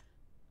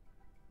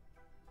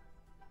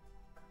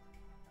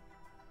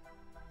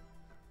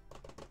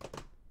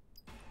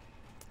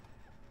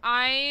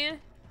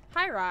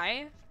 Hi,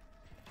 Rye.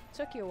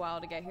 Took you a while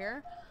to get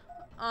here.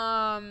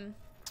 I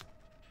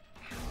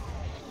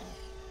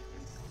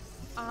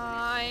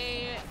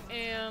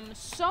am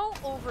so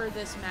over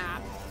this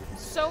map.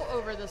 So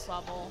over this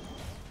level.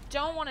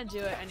 Don't want to do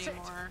it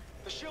anymore.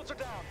 The shields are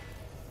down.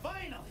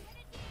 Finally!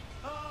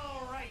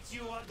 All right,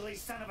 you ugly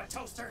son of a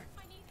toaster.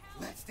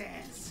 Let's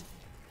dance.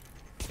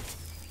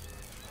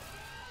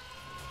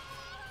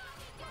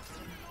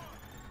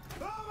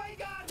 Oh my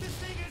god, this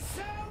thing is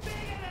so big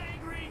and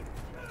angry!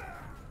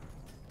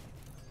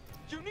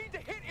 You need to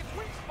hit its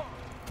weak spot.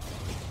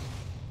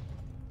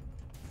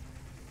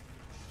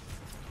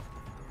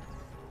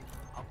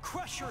 I'll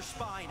crush your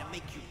spine and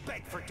make you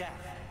beg for death.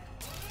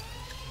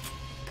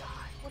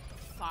 God, what the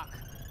fuck?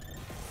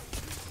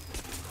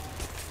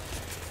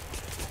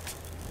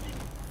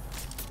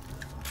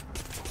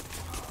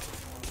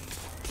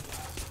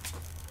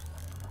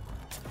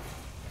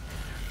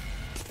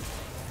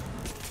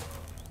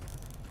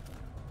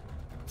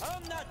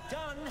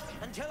 done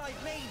until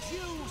I've made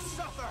you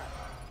suffer.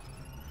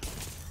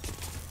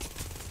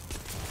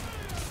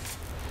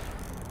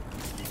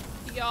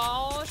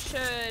 Y'all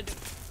should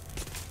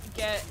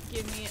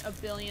give me 1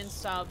 billion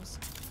subs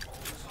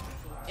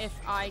if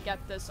I get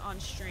this on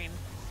stream.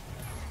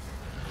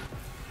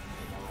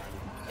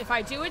 If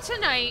I do it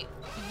tonight,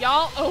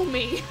 y'all owe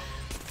me.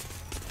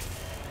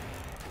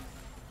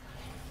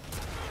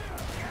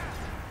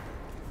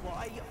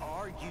 Why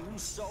are you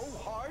so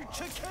hard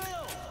to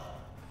kill?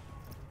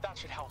 That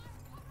should help.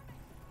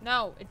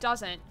 No, it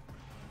doesn't.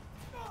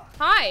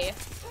 Hi.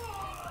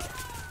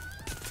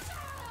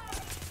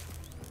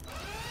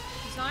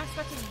 He's not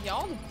expecting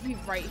y'all to be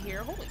right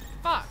here. Holy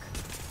fuck.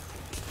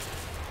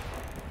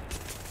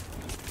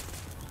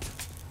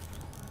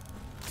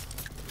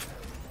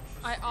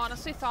 I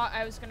honestly thought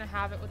I was gonna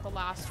have it with the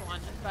last one,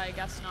 but I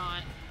guess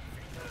not.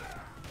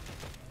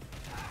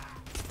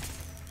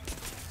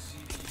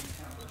 CPU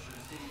temperature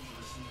is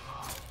dangerously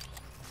high.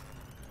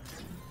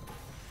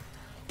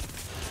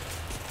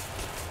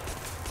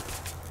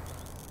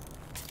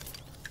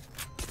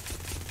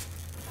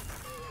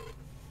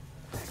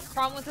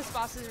 Problem with this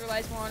boss is it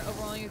relies more on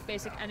overwhelming with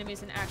basic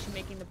enemies and actually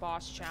making the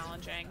boss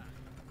challenging.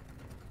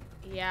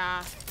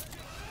 Yeah.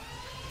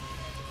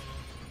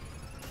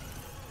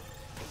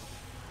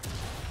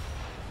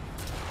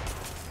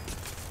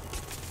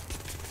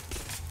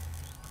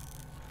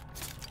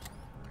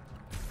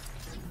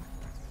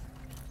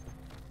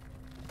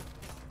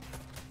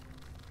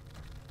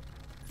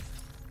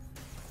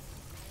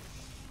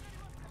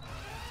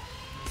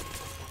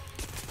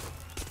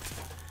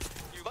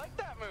 You like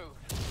that move?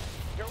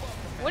 You're welcome.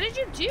 What did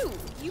you do?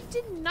 You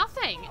did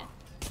nothing.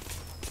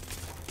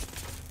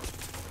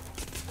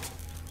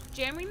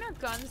 Jamming their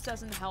guns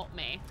doesn't help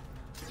me.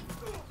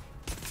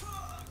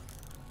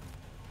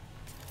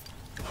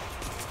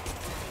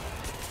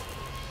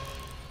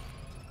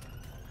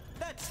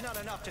 That's not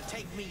enough to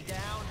take me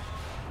down.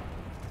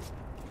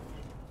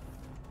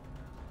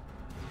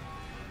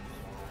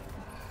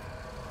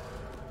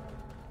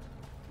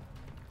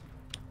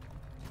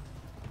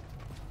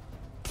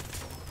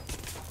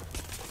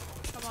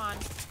 Come on.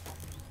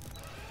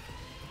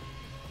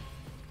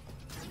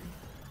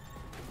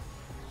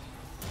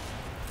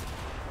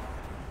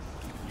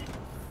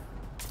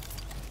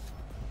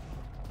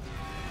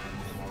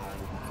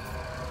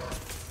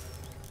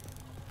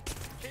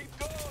 Keep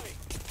going.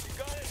 You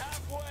got it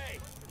halfway.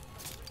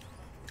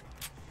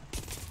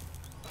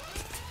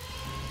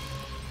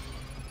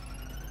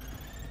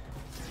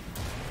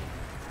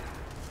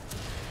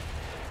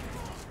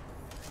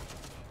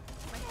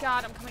 My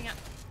God, I'm coming out.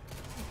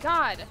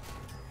 God.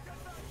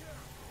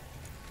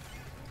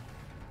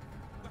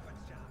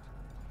 Weapons jammed.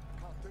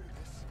 Can't do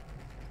this.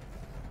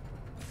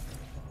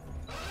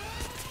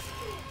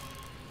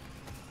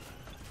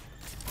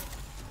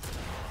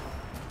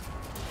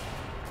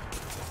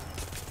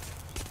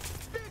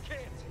 Big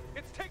hit.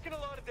 It's taken a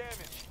lot of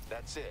damage.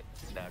 That's it.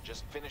 Now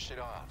just finish it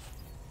off.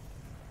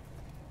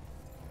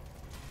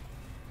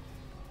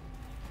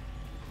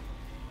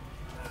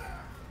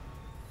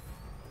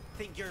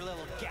 Think your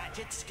little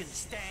gadgets can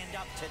stand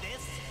up to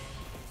this?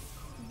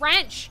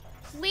 Wrench,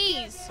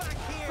 please. Back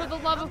here. For the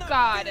love I'm of not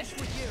God. finished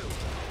with you.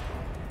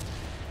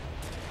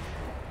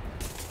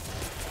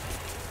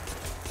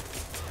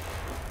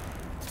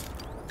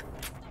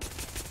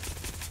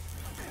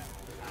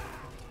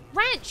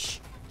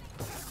 Wrench.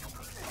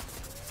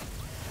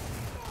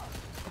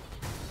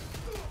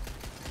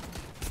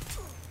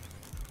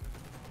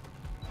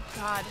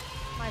 God.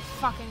 My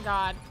fucking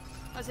God.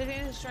 I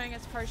think destroying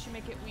its parts should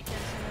make it weaker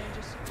instead of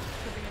just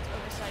equipping its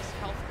oversized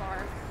health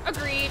bar.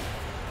 Agreed.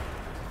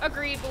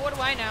 Agreed, but what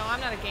do I know? I'm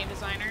not a game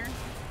designer.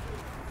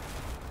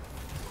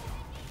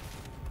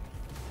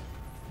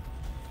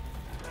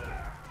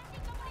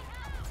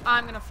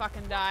 I'm gonna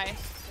fucking die.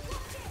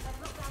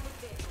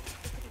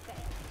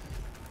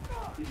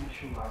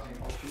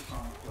 Initializing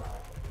ultrasonic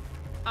flag.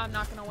 I'm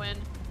not gonna win.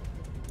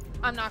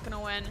 I'm not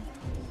gonna win.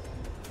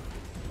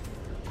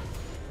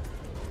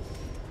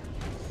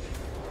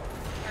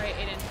 Alright,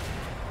 Aiden.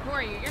 Who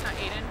are you? You're not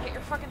Aiden. Get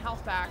your fucking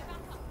health back.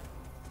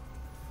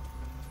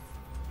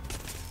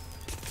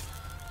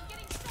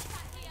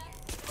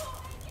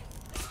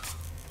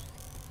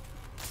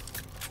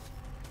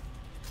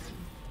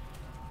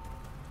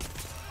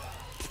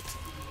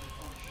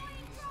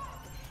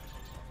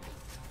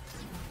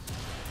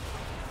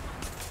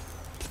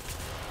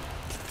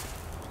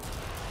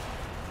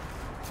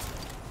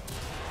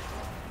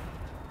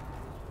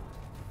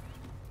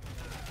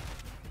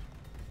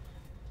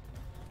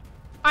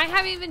 I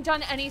haven't even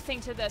done anything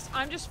to this.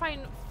 I'm just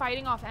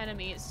fighting off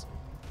enemies.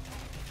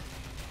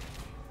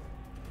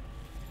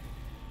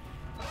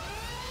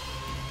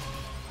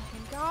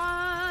 Fucking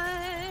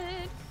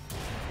God.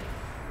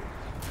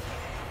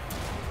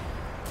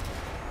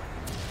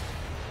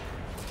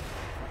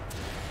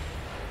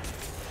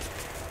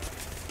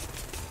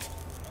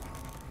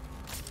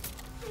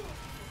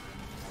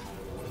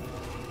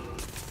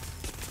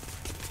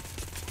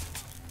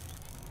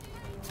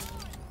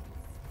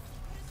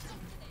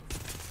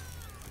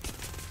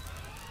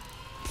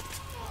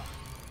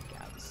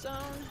 zone.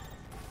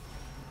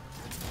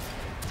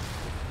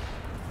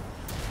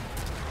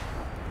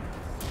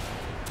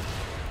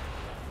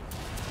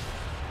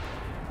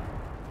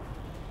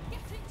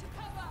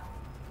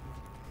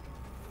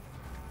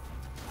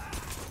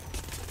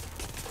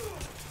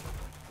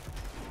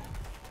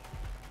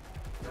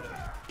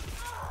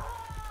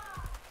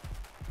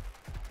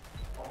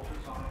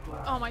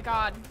 Oh my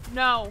god.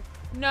 No.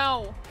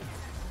 No.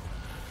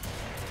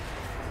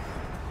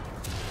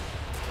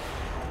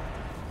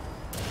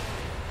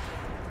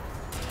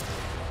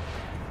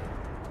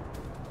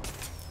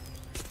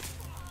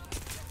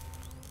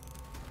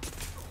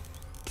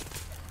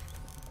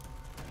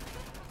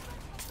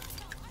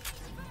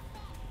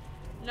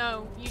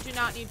 No, you do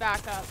not need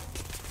backup.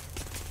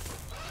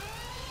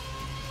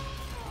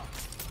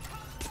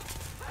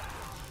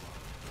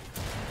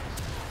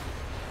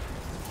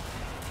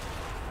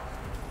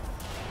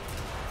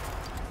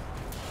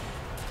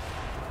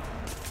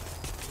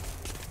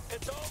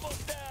 It's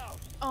almost down.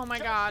 Oh my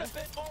Just god. a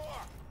bit more.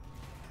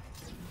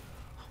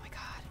 Oh my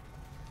god.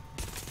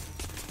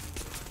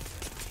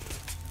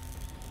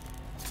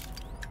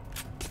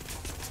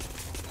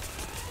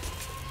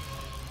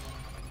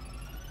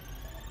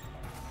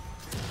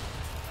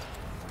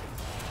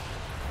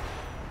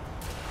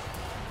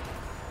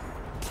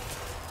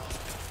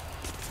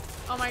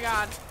 Oh my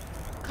god.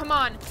 Come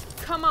on.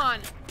 Come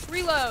on.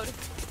 Reload.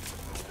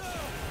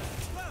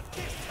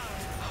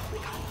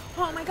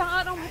 Oh my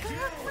god. Oh my god.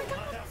 Oh my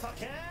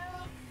god.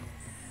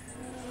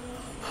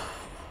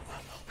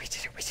 We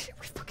did it. We did it.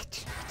 We fucking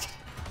did it.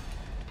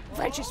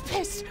 Reg is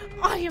pissed.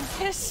 I am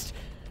pissed.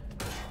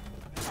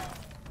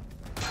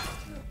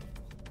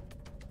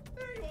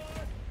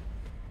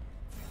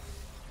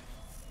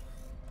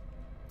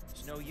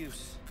 It's no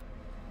use.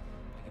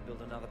 I can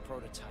build another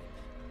prototype.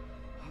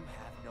 You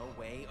have no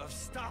way of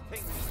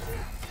stopping me.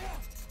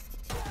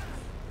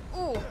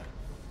 Ooh. Oh,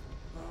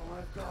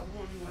 I've got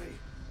one way.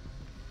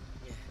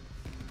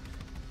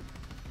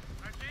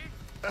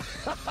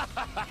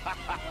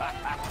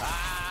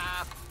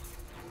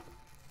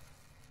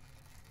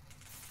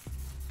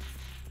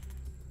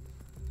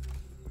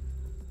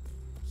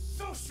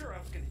 So sure I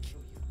was gonna kill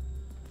you.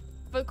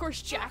 But of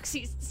course,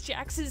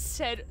 Jax's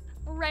said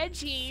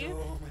Reggie.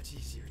 So much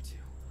easier too.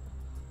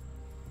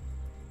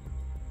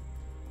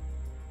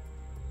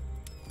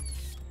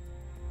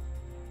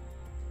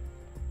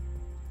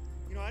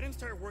 You know, I didn't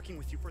start working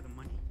with you for the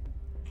money.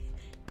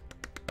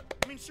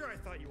 I mean, sure, I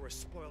thought you were a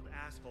spoiled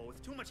asshole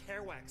with too much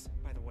hair wax,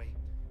 by the way.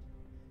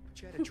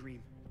 But you had a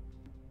dream.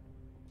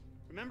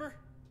 Remember?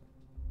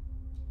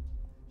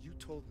 You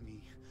told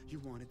me you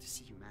wanted to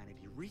see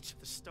humanity reach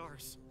the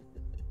stars.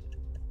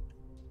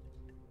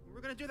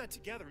 We're gonna do that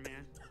together,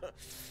 man.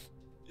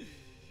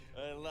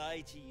 I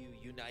lied to you,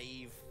 you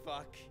naive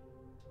fuck.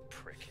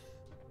 Prick.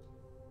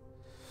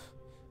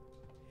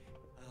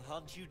 I'll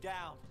hunt you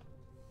down.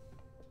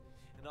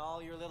 And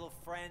all your little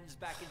friends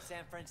back in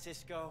San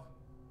Francisco.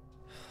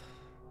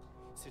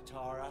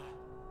 Sitara,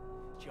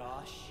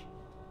 Josh,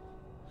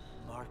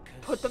 Marcus.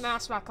 Put the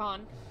mask back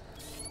on.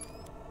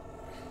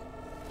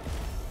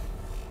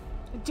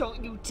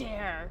 Don't you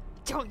dare.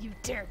 Don't you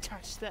dare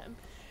touch them.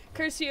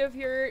 Courtesy of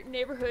your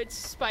neighborhood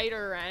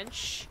spider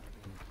wrench.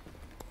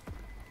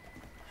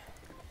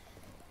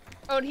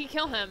 Oh, did he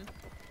kill him?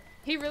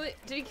 He really...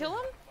 Did he kill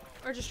him?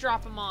 Or just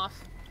drop him off?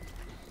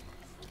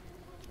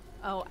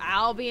 Oh,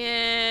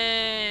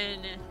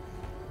 Albion!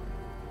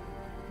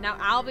 Now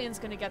Albion's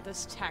gonna get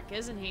this tech,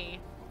 isn't he?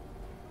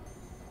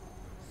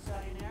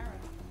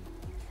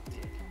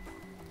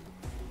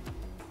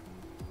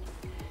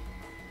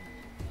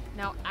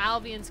 Now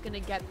Albion's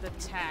gonna get the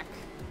tech.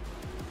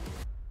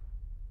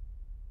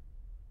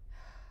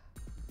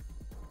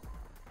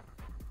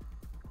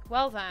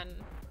 Well then.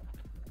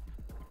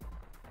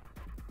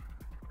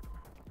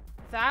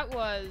 That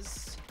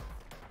was...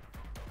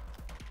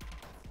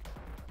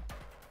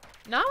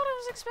 not what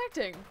I was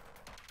expecting,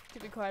 to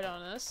be quite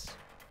honest.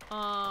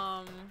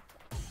 I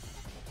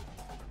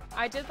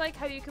did like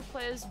how you could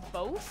play as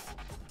both,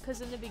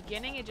 because in the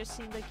beginning it just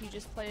seemed like you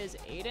just play as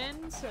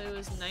Aiden, so it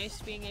was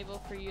nice being able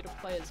for you to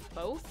play as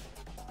both.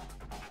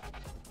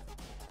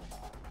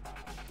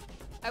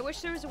 I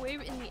wish there was a way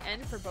in the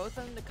end for both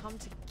of them to come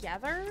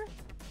together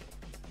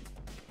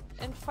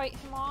and fight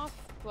him off,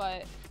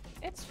 but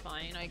it's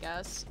fine, I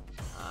guess.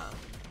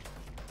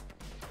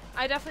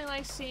 I definitely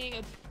like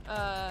seeing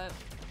a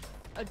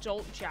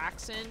Jolt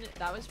Jackson.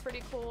 That was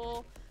pretty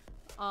cool.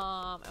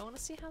 I want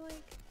to see how,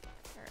 like...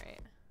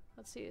 Alright.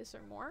 Let's see, is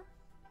there more?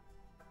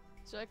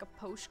 Is there like a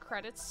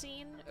post-credits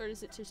scene? Or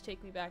does it just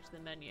take me back to the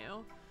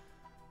menu?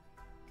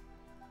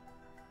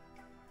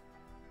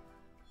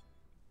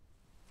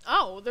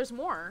 Oh, there's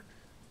more.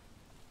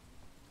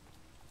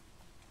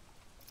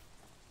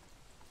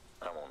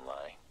 I won't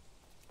lie.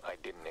 I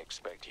didn't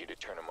expect you to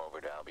turn him over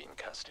to Albie in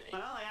custody.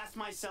 Well, I asked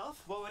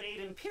myself, what would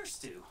Aiden Pierce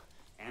do?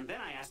 And then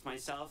I asked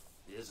myself,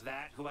 is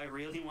that who I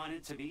really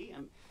wanted to be?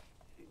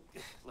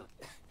 Look,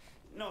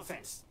 no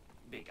offense,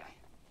 big guy.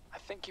 I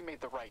think you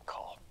made the right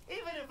call.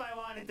 Even if I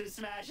wanted to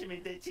smash him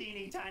into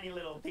teeny tiny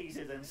little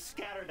pieces and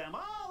scatter them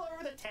all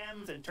over the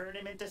Thames and turn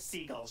him into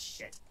seagull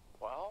shit.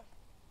 Well,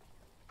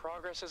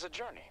 progress is a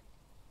journey.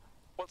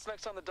 What's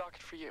next on the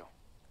docket for you?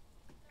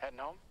 Heading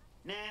home?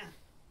 Nah,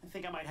 I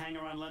think I might hang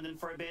around London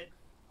for a bit,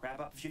 wrap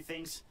up a few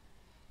things.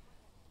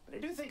 But I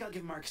do think I'll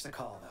give Marcus a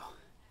call, though.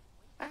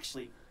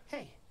 Actually,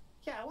 hey,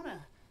 yeah, I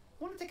wanna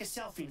take a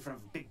selfie in front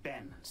of Big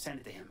Ben and send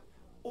it to him.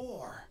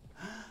 Or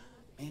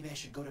maybe I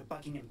should go to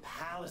Buckingham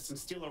Palace and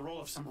steal a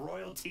roll of some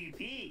royal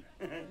TP.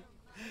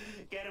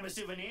 Get him a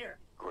souvenir.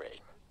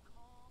 Great.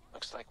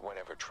 Looks like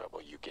whatever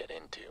trouble you get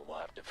into, we'll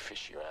have to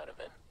fish you out of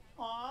it.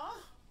 Aw,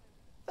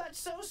 that's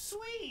so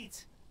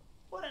sweet.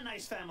 What a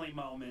nice family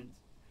moment.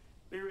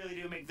 We really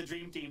do make the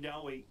dream team,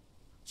 don't we?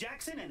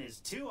 Jackson and his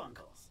 2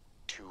 uncles.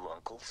 2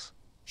 uncles?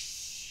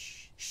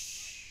 Shh,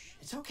 shh.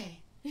 It's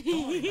okay.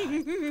 Don't worry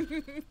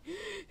about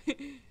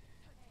it.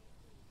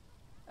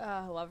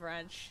 I love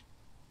Wrench.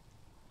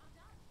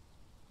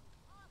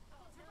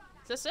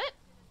 Is this it?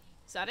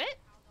 Is that it?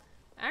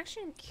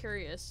 Actually, I'm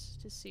curious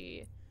to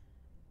see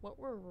what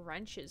were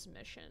Wrench's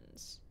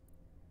missions,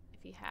 if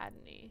he had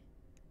any.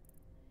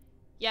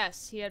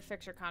 Yes, he had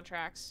fixer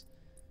contracts.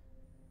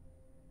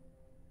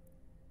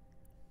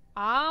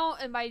 Oh,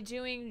 and by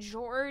doing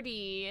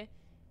Geordi,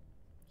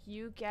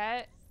 you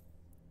get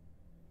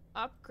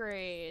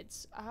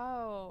upgrades.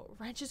 Oh,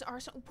 Wrench's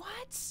arsenal.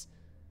 What?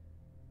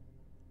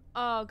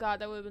 Oh god,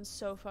 that would have been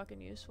so fucking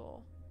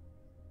useful.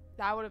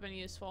 That would have been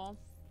useful.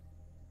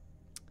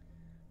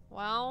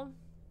 Well,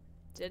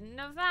 didn't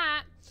know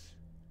that.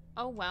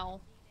 Oh well.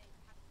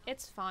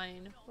 It's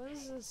fine. What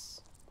is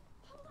this?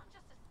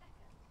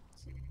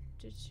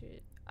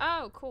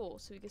 Oh, cool.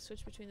 So we can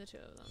switch between the 2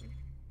 of them.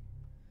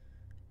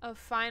 A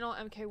final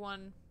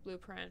MK1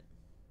 blueprint.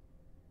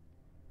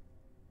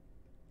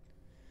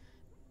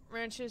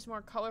 Wrench's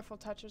more colorful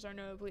touches are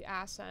notably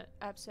absent,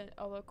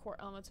 although core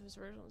elements of his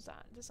original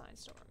design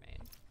still remain.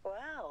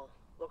 Well,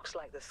 looks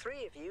like the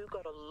 3 of you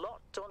got a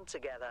lot done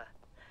together.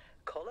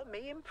 Colour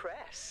me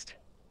impressed.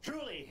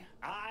 Truly,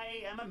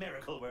 I am a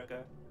miracle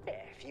worker.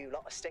 If you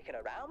lot are sticking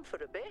around for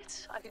a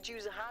bit, I could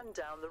use a hand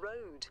down the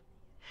road.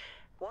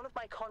 One of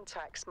my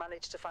contacts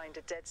managed to find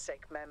a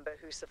DedSec member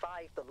who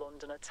survived the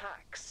London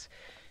attacks.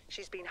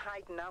 She's been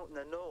hiding out in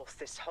the north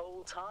this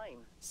whole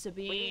time.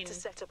 Sabine. We need to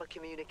set up a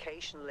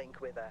communication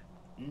link with her.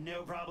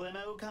 No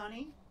problemo,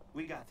 Connie.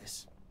 We got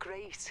this.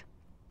 Great.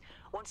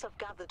 Once I've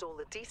gathered all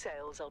the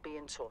details, I'll be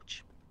in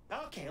touch.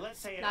 Okay, let's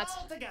say it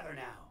all together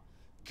now.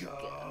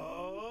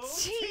 Go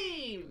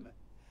team!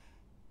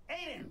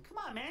 Aiden, come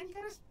on, man. You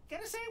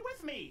gotta say it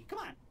with me. Come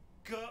on.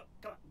 Go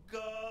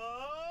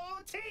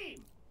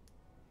team!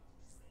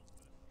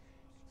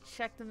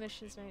 Check the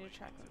missions made to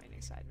track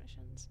remaining side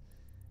missions.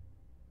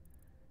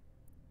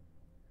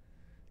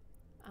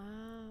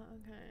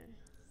 Okay.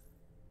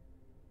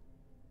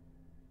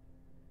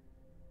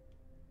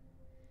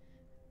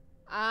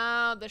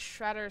 Oh, the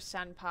Shredder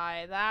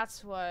Senpai.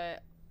 That's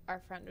what our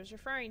friend was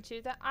referring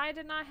to that I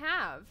did not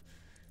have.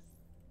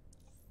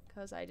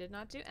 Because I did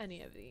not do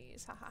any of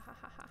these. Ha ha ha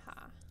ha ha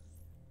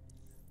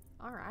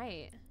ha.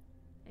 Alright.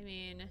 I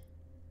mean...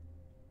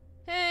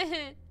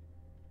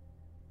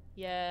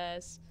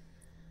 yes.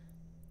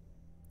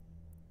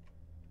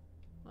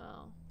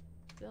 Well,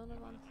 building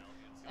one.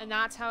 And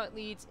that's how it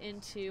leads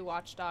into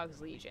Watch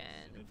Dogs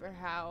Legion, for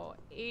how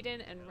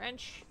Aiden and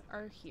Wrench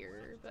are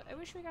here. But I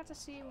wish we got to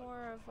see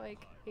more of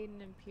like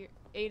Aiden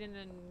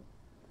and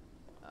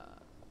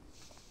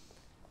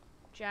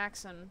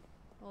Jackson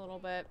a little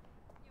bit.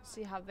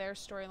 See how their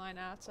storyline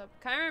adds up.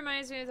 Kind of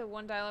reminds me of the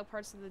one dialogue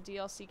parts of the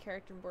DLC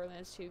character in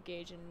Borderlands 2,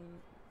 Gage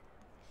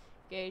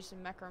the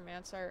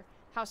Necromancer.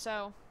 How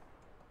so?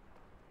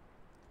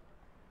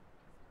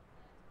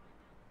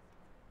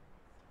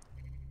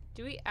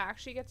 Do we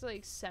actually get to,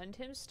 like, send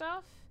him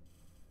stuff?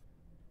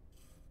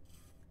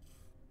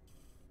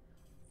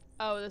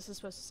 Oh, this is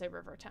supposed to say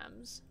River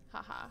Thames.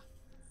 Haha. I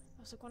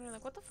was, like, wondering,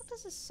 like, what the fuck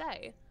does this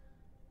say?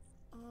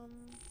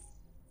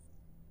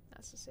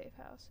 That's the safe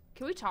house.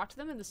 Can we talk to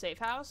them in the safe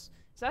house?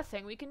 Is that a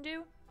thing we can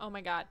do? Oh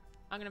my god.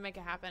 I'm gonna make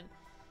it happen.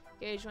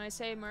 Gage, when I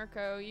say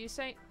Mirko, you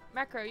say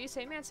Mecro, you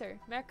say Mancer.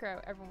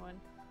 Mecro,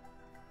 everyone.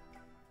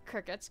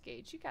 Crickets,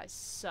 Gage, you guys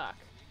suck.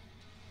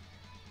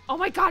 Oh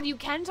my god, you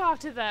can talk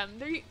to them!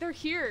 They're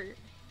here!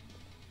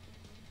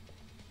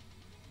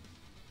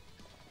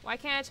 Why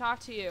can't I talk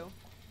to you?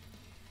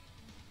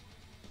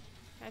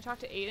 Can I talk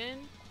to Aiden?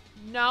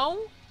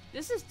 No?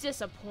 This is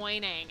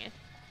disappointing.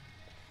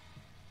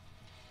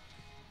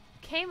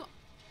 Came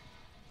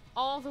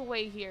all the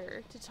way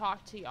here to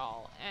talk to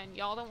y'all, and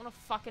y'all don't want to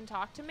fucking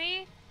talk to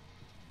me?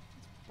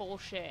 It's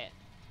bullshit.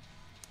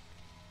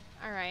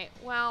 Alright,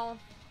 well...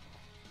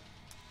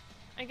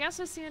 I guess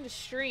that's the end of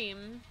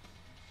stream.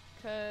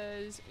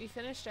 Because we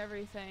finished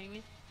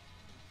everything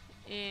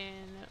in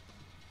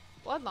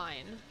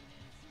Bloodline.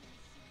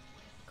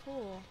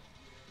 Cool.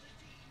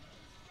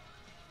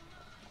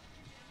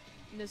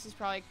 This is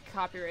probably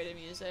copyrighted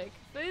music.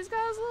 But he's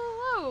got his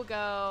little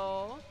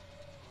logo.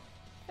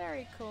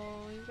 Very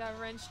cool. He's got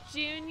Wrench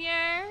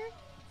Jr.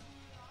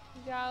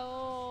 We got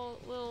a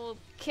little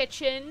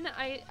kitchen,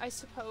 I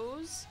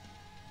suppose.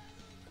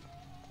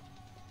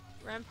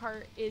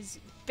 Rampart is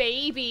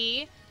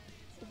baby.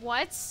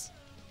 What?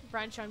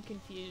 Brunch, I'm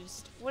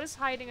confused. What is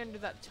hiding under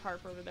that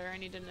tarp over there? I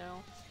need to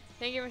know.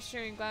 Thank you for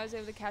sharing. Glad I was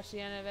able to catch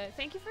the end of it.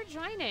 Thank you for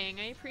joining.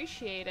 I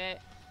appreciate it.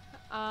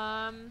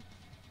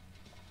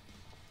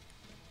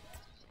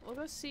 We'll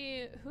go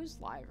see who's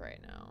live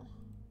right now.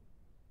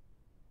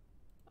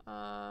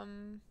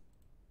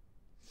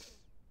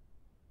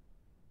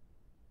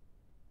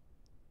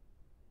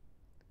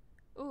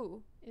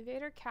 Ooh,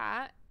 Invader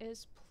Cat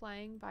is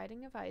playing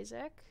Binding of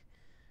Isaac.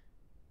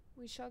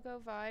 We shall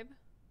go vibe.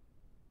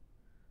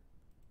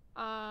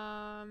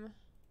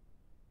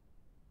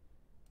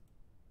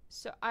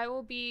 So I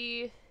will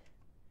be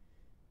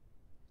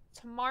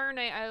tomorrow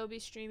night. I will be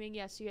streaming.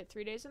 Yes, you get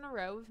 3 days in a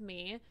row of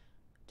me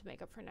to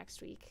make up for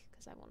next week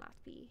because I will not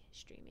be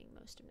streaming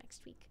most of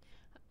next week.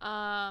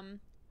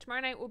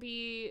 Tomorrow night we'll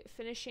be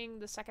finishing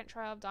the second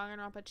trial of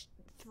Danganronpa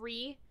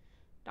 3,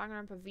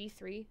 Danganronpa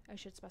V3, I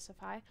should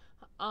specify.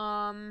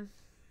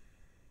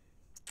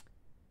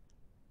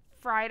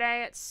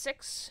 Friday at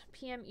 6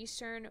 p.m.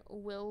 Eastern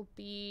will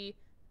be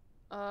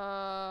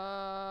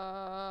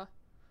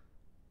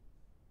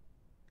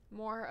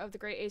more of the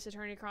Great Ace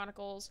Attorney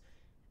Chronicles,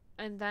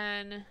 and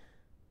then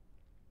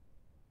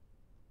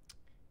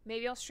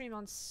maybe I'll stream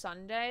on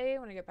Sunday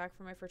when I get back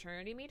from my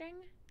fraternity meeting.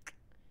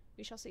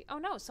 We shall see. Oh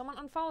no, someone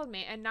unfollowed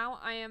me, and now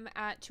I am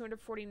at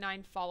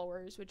 249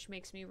 followers, which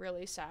makes me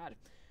really sad.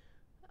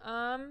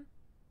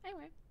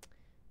 Anyway,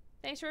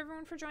 thanks for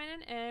everyone for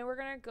joining, and we're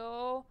gonna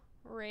go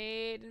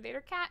raid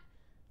Invader Cat.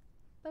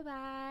 Bye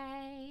bye.